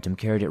momentum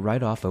carried it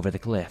right off over the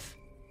cliff.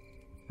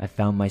 I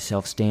found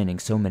myself standing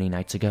so many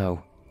nights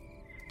ago.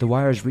 The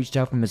wires reached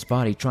out from its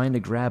body, trying to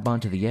grab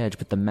onto the edge,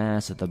 but the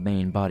mass of the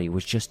main body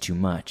was just too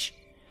much.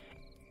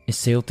 It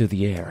sailed through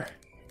the air,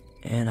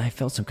 and I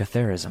felt some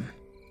catharism,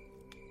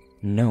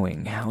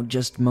 knowing how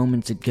just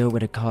moments ago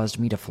it had caused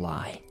me to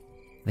fly.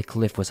 The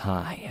cliff was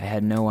high. I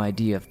had no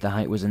idea if the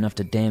height was enough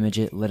to damage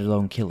it, let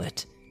alone kill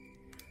it.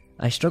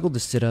 I struggled to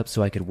sit up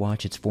so I could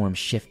watch its form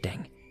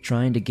shifting,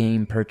 trying to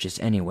gain purchase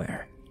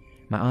anywhere.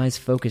 My eyes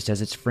focused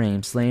as its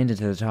frame slammed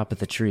into the top of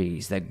the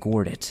trees that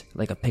gored it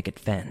like a picket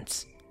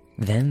fence.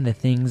 Then the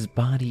thing's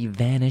body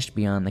vanished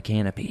beyond the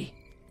canopy.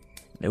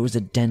 There was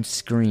a dense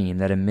scream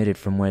that emitted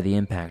from where the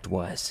impact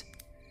was.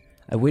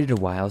 I waited a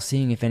while,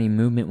 seeing if any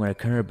movement would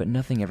occur, but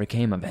nothing ever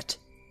came of it.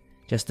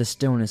 Just the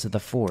stillness of the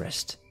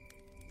forest.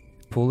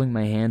 Pulling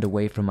my hand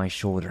away from my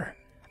shoulder,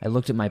 I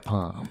looked at my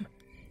palm.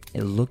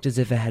 It looked as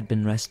if it had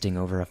been resting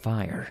over a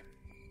fire.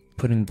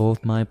 Putting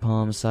both my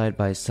palms side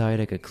by side,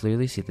 I could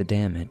clearly see the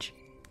damage.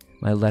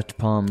 My left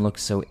palm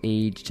looked so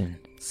aged and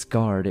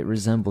scarred it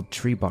resembled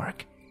tree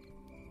bark.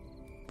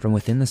 From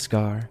within the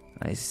scar,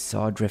 I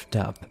saw drift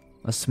up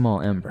a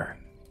small ember.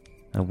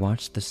 I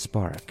watched the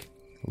spark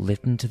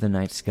lift into the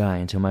night sky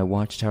until my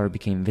watchtower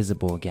became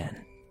visible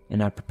again,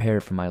 and I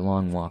prepared for my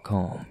long walk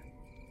home.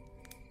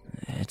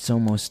 It's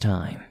almost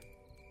time.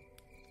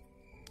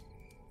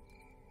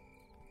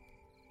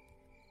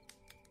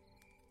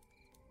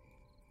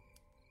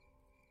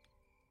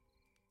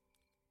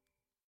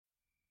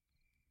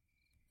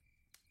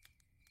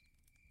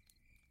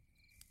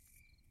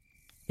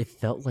 It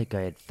felt like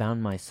I had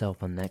found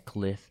myself on that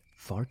cliff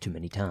far too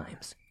many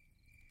times,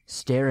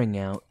 staring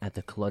out at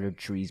the cluttered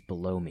trees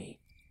below me,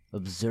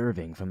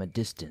 observing from a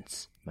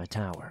distance my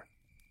tower,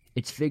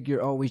 its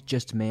figure always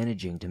just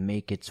managing to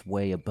make its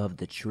way above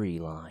the tree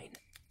line,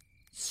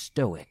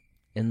 stoic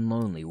and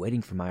lonely,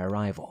 waiting for my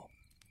arrival.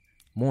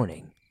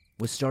 Morning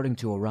was starting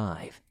to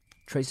arrive,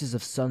 traces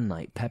of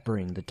sunlight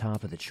peppering the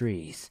top of the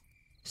trees.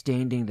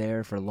 Standing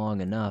there for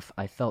long enough,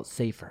 I felt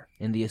safer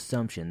in the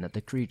assumption that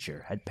the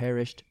creature had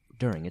perished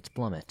during its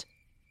plummet.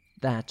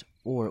 That,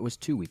 or it was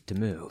too weak to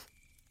move.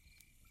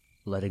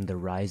 Letting the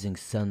rising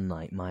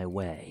sunlight my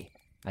way,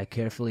 I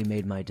carefully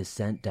made my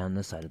descent down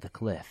the side of the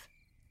cliff.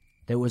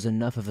 There was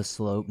enough of a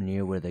slope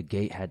near where the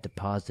gate had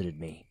deposited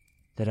me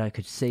that I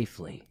could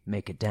safely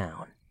make it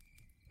down.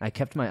 I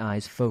kept my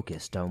eyes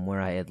focused on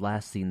where I had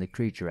last seen the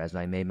creature as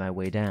I made my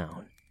way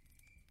down.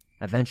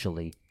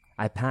 Eventually,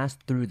 I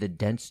passed through the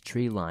dense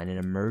tree line and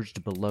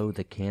emerged below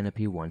the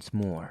canopy once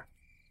more.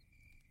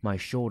 My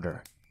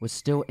shoulder was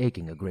still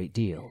aching a great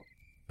deal,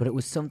 but it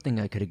was something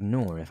I could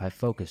ignore if I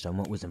focused on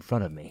what was in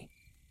front of me.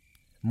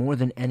 More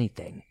than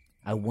anything,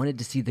 I wanted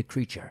to see the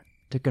creature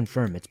to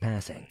confirm its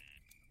passing,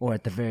 or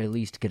at the very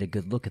least get a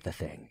good look at the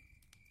thing.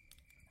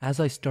 As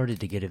I started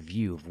to get a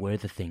view of where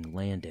the thing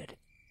landed,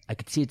 I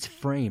could see its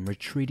frame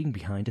retreating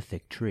behind a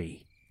thick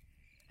tree.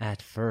 At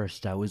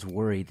first, I was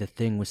worried the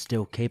thing was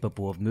still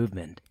capable of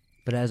movement,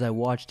 but as I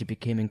watched it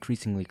became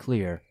increasingly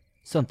clear,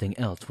 something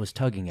else was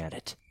tugging at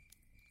it.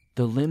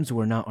 The limbs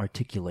were not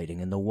articulating,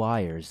 and the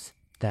wires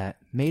that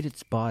made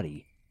its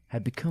body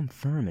had become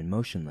firm and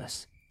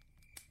motionless.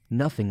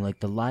 Nothing like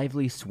the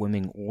lively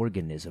swimming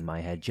organism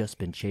I had just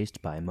been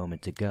chased by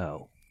moments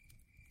ago.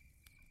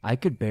 I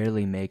could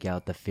barely make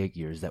out the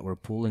figures that were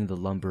pulling the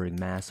lumbering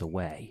mass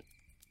away.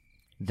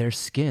 Their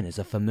skin is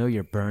a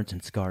familiar burnt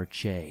and scarred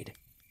shade.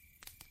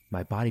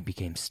 My body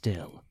became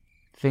still,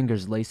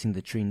 fingers lacing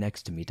the tree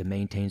next to me to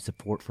maintain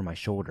support for my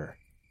shoulder.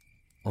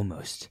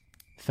 Almost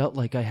felt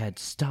like I had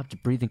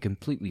stopped breathing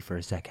completely for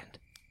a second,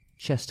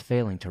 chest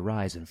failing to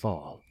rise and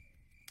fall.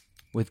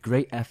 With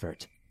great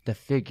effort, the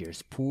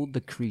figures pulled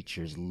the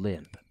creature's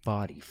limp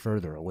body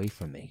further away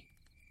from me.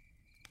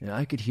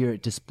 I could hear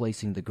it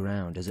displacing the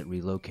ground as it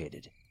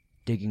relocated,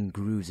 digging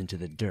grooves into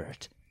the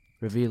dirt,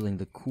 revealing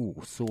the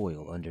cool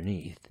soil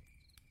underneath.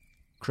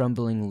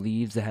 Crumbling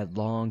leaves that had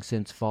long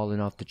since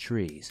fallen off the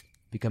trees,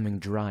 becoming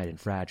dried and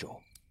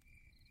fragile.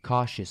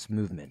 Cautious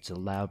movements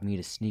allowed me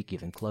to sneak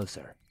even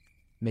closer,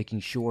 making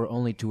sure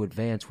only to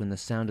advance when the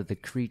sound of the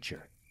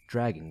creature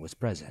dragging was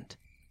present.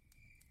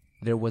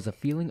 There was a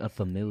feeling of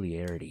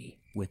familiarity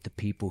with the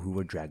people who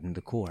were dragging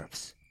the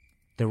corpse.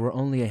 There were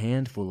only a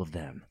handful of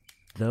them,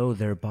 though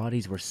their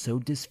bodies were so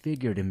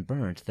disfigured and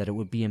burnt that it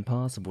would be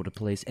impossible to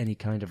place any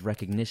kind of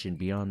recognition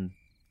beyond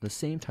the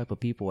same type of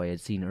people I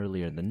had seen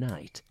earlier in the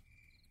night.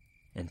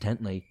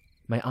 Intently,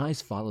 my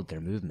eyes followed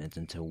their movements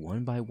until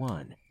one by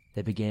one,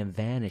 they began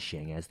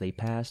vanishing as they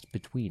passed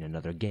between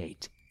another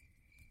gate.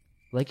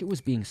 Like it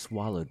was being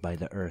swallowed by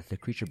the earth, the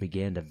creature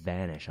began to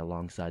vanish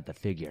alongside the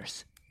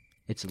figures,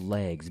 its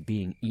legs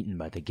being eaten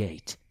by the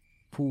gate,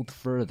 pulled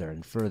further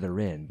and further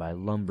in by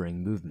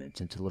lumbering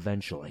movements until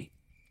eventually,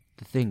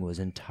 the thing was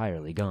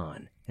entirely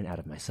gone and out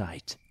of my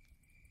sight.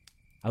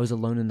 I was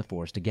alone in the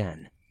forest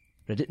again,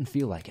 but it didn't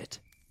feel like it.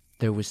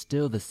 There was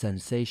still the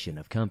sensation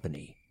of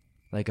company,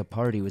 like a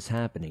party was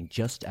happening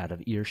just out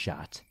of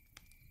earshot.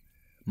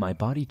 My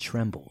body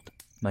trembled,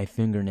 my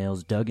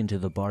fingernails dug into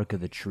the bark of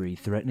the tree,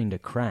 threatening to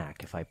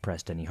crack if I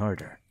pressed any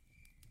harder.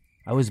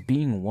 I was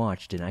being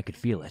watched and I could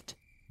feel it,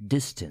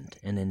 distant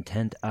and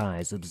intent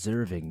eyes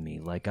observing me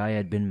like I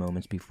had been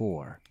moments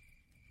before.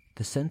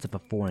 The sense of a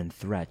foreign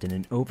threat and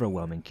an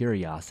overwhelming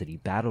curiosity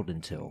battled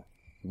until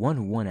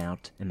one won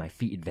out and my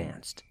feet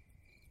advanced.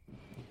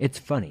 It's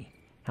funny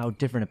how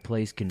different a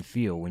place can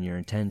feel when your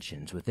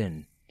intentions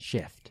within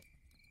shift.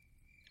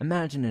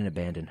 Imagine an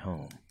abandoned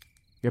home.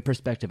 Your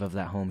perspective of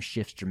that home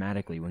shifts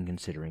dramatically when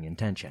considering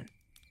intention.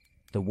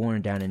 The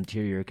worn-down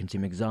interior can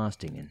seem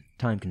exhausting and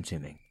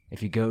time-consuming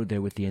if you go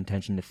there with the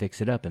intention to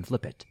fix it up and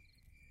flip it.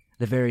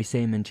 The very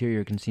same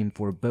interior can seem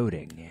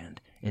foreboding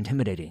and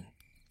intimidating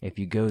if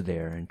you go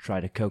there and try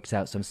to coax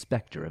out some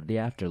specter of the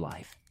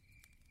afterlife.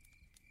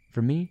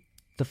 For me,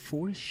 the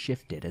forest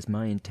shifted as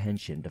my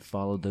intention to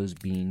follow those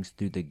beings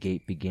through the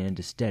gate began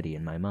to steady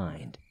in my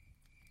mind.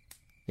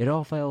 It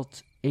all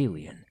felt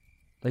alien,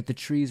 like the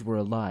trees were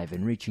alive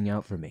and reaching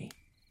out for me.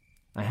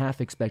 I half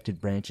expected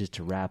branches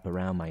to wrap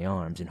around my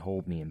arms and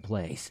hold me in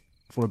place,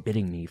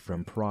 forbidding me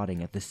from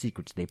prodding at the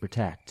secrets they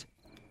protect.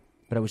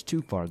 But I was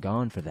too far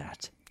gone for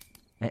that.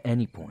 At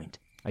any point,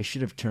 I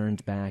should have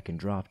turned back and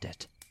dropped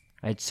it.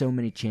 I had so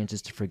many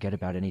chances to forget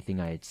about anything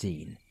I had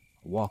seen,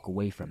 walk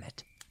away from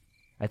it.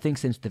 I think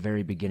since the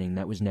very beginning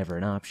that was never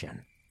an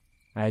option.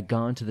 I had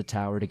gone to the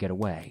tower to get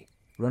away,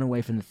 run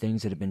away from the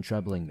things that had been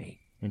troubling me,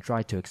 and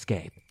tried to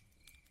escape.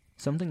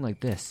 Something like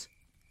this,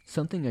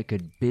 something I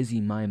could busy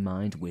my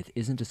mind with,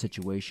 isn't a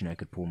situation I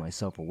could pull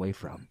myself away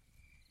from.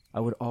 I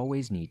would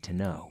always need to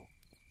know.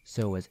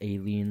 So as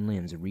alien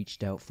limbs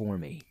reached out for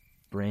me,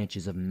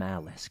 branches of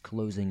malice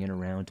closing in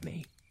around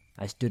me,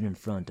 I stood in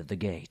front of the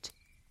gate,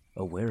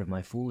 aware of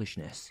my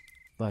foolishness.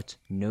 But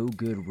no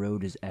good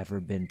road has ever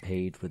been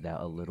paved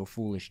without a little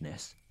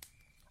foolishness.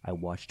 I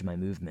watched my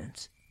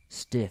movements,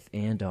 stiff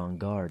and on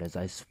guard as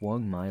I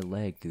swung my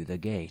leg through the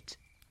gate.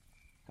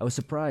 I was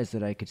surprised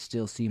that I could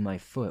still see my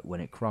foot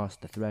when it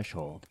crossed the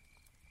threshold.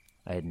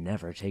 I had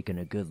never taken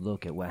a good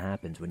look at what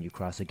happens when you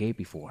cross a gate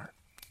before.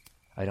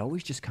 I'd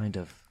always just kind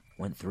of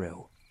went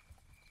through.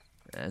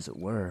 As it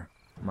were,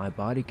 my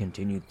body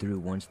continued through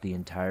once the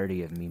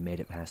entirety of me made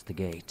it past the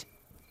gate.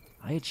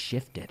 I had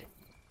shifted.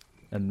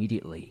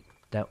 Immediately,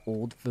 that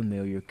old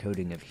familiar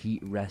coating of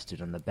heat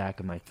rested on the back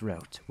of my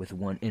throat with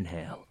one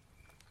inhale.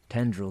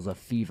 Tendrils of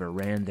fever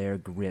ran their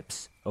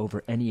grips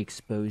over any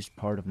exposed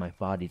part of my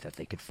body that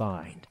they could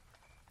find.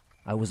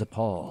 I was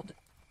appalled.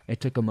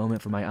 It took a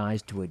moment for my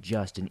eyes to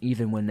adjust, and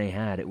even when they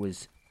had, it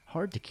was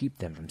hard to keep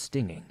them from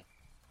stinging.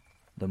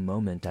 The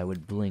moment I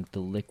would blink, the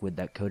liquid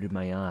that coated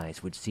my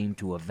eyes would seem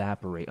to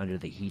evaporate under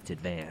the heat's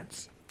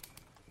advance.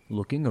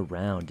 Looking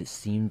around, it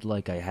seemed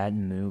like I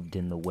hadn't moved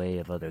in the way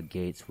of other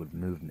gates would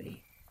move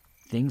me.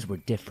 Things were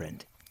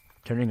different.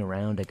 Turning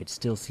around, I could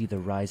still see the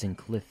rising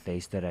cliff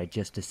face that I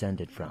just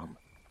descended from.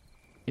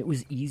 It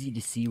was easy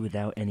to see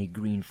without any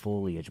green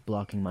foliage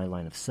blocking my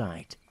line of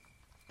sight.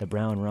 The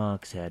brown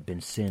rocks had been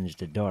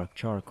singed a dark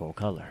charcoal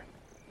color.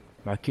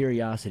 My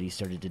curiosity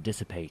started to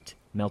dissipate,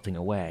 melting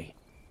away.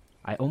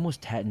 I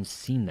almost hadn't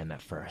seen them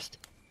at first.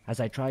 As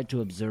I tried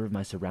to observe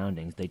my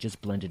surroundings, they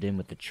just blended in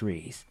with the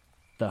trees,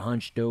 the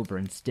hunched over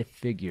and stiff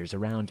figures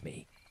around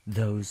me.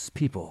 Those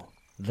people,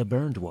 the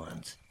burned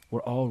ones,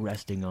 were all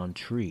resting on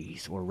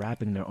trees or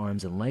wrapping their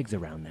arms and legs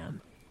around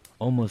them,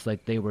 almost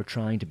like they were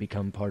trying to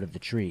become part of the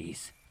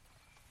trees.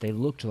 They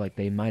looked like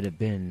they might have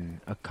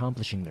been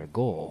accomplishing their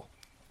goal.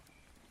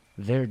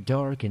 Their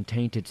dark and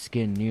tainted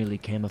skin nearly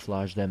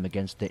camouflaged them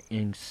against the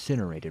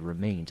incinerated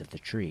remains of the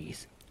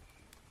trees.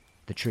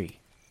 The tree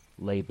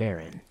lay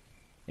barren,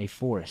 a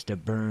forest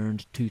of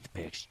burned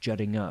toothpicks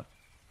jutting up,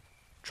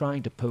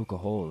 trying to poke a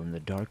hole in the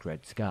dark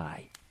red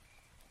sky.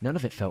 None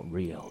of it felt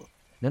real.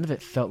 None of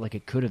it felt like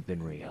it could have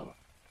been real.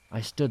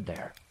 I stood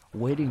there,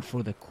 waiting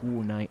for the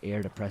cool night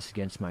air to press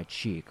against my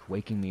cheek,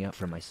 waking me up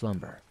from my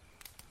slumber.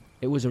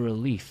 It was a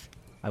relief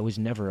I was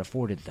never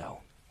afforded, though.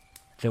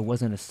 There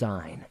wasn't a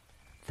sign,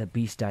 the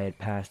beast I had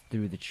passed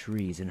through the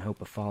trees in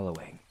hope of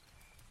following.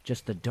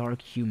 Just the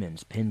dark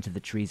humans pinned to the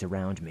trees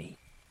around me.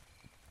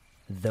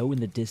 Though in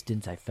the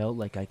distance I felt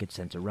like I could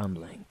sense a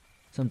rumbling,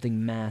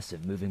 something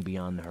massive moving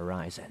beyond the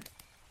horizon.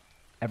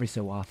 Every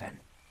so often,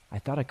 I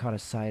thought I caught a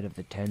sight of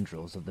the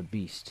tendrils of the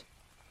beast,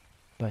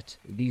 but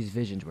these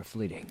visions were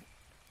fleeting.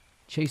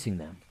 Chasing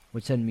them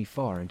would send me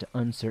far into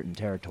uncertain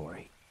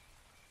territory.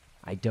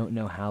 I don't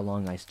know how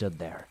long I stood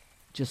there,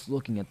 just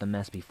looking at the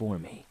mess before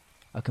me,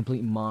 a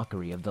complete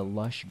mockery of the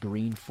lush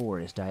green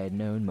forest I had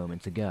known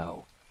moments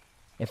ago.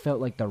 It felt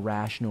like the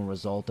rational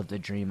result of the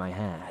dream I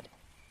had,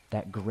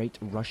 that great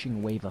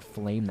rushing wave of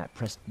flame that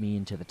pressed me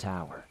into the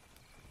tower.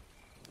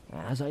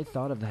 As I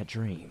thought of that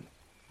dream,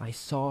 I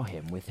saw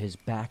him with his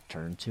back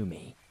turned to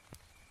me.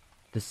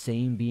 The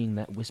same being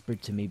that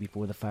whispered to me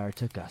before the fire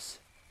took us.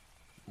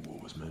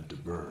 What was meant to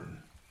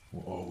burn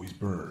will always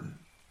burn.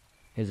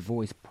 His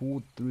voice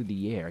pulled through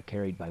the air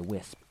carried by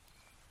Wisp.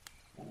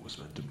 What was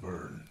meant to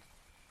burn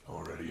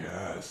already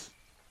has,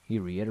 he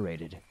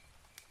reiterated.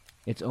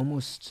 It's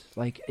almost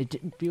like it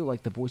didn't feel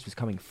like the voice was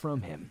coming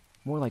from him,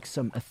 more like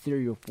some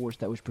ethereal force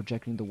that was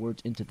projecting the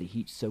words into the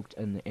heat soaked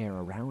in the air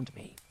around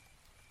me.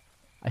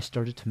 I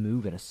started to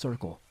move in a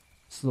circle,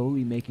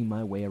 slowly making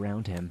my way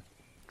around him,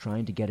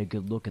 trying to get a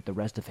good look at the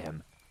rest of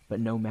him,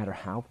 but no matter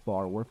how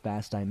far or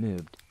fast I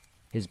moved,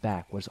 his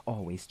back was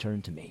always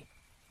turned to me.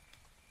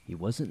 He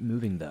wasn't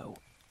moving though.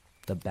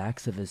 The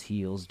backs of his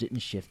heels didn't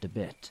shift a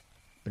bit,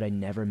 but I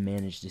never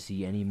managed to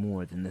see any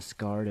more than the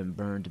scarred and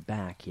burned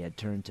back he had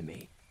turned to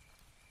me.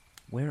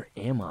 Where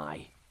am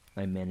I?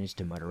 I managed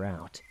to mutter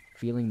out,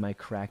 feeling my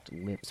cracked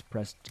lips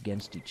pressed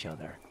against each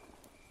other.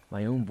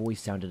 My own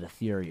voice sounded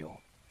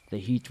ethereal. The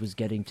heat was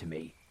getting to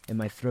me, and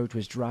my throat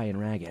was dry and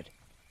ragged.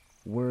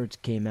 Words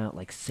came out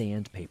like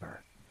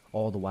sandpaper.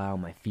 All the while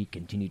my feet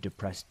continued to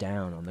press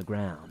down on the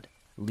ground,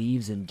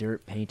 leaves and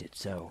dirt painted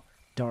so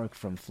dark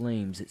from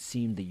flames it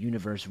seemed the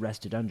universe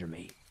rested under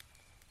me.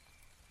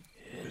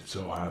 It's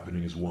all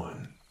happening as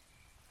one.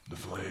 The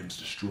flames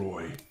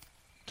destroy,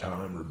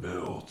 time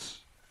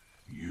rebuilds.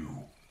 You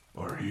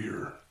are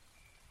here.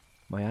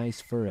 My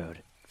eyes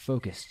furrowed,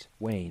 focused,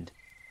 waned.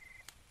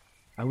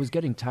 I was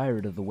getting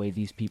tired of the way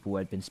these people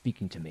had been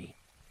speaking to me.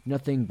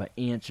 Nothing but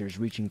answers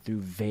reaching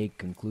through vague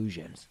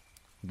conclusions,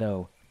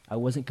 though I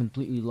wasn't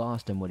completely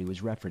lost on what he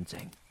was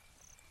referencing.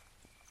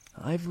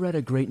 I've read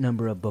a great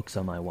number of books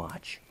on my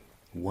watch.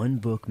 One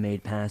book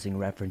made passing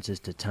references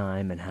to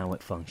time and how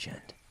it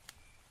functioned.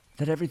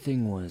 That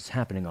everything was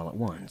happening all at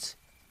once.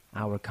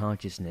 Our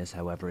consciousness,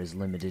 however, is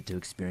limited to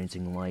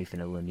experiencing life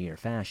in a linear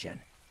fashion.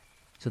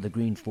 So the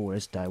green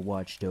forest I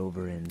watched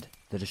over and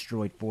the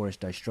destroyed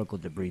forest I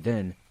struggled to breathe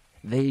in,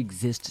 they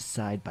exist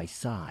side by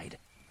side.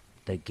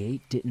 The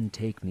gate didn't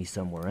take me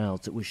somewhere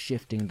else, it was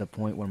shifting to the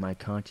point where my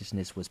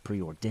consciousness was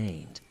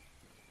preordained.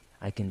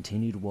 I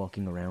continued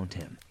walking around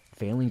him,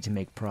 failing to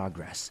make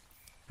progress.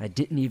 I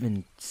didn't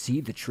even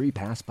see the tree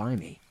pass by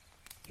me.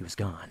 He was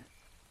gone.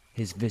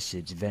 His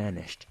visage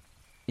vanished.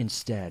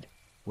 Instead,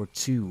 were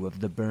two of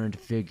the burned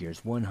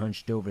figures, one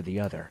hunched over the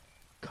other.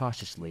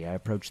 Cautiously, I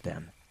approached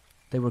them.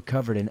 They were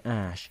covered in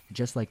ash,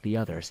 just like the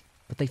others,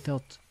 but they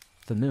felt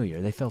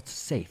familiar, they felt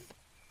safe.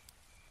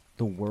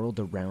 The world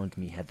around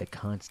me had the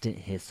constant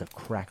hiss of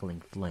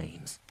crackling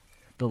flames,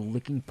 the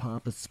licking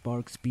pop of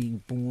sparks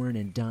being born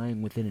and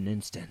dying within an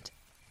instant.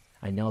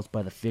 I knelt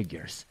by the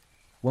figures.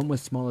 One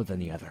was smaller than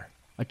the other,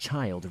 a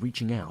child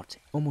reaching out,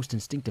 almost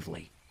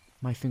instinctively.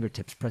 My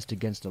fingertips pressed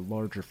against a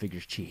larger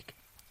figure's cheek.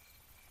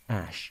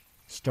 Ash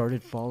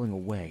started falling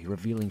away,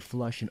 revealing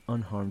flush and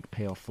unharmed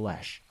pale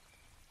flesh.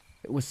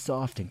 It was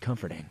soft and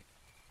comforting.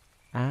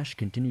 Ash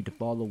continued to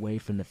fall away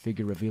from the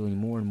figure, revealing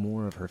more and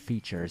more of her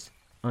features.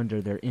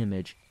 Under their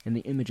image and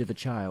the image of the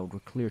child were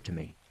clear to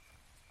me.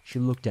 She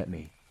looked at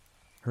me,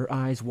 her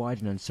eyes wide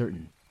and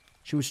uncertain.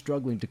 She was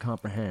struggling to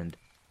comprehend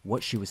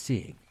what she was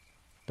seeing,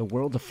 the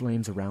world of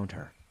flames around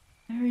her.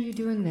 Why are you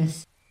doing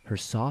this? Her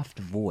soft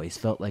voice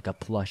felt like a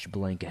plush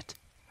blanket,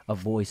 a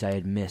voice I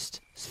had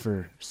missed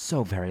for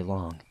so very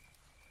long.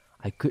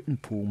 I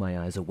couldn't pull my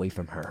eyes away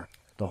from her.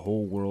 The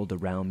whole world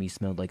around me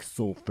smelled like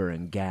sulfur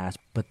and gas,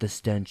 but the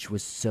stench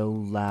was so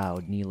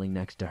loud kneeling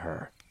next to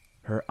her.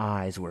 Her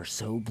eyes were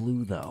so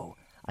blue, though.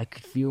 I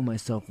could feel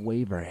myself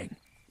wavering.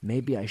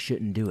 Maybe I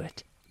shouldn't do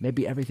it.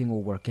 Maybe everything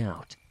will work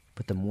out.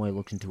 But the more I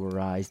looked into her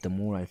eyes, the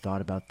more I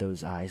thought about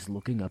those eyes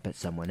looking up at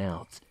someone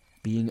else,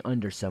 being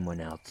under someone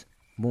else.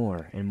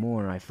 More and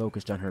more I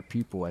focused on her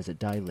pupil as it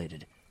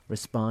dilated,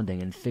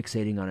 responding and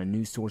fixating on a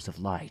new source of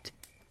light.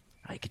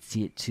 I could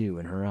see it too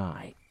in her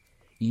eye.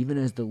 Even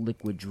as the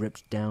liquid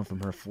dripped down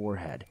from her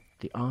forehead,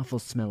 the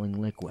awful-smelling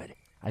liquid,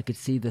 I could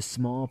see the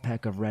small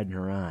peck of red in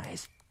her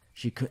eyes.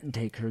 She couldn't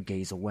take her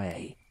gaze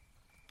away.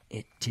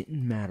 It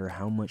didn't matter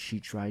how much she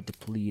tried to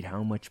plead,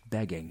 how much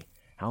begging,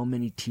 how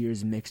many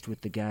tears mixed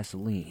with the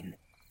gasoline.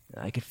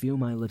 I could feel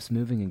my lips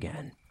moving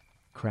again,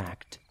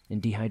 cracked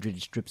and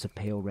dehydrated strips of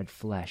pale red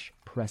flesh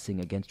pressing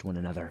against one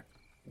another.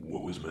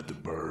 What was meant to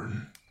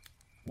burn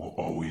will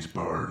always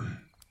burn.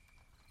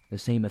 The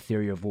same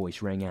ethereal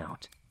voice rang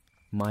out.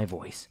 My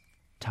voice,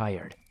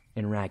 tired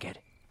and ragged.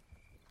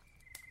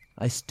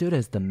 I stood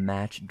as the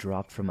match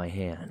dropped from my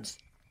hands.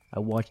 I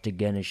watched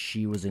again as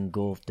she was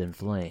engulfed in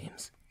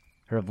flames.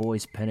 Her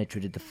voice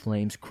penetrated the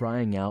flames,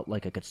 crying out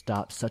like I could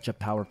stop such a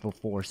powerful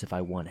force if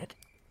I wanted.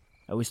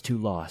 I was too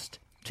lost,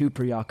 too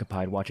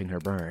preoccupied watching her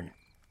burn.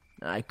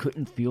 I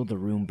couldn't feel the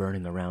room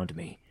burning around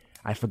me.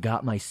 I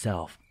forgot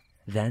myself.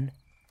 Then,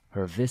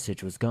 her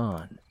visage was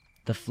gone.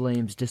 The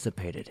flames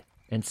dissipated,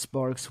 and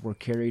sparks were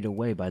carried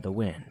away by the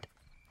wind.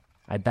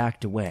 I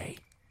backed away,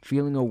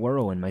 feeling a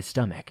whirl in my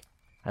stomach.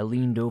 I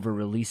leaned over,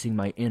 releasing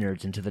my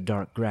innards into the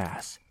dark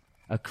grass.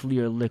 A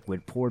clear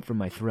liquid poured from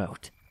my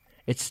throat.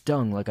 It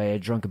stung like I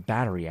had drunk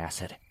battery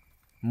acid.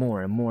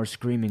 More and more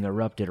screaming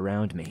erupted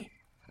around me.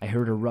 I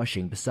heard her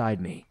rushing beside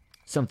me.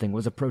 Something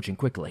was approaching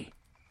quickly.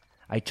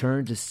 I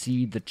turned to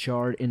see the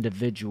charred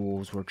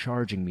individuals were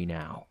charging me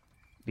now.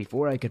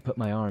 Before I could put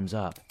my arms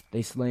up,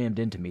 they slammed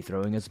into me,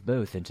 throwing us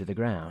both into the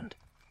ground.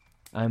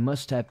 I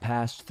must have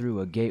passed through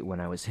a gate when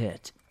I was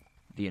hit.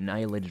 The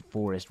annihilated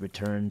forest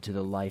returned to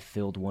the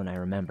life-filled one I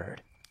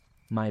remembered.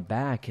 My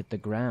back hit the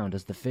ground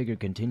as the figure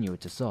continued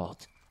its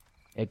assault.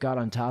 It got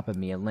on top of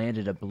me and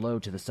landed a blow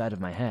to the side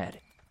of my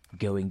head.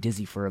 Going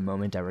dizzy for a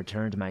moment, I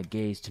returned my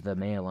gaze to the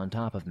male on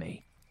top of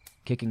me.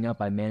 Kicking up,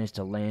 I managed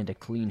to land a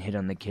clean hit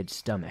on the kid's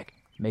stomach,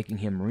 making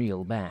him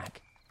reel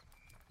back.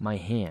 My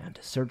hand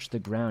searched the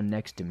ground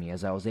next to me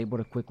as I was able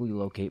to quickly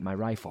locate my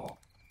rifle.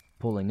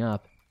 Pulling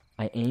up,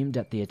 I aimed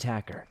at the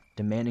attacker,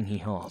 demanding he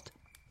halt,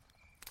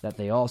 that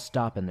they all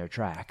stop in their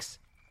tracks.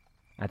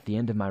 At the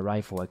end of my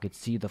rifle, I could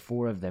see the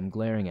four of them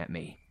glaring at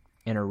me,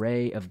 an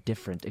array of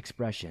different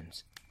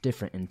expressions,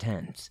 different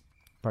intents,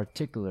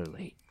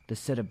 particularly the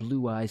set of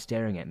blue eyes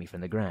staring at me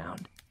from the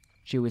ground.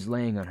 She was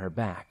laying on her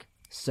back,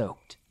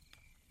 soaked.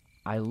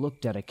 I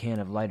looked at a can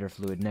of lighter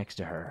fluid next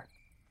to her,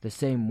 the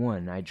same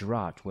one I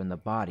dropped when the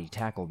body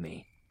tackled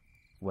me.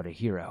 What a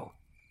hero.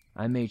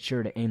 I made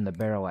sure to aim the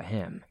barrel at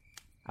him.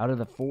 Out of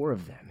the four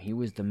of them, he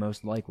was the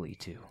most likely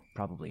to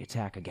probably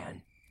attack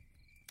again.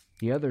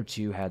 The other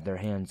two had their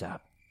hands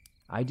up.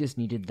 I just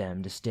needed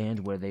them to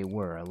stand where they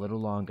were a little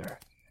longer,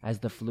 as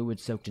the fluid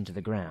soaked into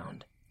the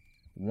ground.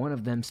 One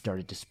of them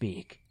started to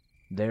speak.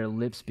 Their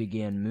lips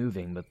began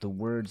moving, but the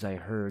words I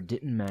heard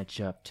didn't match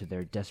up to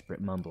their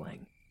desperate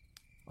mumbling.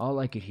 All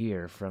I could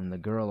hear from the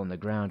girl on the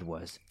ground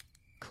was,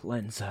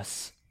 "Cleanse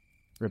us,"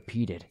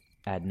 repeated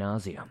ad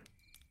nauseum.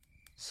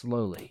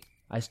 Slowly,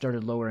 I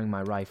started lowering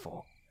my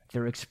rifle.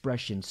 Their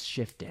expressions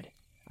shifted.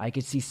 I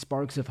could see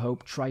sparks of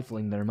hope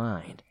trifling their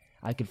mind.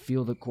 I could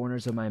feel the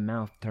corners of my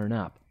mouth turn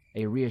up,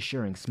 a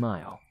reassuring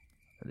smile.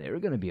 They were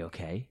going to be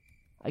okay.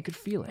 I could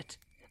feel it.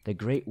 The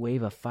great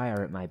wave of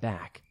fire at my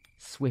back.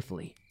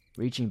 Swiftly,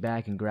 reaching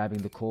back and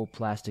grabbing the cold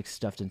plastic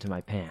stuffed into my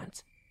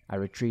pants, I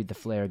retrieved the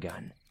flare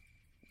gun.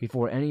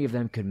 Before any of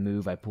them could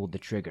move, I pulled the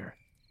trigger.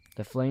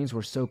 The flames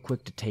were so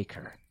quick to take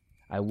her.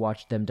 I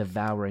watched them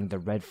devouring the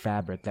red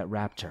fabric that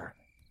wrapped her.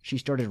 She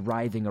started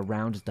writhing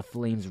around as the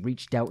flames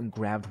reached out and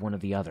grabbed one of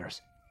the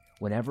others.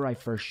 Whenever I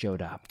first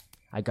showed up,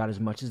 I got as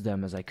much of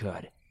them as I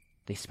could.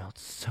 They smelled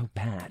so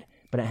bad,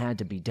 but it had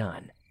to be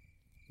done.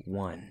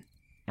 One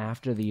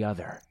after the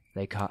other,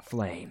 they caught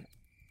flame.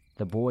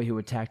 The boy who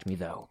attacked me,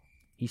 though,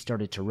 he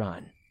started to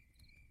run.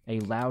 A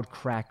loud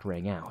crack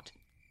rang out,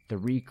 the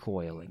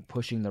recoiling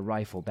pushing the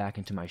rifle back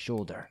into my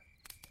shoulder.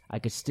 I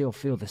could still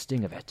feel the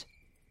sting of it.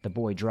 The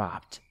boy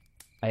dropped.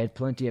 I had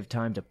plenty of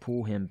time to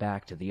pull him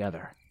back to the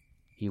other.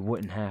 He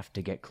wouldn't have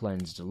to get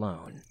cleansed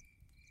alone.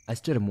 I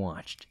stood and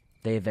watched.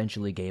 They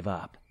eventually gave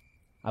up.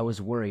 I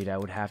was worried I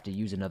would have to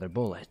use another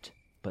bullet,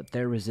 but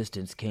their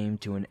resistance came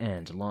to an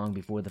end long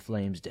before the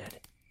flames did.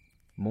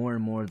 More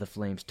and more the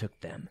flames took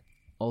them,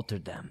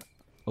 altered them.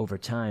 Over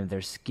time,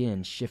 their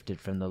skin shifted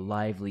from the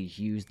lively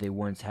hues they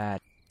once had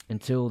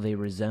until they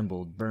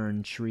resembled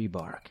burned tree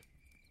bark.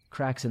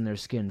 Cracks in their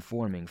skin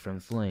forming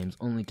from flames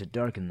only to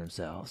darken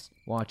themselves,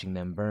 watching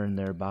them burn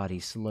their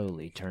bodies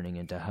slowly turning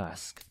into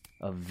husks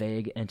of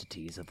vague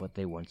entities of what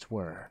they once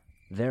were.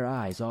 Their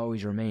eyes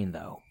always remain,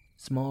 though,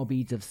 small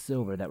beads of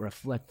silver that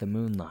reflect the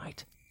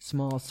moonlight,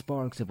 small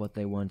sparks of what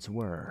they once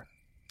were.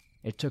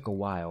 It took a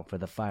while for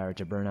the fire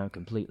to burn out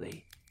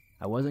completely.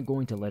 I wasn't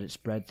going to let it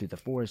spread through the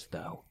forest,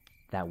 though.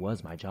 That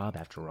was my job,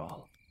 after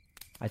all.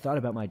 I thought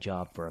about my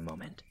job for a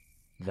moment,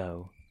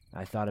 though.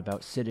 I thought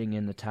about sitting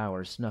in the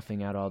tower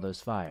snuffing out all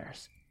those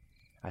fires.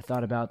 I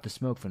thought about the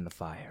smoke from the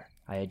fire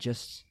I had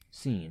just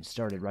seen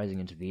started rising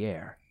into the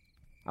air.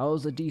 I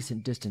was a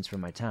decent distance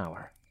from my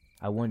tower.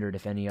 I wondered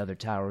if any other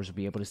towers would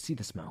be able to see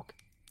the smoke.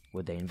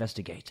 Would they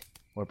investigate?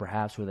 Or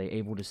perhaps were they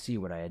able to see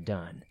what I had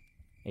done?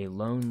 A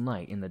lone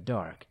light in the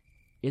dark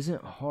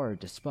isn't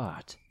hard to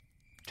spot.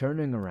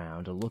 Turning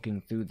around and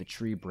looking through the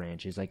tree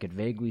branches, I could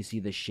vaguely see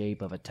the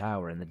shape of a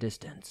tower in the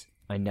distance.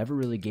 I never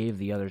really gave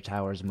the other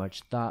towers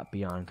much thought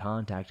beyond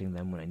contacting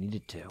them when I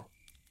needed to.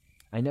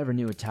 I never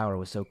knew a tower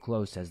was so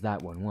close as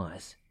that one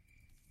was.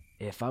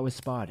 If I was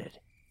spotted,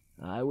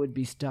 I would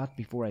be stopped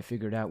before I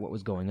figured out what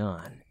was going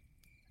on.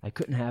 I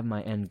couldn't have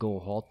my end goal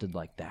halted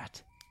like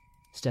that.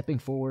 Stepping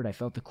forward, I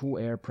felt the cool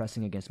air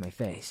pressing against my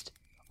face,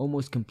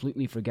 almost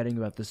completely forgetting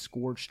about the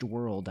scorched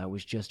world I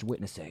was just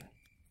witnessing.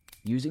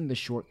 Using the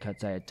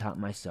shortcuts I had taught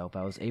myself,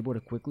 I was able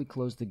to quickly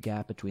close the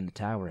gap between the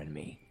tower and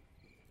me.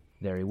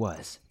 There he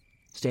was,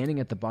 standing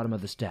at the bottom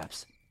of the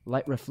steps,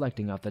 light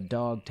reflecting off the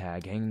dog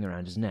tag hanging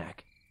around his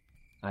neck.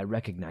 I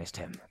recognized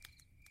him.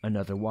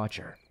 Another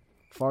watcher,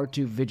 far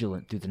too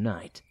vigilant through the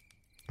night.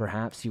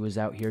 Perhaps he was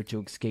out here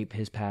to escape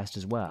his past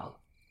as well.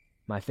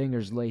 My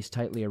fingers laced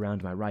tightly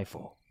around my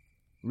rifle.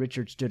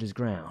 Richard stood his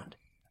ground,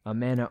 a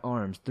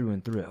man-at-arms through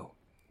and through,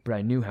 but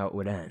I knew how it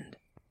would end.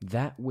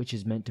 That which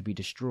is meant to be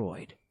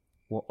destroyed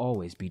will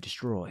always be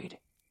destroyed.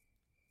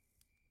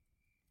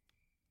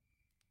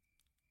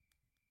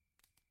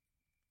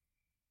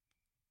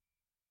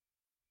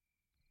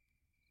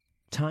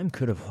 Time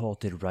could have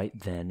halted right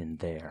then and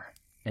there,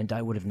 and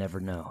I would have never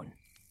known.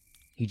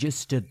 He just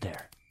stood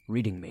there,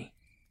 reading me.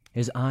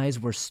 His eyes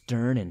were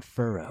stern and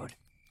furrowed,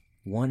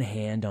 one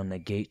hand on the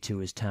gate to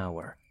his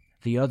tower,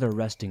 the other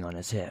resting on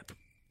his hip.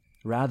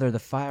 Rather, the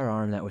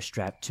firearm that was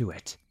strapped to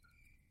it.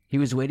 He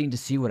was waiting to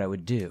see what I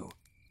would do.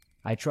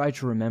 I tried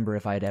to remember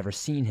if I had ever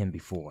seen him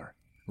before,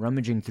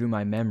 rummaging through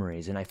my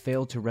memories, and I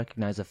failed to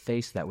recognize a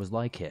face that was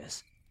like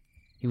his.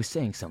 He was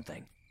saying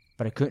something,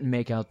 but I couldn't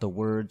make out the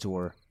words,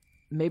 or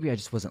maybe I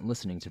just wasn't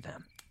listening to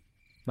them.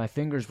 My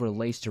fingers were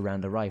laced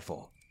around the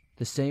rifle,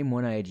 the same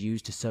one I had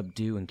used to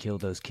subdue and kill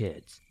those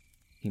kids.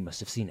 He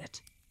must have seen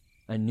it.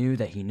 I knew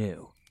that he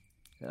knew.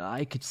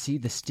 I could see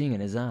the sting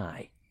in his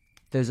eye,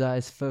 those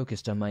eyes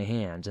focused on my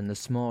hands and the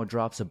small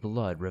drops of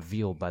blood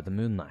revealed by the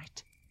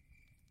moonlight.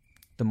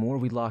 The more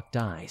we locked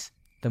eyes,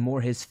 the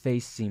more his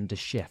face seemed to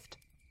shift,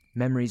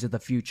 memories of the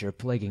future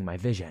plaguing my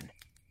vision.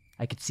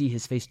 I could see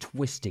his face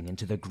twisting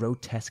into the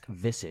grotesque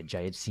visage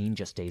I had seen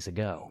just days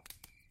ago,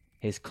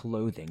 his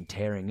clothing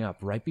tearing up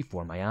right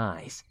before my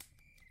eyes.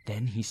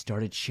 Then he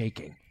started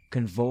shaking,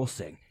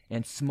 convulsing,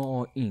 and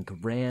small ink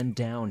ran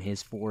down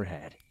his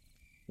forehead.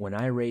 When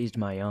I raised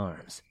my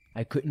arms,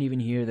 I couldn't even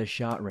hear the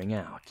shot ring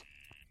out.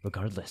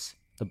 Regardless,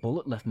 the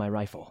bullet left my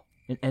rifle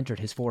and entered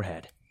his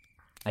forehead.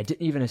 I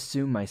didn't even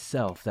assume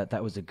myself that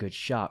that was a good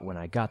shot when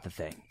I got the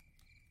thing.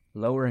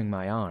 Lowering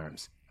my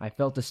arms, I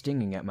felt a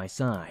stinging at my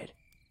side.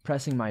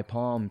 Pressing my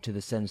palm to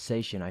the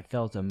sensation, I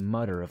felt a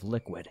mutter of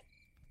liquid.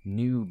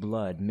 New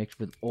blood mixed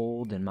with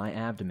old and my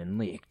abdomen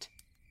leaked.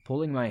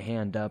 Pulling my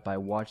hand up, I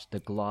watched the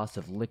gloss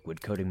of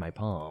liquid coating my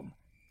palm.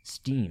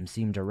 Steam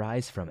seemed to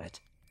rise from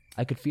it.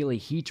 I could feel a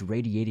heat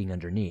radiating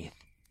underneath.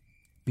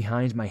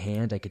 Behind my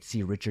hand, I could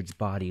see Richard's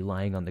body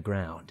lying on the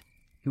ground.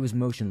 He was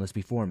motionless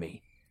before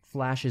me.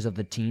 Flashes of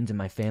the teens in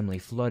my family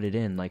flooded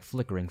in like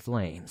flickering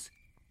flames.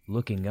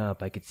 Looking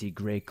up, I could see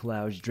gray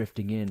clouds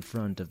drifting in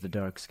front of the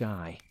dark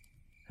sky.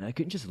 I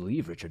couldn't just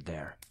leave Richard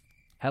there.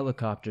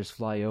 Helicopters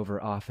fly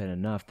over often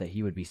enough that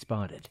he would be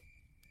spotted.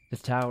 The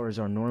towers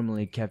are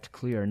normally kept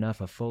clear enough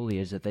of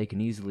foliage that they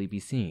can easily be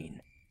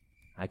seen.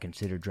 I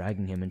considered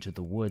dragging him into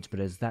the woods, but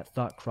as that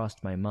thought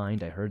crossed my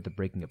mind, I heard the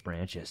breaking of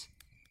branches.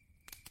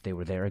 They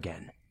were there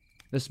again.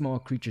 The small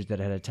creatures that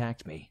had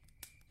attacked me.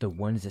 The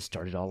ones that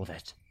started all of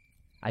it.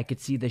 I could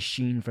see the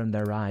sheen from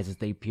their eyes as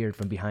they peered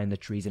from behind the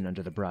trees and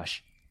under the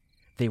brush.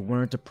 They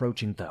weren't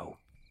approaching, though.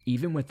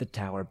 Even with the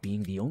tower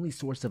being the only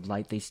source of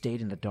light, they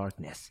stayed in the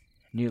darkness,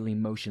 nearly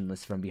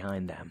motionless from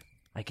behind them.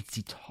 I could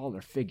see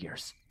taller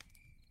figures.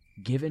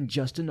 Given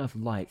just enough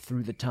light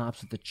through the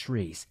tops of the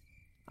trees,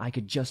 I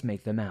could just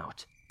make them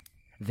out.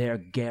 Their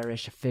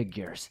garish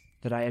figures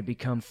that I had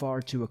become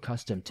far too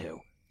accustomed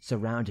to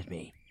surrounded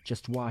me,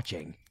 just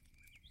watching.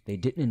 They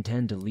didn't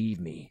intend to leave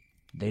me.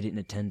 They didn't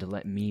intend to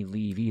let me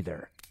leave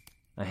either.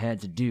 I had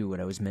to do what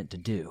I was meant to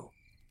do.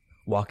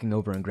 Walking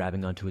over and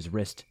grabbing onto his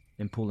wrist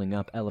and pulling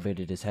up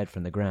elevated his head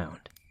from the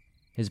ground.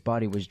 His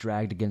body was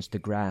dragged against the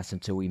grass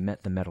until we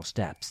met the metal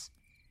steps.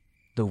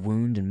 The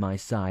wound in my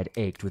side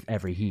ached with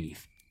every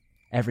heave.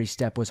 Every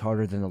step was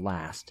harder than the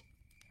last.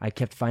 I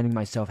kept finding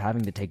myself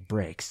having to take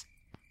breaks.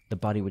 The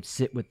body would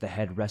sit with the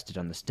head rested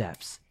on the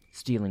steps,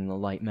 stealing the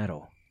light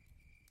metal,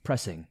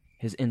 pressing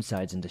his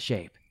insides into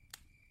shape.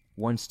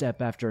 One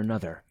step after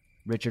another,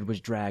 Richard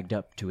was dragged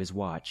up to his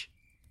watch.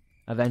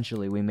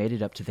 Eventually, we made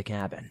it up to the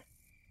cabin.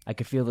 I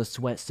could feel the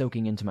sweat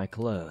soaking into my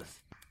clothes,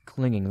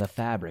 clinging the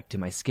fabric to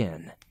my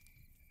skin.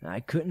 I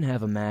couldn't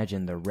have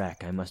imagined the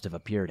wreck I must have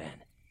appeared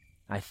in.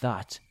 I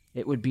thought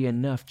it would be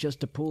enough just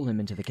to pull him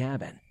into the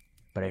cabin,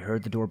 but I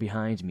heard the door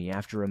behind me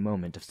after a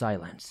moment of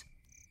silence.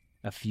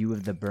 A few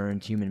of the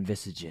burned human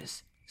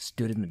visages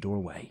stood in the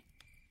doorway.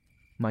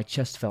 My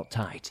chest felt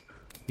tight.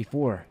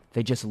 Before,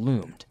 they just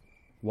loomed,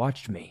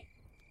 watched me.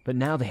 But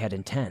now they had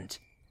intent.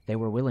 They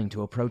were willing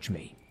to approach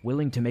me,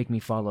 willing to make me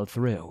follow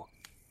through.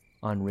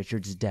 On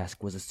Richard's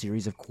desk was a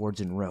series of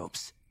cords and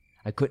ropes.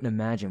 I couldn't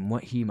imagine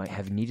what he might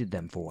have needed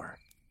them for.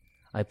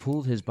 I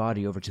pulled his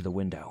body over to the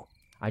window.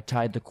 I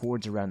tied the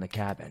cords around the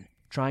cabin,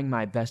 trying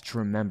my best to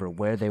remember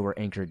where they were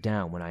anchored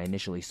down when I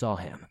initially saw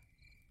him.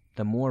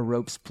 The more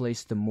ropes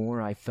placed, the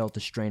more I felt a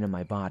strain on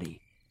my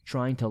body.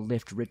 Trying to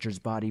lift Richard's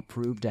body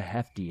proved a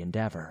hefty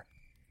endeavor.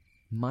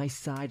 My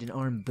side and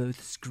arm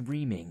both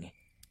screaming.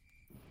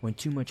 When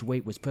too much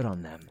weight was put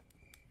on them,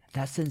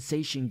 that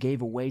sensation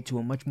gave way to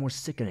a much more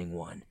sickening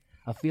one.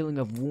 A feeling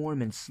of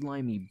warm and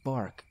slimy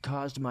bark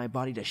caused my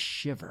body to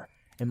shiver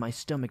and my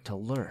stomach to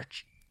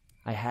lurch.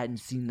 I hadn't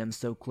seen them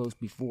so close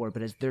before,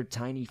 but as their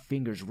tiny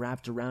fingers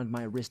wrapped around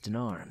my wrist and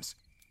arms,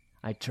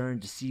 I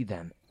turned to see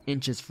them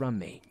inches from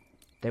me.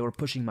 They were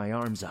pushing my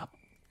arms up.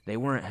 They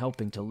weren't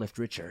helping to lift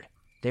Richard.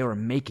 They were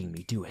making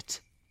me do it.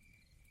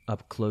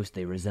 Up close,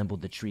 they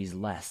resembled the trees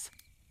less.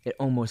 It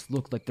almost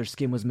looked like their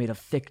skin was made of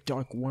thick,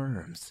 dark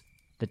worms.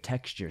 The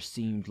texture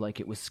seemed like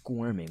it was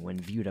squirming when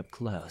viewed up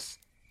close.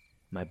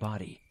 My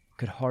body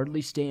could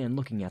hardly stand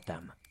looking at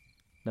them.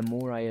 The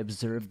more I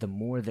observed, the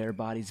more their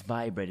bodies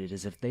vibrated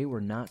as if they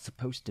were not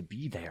supposed to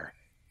be there.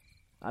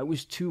 I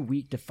was too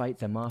weak to fight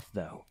them off,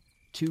 though.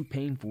 Too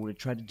painful to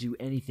try to do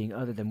anything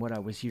other than what I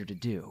was here to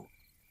do.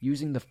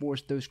 Using the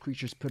force those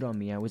creatures put on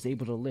me, I was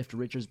able to lift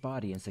Richard's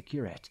body and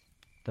secure it.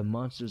 The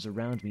monsters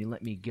around me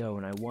let me go,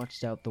 and I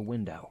watched out the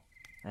window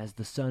as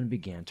the sun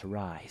began to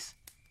rise.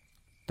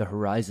 The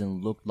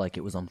horizon looked like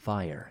it was on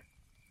fire.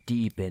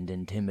 Deep and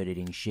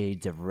intimidating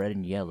shades of red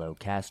and yellow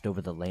cast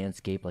over the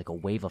landscape like a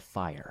wave of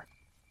fire.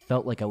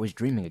 Felt like I was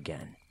dreaming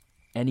again.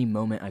 Any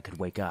moment I could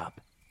wake up.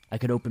 I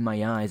could open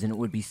my eyes and it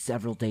would be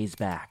several days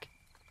back,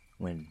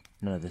 when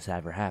none of this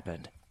ever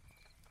happened.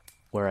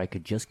 Where I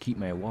could just keep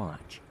my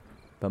watch.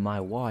 But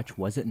my watch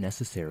wasn't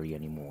necessary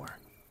anymore.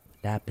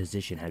 That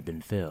position had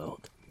been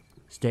filled.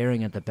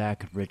 Staring at the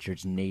back of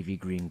Richard's navy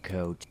green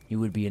coat, he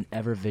would be an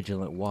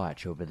ever-vigilant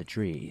watch over the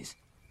trees.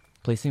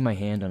 Placing my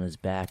hand on his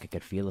back, I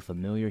could feel a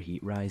familiar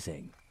heat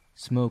rising.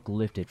 Smoke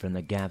lifted from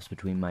the gaps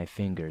between my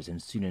fingers,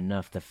 and soon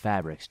enough the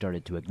fabric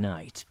started to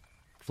ignite.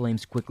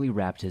 Flames quickly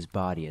wrapped his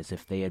body as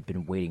if they had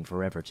been waiting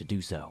forever to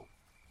do so.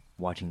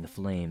 Watching the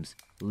flames,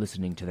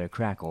 listening to their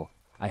crackle,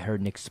 I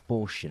heard an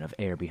expulsion of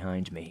air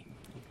behind me.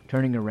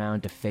 Turning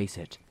around to face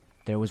it,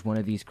 there was one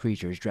of these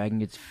creatures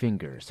dragging its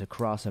fingers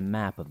across a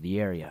map of the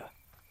area.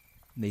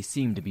 They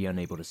seemed to be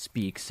unable to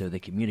speak, so they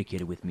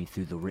communicated with me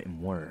through the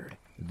written word,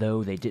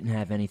 though they didn't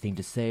have anything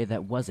to say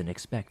that wasn't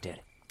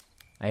expected.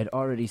 I had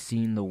already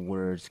seen the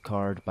words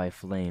carved by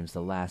flames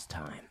the last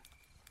time.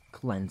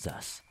 Cleanse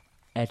us,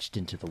 etched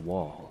into the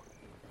wall.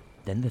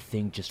 Then the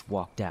thing just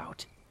walked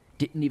out,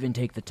 didn't even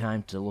take the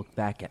time to look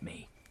back at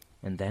me.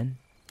 And then,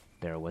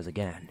 there it was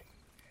again,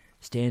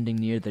 standing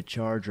near the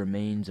charred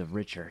remains of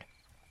Richard,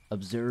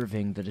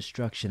 observing the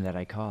destruction that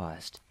I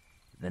caused.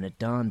 Then it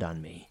dawned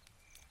on me.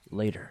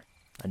 Later,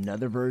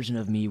 another version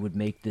of me would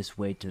make this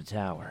way to the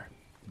tower,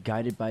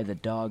 guided by the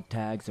dog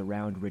tags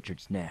around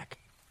Richard's neck.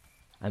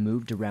 I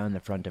moved around the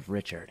front of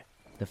Richard,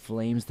 the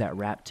flames that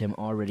wrapped him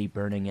already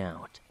burning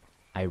out.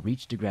 I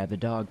reached to grab the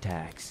dog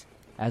tags.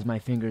 As my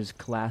fingers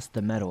clasped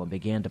the metal and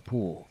began to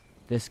pull,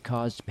 this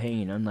caused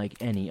pain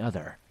unlike any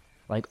other.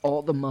 Like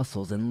all the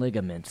muscles and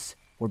ligaments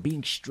were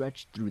being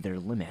stretched through their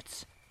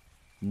limits.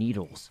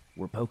 Needles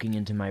were poking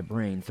into my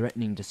brain,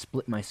 threatening to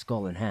split my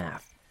skull in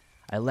half.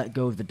 I let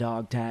go of the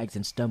dog tags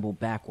and stumbled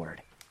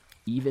backward.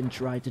 Even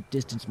tried to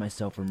distance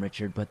myself from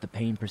Richard, but the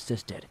pain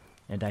persisted,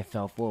 and I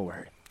fell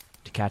forward.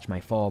 To catch my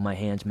fall, my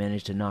hands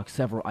managed to knock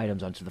several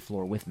items onto the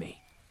floor with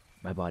me.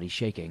 My body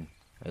shaking,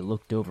 I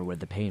looked over where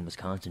the pain was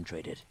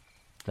concentrated.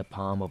 The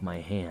palm of my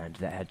hand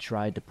that had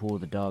tried to pull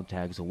the dog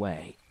tags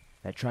away,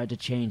 that tried to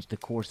change the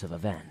course of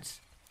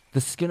events.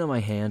 The skin on my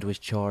hand was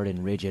charred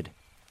and rigid.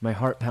 My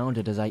heart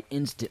pounded as I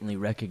instantly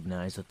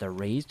recognized that the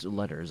raised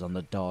letters on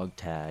the dog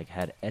tag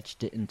had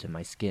etched it into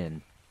my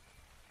skin.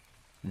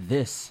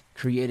 This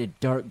created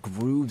dark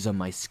grooves on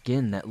my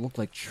skin that looked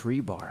like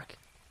tree bark.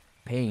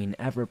 Pain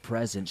ever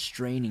present,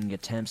 straining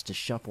attempts to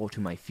shuffle to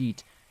my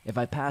feet. If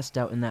I passed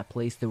out in that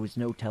place, there was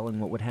no telling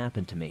what would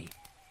happen to me.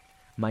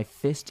 My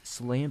fist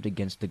slammed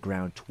against the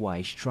ground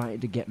twice, trying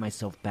to get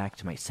myself back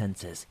to my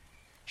senses.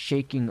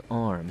 Shaking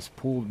arms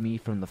pulled me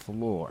from the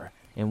floor,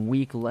 and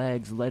weak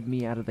legs led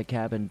me out of the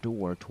cabin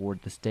door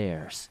toward the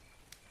stairs.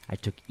 I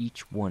took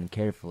each one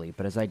carefully,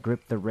 but as I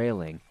gripped the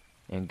railing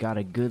and got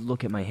a good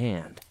look at my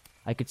hand,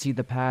 I could see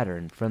the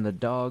pattern from the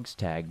dog's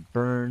tag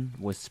burn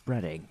was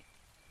spreading.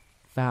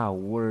 Foul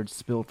words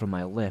spilled from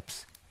my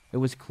lips. It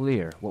was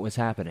clear what was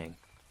happening,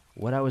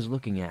 what I was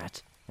looking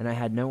at, and I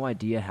had no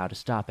idea how to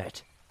stop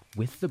it.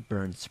 With the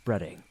burn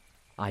spreading,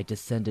 I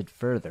descended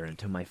further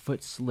until my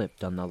foot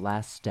slipped on the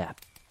last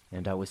step,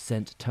 and I was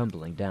sent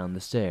tumbling down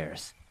the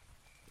stairs.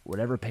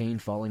 Whatever pain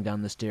falling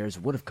down the stairs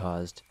would have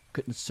caused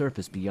couldn't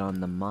surface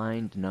beyond the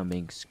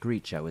mind-numbing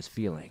screech I was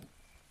feeling.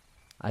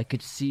 I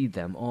could see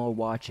them all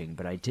watching,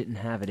 but I didn't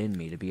have it in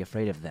me to be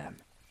afraid of them.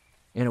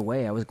 In a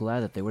way, I was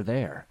glad that they were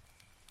there,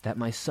 that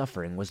my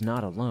suffering was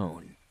not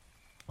alone.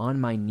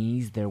 On my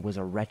knees there was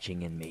a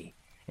retching in me,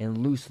 and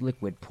loose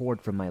liquid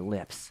poured from my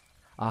lips.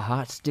 A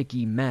hot,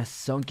 sticky mess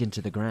sunk into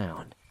the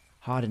ground,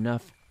 hot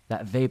enough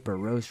that vapor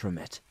rose from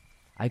it.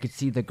 I could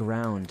see the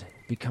ground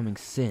becoming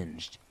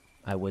singed.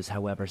 I was,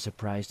 however,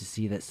 surprised to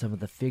see that some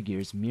of the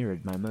figures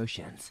mirrored my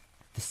motions.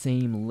 The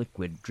same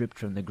liquid dripped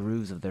from the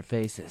grooves of their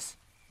faces,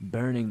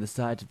 burning the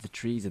sides of the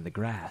trees and the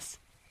grass.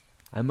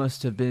 I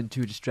must have been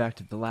too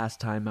distracted the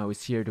last time I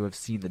was here to have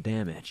seen the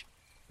damage,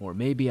 or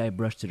maybe I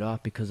brushed it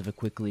off because of a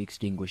quickly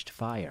extinguished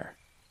fire.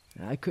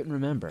 I couldn't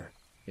remember.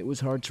 It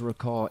was hard to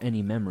recall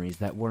any memories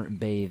that weren't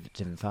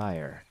bathed in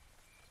fire.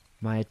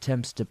 My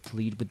attempts to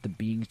plead with the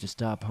beings to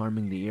stop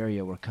harming the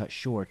area were cut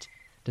short.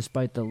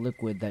 Despite the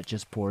liquid that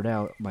just poured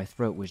out, my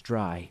throat was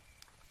dry.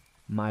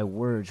 My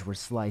words were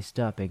sliced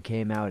up and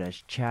came out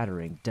as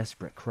chattering,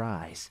 desperate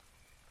cries,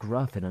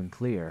 gruff and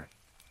unclear.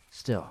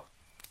 Still,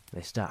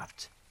 they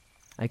stopped.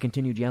 I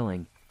continued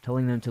yelling,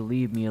 telling them to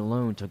leave me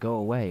alone, to go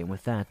away, and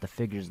with that, the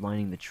figures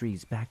lining the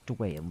trees backed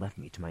away and left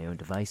me to my own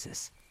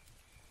devices.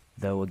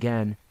 Though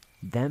again,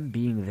 them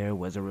being there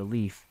was a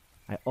relief.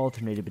 I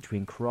alternated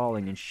between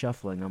crawling and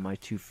shuffling on my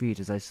 2 feet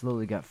as I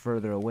slowly got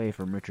further away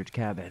from Richard's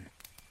cabin.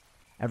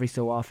 Every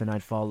so often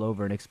I'd fall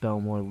over and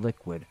expel more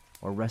liquid,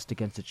 or rest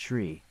against a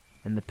tree,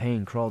 and the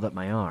pain crawled up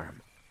my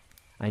arm.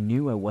 I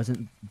knew I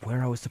wasn't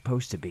where I was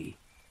supposed to be,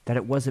 that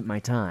it wasn't my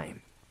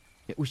time.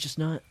 It was just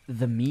not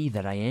the me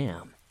that I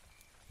am.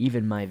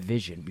 Even my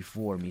vision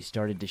before me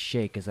started to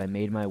shake as I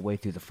made my way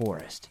through the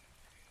forest.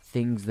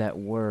 Things that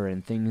were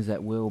and things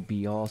that will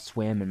be all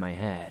swam in my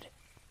head.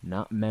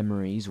 Not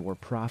memories or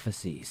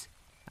prophecies.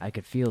 I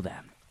could feel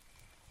them.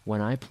 When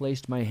I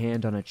placed my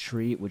hand on a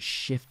tree, it would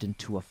shift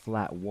into a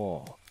flat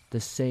wall, the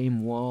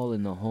same wall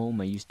in the home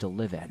I used to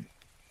live in.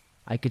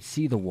 I could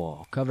see the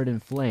wall, covered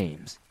in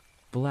flames,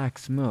 black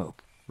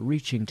smoke,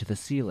 reaching to the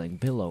ceiling,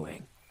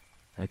 billowing.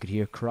 I could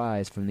hear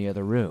cries from the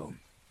other room,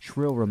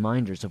 shrill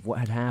reminders of what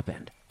had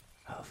happened,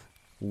 of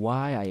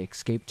why I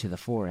escaped to the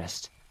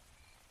forest.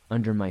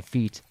 Under my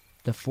feet,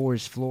 the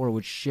forest floor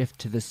would shift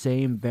to the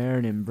same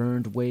barren and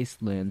burned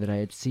wasteland that I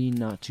had seen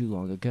not too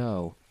long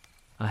ago.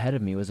 Ahead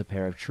of me was a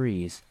pair of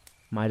trees.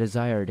 My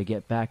desire to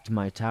get back to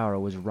my tower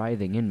was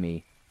writhing in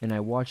me, and I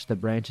watched the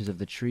branches of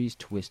the trees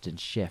twist and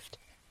shift.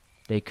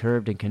 They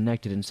curved and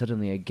connected, and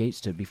suddenly a gate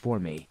stood before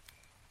me.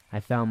 I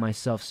found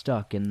myself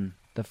stuck in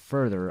the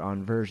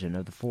further-on version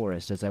of the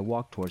forest as I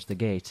walked towards the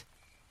gate.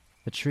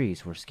 The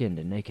trees were skinned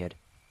and naked.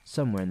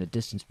 Somewhere in the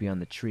distance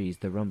beyond the trees,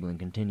 the rumbling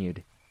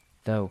continued,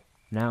 though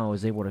now I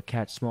was able to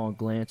catch small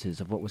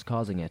glances of what was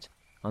causing it.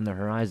 On the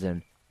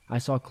horizon, I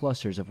saw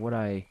clusters of what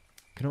I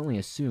could only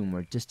assume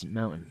were distant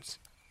mountains.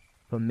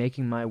 But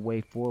making my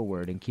way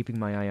forward and keeping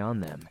my eye on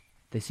them,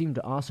 they seemed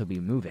to also be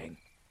moving,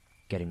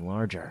 getting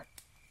larger.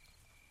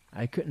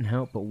 I couldn't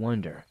help but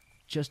wonder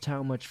just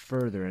how much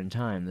further in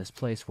time this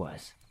place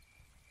was.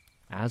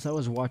 As I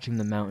was watching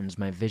the mountains,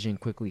 my vision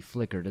quickly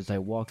flickered as I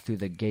walked through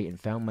the gate and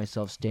found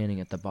myself standing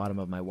at the bottom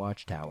of my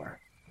watchtower.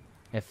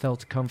 It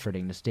felt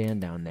comforting to stand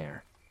down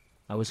there.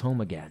 I was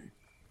home again.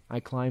 I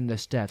climbed the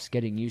steps,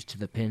 getting used to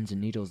the pins and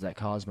needles that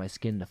caused my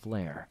skin to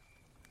flare.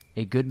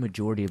 A good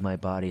majority of my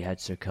body had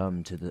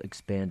succumbed to the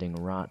expanding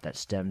rot that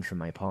stemmed from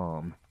my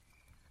palm.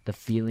 The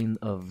feeling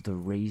of the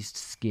raised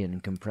skin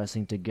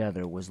compressing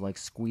together was like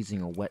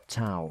squeezing a wet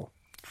towel,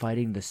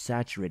 fighting the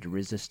saturated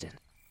resistance.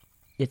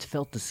 It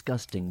felt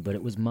disgusting, but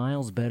it was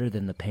miles better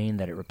than the pain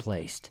that it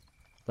replaced,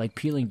 like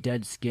peeling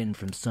dead skin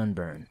from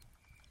sunburn.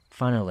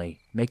 Finally,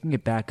 making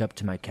it back up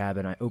to my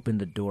cabin, I opened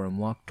the door and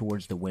walked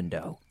towards the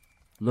window.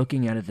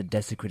 Looking out at the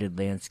desecrated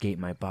landscape,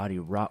 my body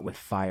wrought with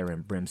fire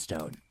and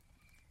brimstone,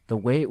 the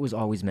way it was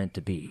always meant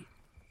to be.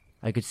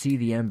 I could see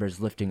the embers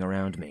lifting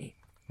around me,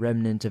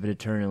 remnant of an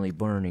eternally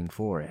burning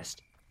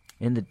forest.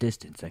 In the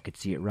distance, I could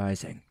see it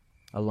rising,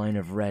 a line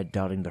of red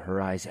dotting the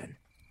horizon,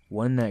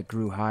 one that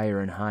grew higher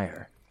and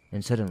higher,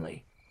 and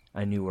suddenly,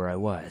 I knew where I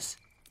was.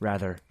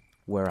 Rather,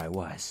 where I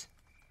was.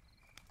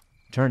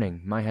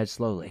 Turning my head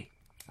slowly,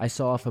 I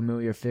saw a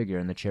familiar figure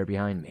in the chair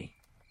behind me.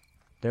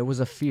 There was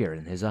a fear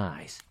in his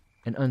eyes,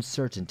 an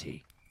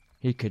uncertainty.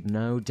 He could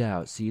no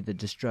doubt see the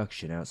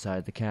destruction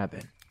outside the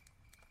cabin.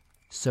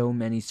 So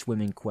many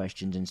swimming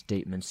questions and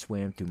statements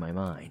swam through my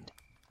mind.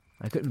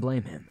 I couldn't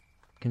blame him,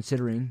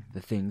 considering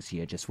the things he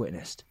had just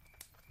witnessed.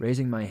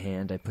 Raising my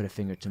hand, I put a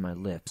finger to my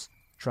lips,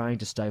 trying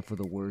to stifle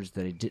the words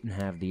that I didn't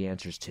have the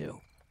answers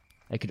to.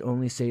 I could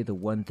only say the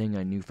one thing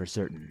I knew for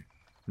certain.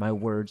 My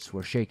words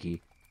were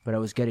shaky, but I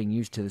was getting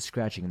used to the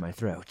scratching in my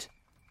throat.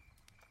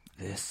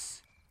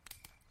 This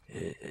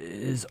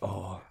is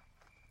all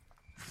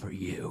for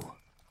you,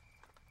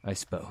 I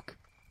spoke.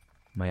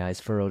 My eyes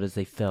furrowed as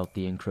they felt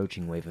the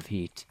encroaching wave of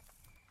heat.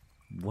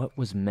 What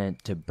was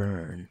meant to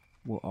burn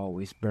will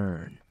always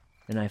burn,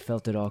 and I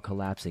felt it all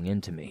collapsing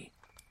into me.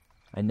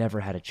 I never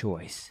had a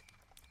choice.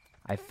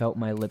 I felt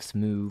my lips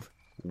move,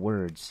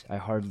 words I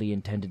hardly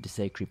intended to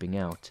say creeping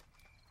out.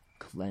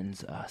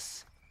 Cleanse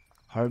us.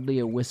 Hardly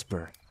a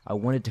whisper. I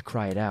wanted to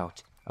cry it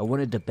out. I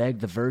wanted to beg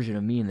the version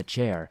of me in the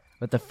chair,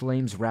 but the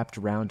flames wrapped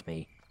around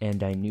me,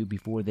 and I knew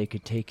before they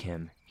could take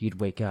him, he'd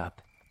wake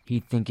up.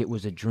 He'd think it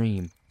was a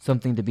dream,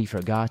 something to be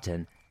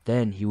forgotten.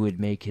 Then he would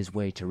make his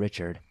way to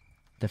Richard.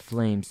 The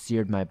flames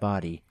seared my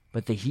body,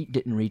 but the heat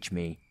didn't reach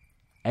me.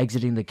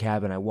 Exiting the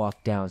cabin, I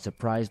walked down,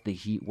 surprised the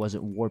heat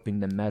wasn't warping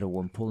the metal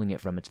and pulling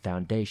it from its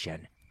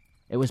foundation.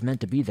 It was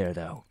meant to be there,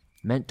 though.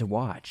 Meant to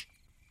watch.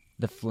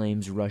 The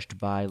flames rushed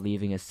by,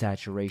 leaving a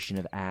saturation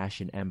of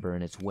ash and ember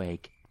in its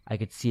wake. I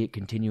could see it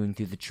continuing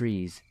through the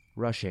trees,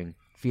 rushing,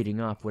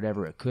 feeding off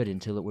whatever it could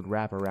until it would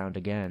wrap around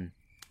again.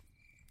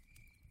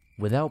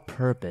 Without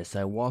purpose,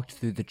 I walked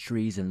through the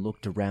trees and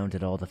looked around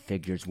at all the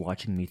figures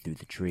watching me through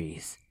the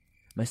trees.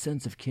 My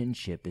sense of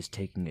kinship is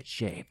taking its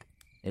shape.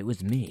 It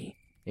was me.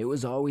 It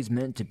was always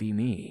meant to be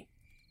me.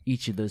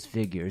 Each of those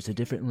figures a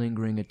different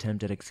lingering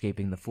attempt at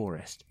escaping the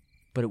forest.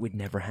 But it would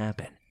never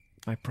happen.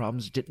 My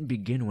problems didn't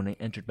begin when I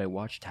entered my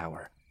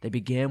watchtower. They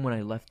began when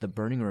I left the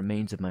burning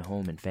remains of my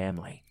home and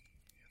family.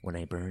 When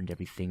I burned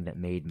everything that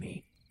made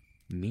me,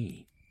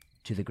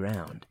 to the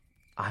ground.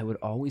 I would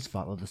always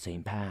follow the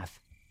same path.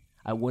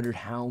 I wondered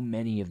how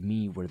many of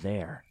me were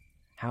there.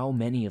 How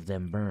many of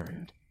them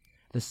burned.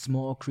 The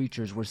small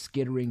creatures were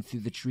skittering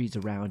through the trees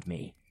around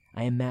me.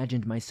 I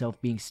imagined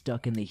myself being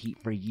stuck in the heat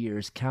for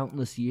years,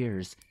 countless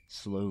years,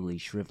 slowly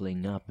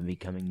shriveling up and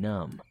becoming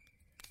numb.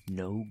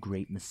 No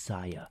great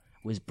messiah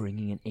was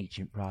bringing an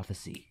ancient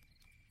prophecy.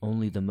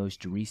 Only the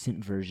most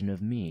recent version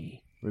of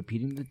me,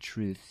 repeating the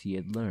truths he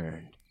had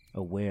learned,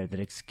 aware that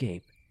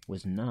escape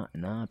was not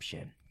an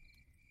option.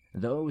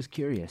 Though I was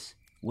curious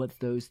what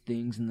those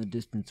things in the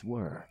distance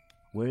were,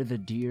 where the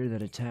deer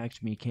that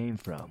attacked me came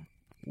from,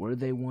 were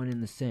they one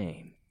and the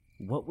same?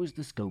 What was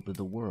the scope of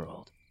the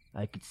world?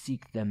 I could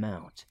seek them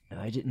out, and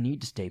I didn't need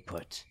to stay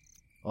put.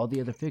 All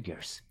the other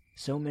figures,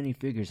 so many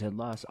figures had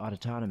lost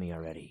autonomy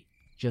already,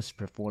 just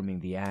performing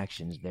the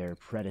actions their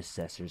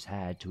predecessors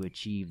had to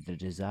achieve the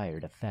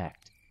desired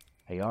effect.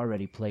 I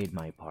already played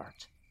my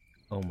part.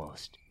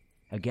 Almost.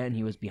 Again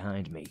he was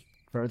behind me,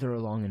 further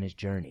along in his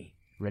journey,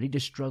 ready to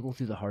struggle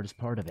through the hardest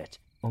part of it,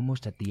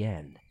 almost at the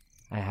end.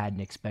 I hadn't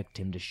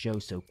expected him to show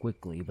so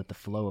quickly, but the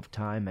flow of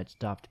time had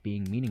stopped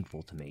being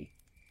meaningful to me.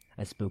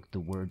 I spoke the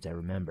words I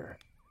remember.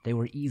 They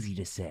were easy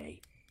to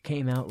say,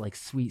 came out like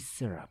sweet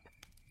syrup.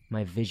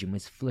 My vision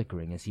was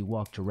flickering as he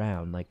walked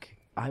around like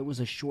I was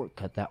a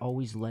shortcut that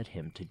always led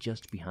him to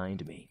just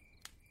behind me.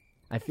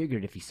 I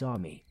figured if he saw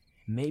me,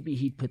 maybe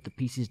he'd put the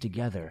pieces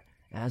together.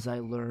 As I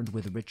learned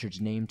with Richard's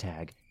name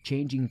tag,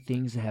 changing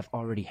things that have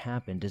already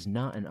happened is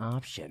not an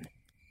option.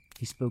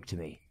 He spoke to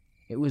me.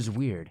 It was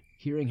weird,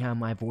 hearing how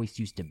my voice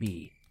used to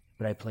be,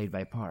 but I played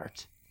my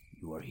part.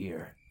 You are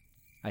here,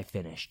 I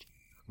finished,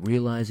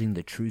 realizing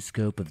the true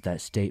scope of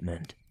that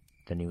statement.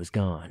 Then he was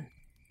gone.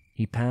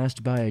 He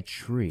passed by a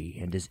tree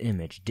and his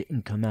image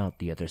didn't come out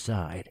the other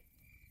side.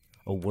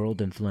 A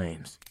world in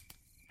flames.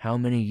 How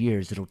many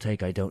years it'll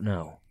take I don't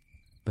know,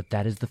 but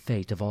that is the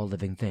fate of all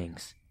living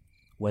things.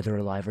 Whether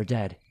alive or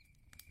dead,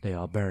 they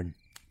all burn.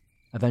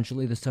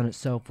 Eventually the sun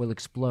itself will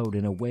explode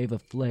in a wave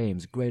of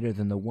flames greater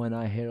than the one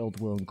I herald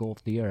will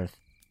engulf the earth.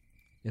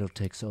 It'll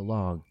take so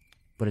long,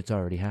 but it's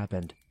already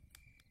happened.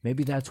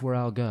 Maybe that's where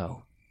I'll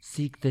go,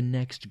 seek the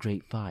next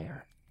great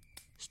fire.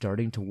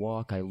 Starting to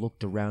walk, I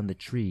looked around the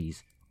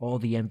trees. All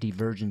the empty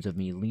versions of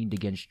me leaned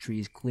against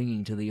trees,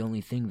 clinging to the only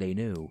thing they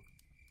knew.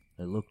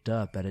 I looked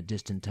up at a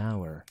distant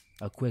tower,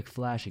 a quick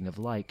flashing of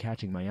light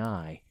catching my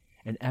eye.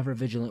 An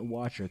ever-vigilant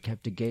watcher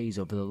kept a gaze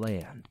over the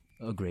land,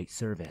 a great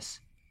service.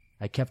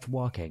 I kept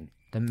walking.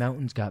 The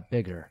mountains got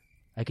bigger.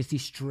 I could see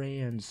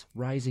strands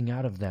rising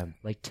out of them,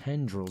 like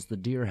tendrils the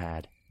deer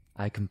had.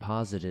 I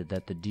composited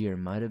that the deer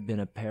might have been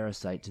a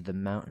parasite to the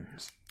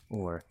mountains,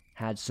 or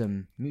had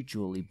some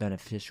mutually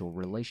beneficial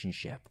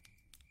relationship.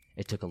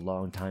 It took a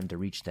long time to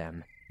reach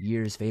them,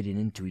 years faded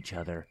into each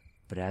other,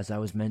 but as I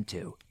was meant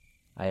to,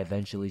 I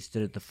eventually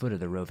stood at the foot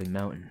of the roving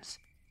mountains.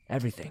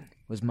 Everything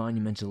was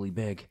monumentally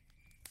big.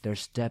 Their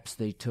steps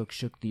they took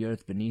shook the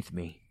earth beneath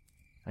me.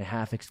 I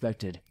half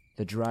expected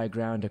the dry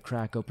ground to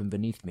crack open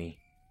beneath me.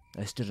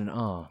 I stood in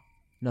awe.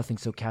 Nothing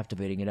so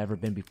captivating had ever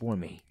been before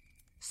me.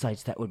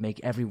 Sights that would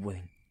make everything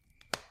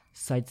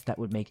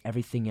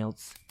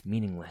else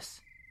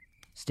meaningless.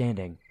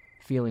 Standing,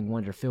 feeling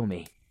wonder fill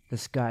me. The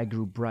sky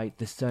grew bright,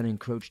 the sun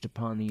encroached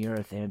upon the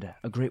earth, and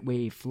a great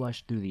wave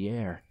flushed through the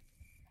air.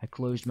 I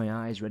closed my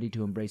eyes, ready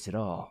to embrace it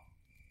all.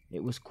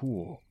 It was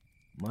cool,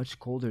 much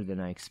colder than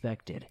I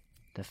expected.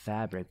 The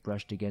fabric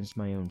brushed against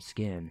my own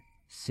skin.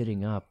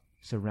 Sitting up,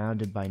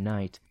 surrounded by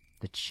night,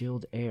 the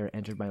chilled air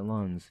entered my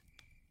lungs.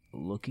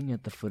 Looking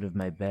at the foot of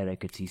my bed, I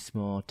could see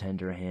small,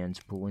 tender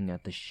hands pulling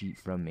at the sheet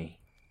from me.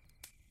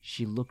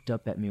 She looked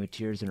up at me with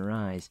tears in her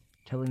eyes,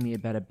 telling me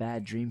about a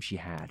bad dream she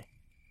had.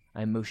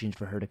 I motioned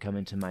for her to come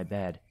into my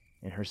bed,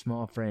 and her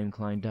small frame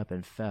climbed up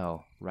and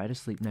fell right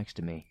asleep next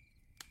to me.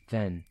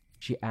 Then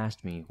she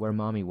asked me where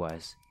Mommy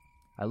was.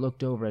 I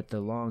looked over at the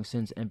long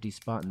since empty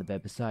spot in the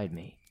bed beside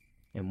me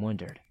and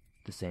wondered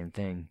the same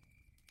thing.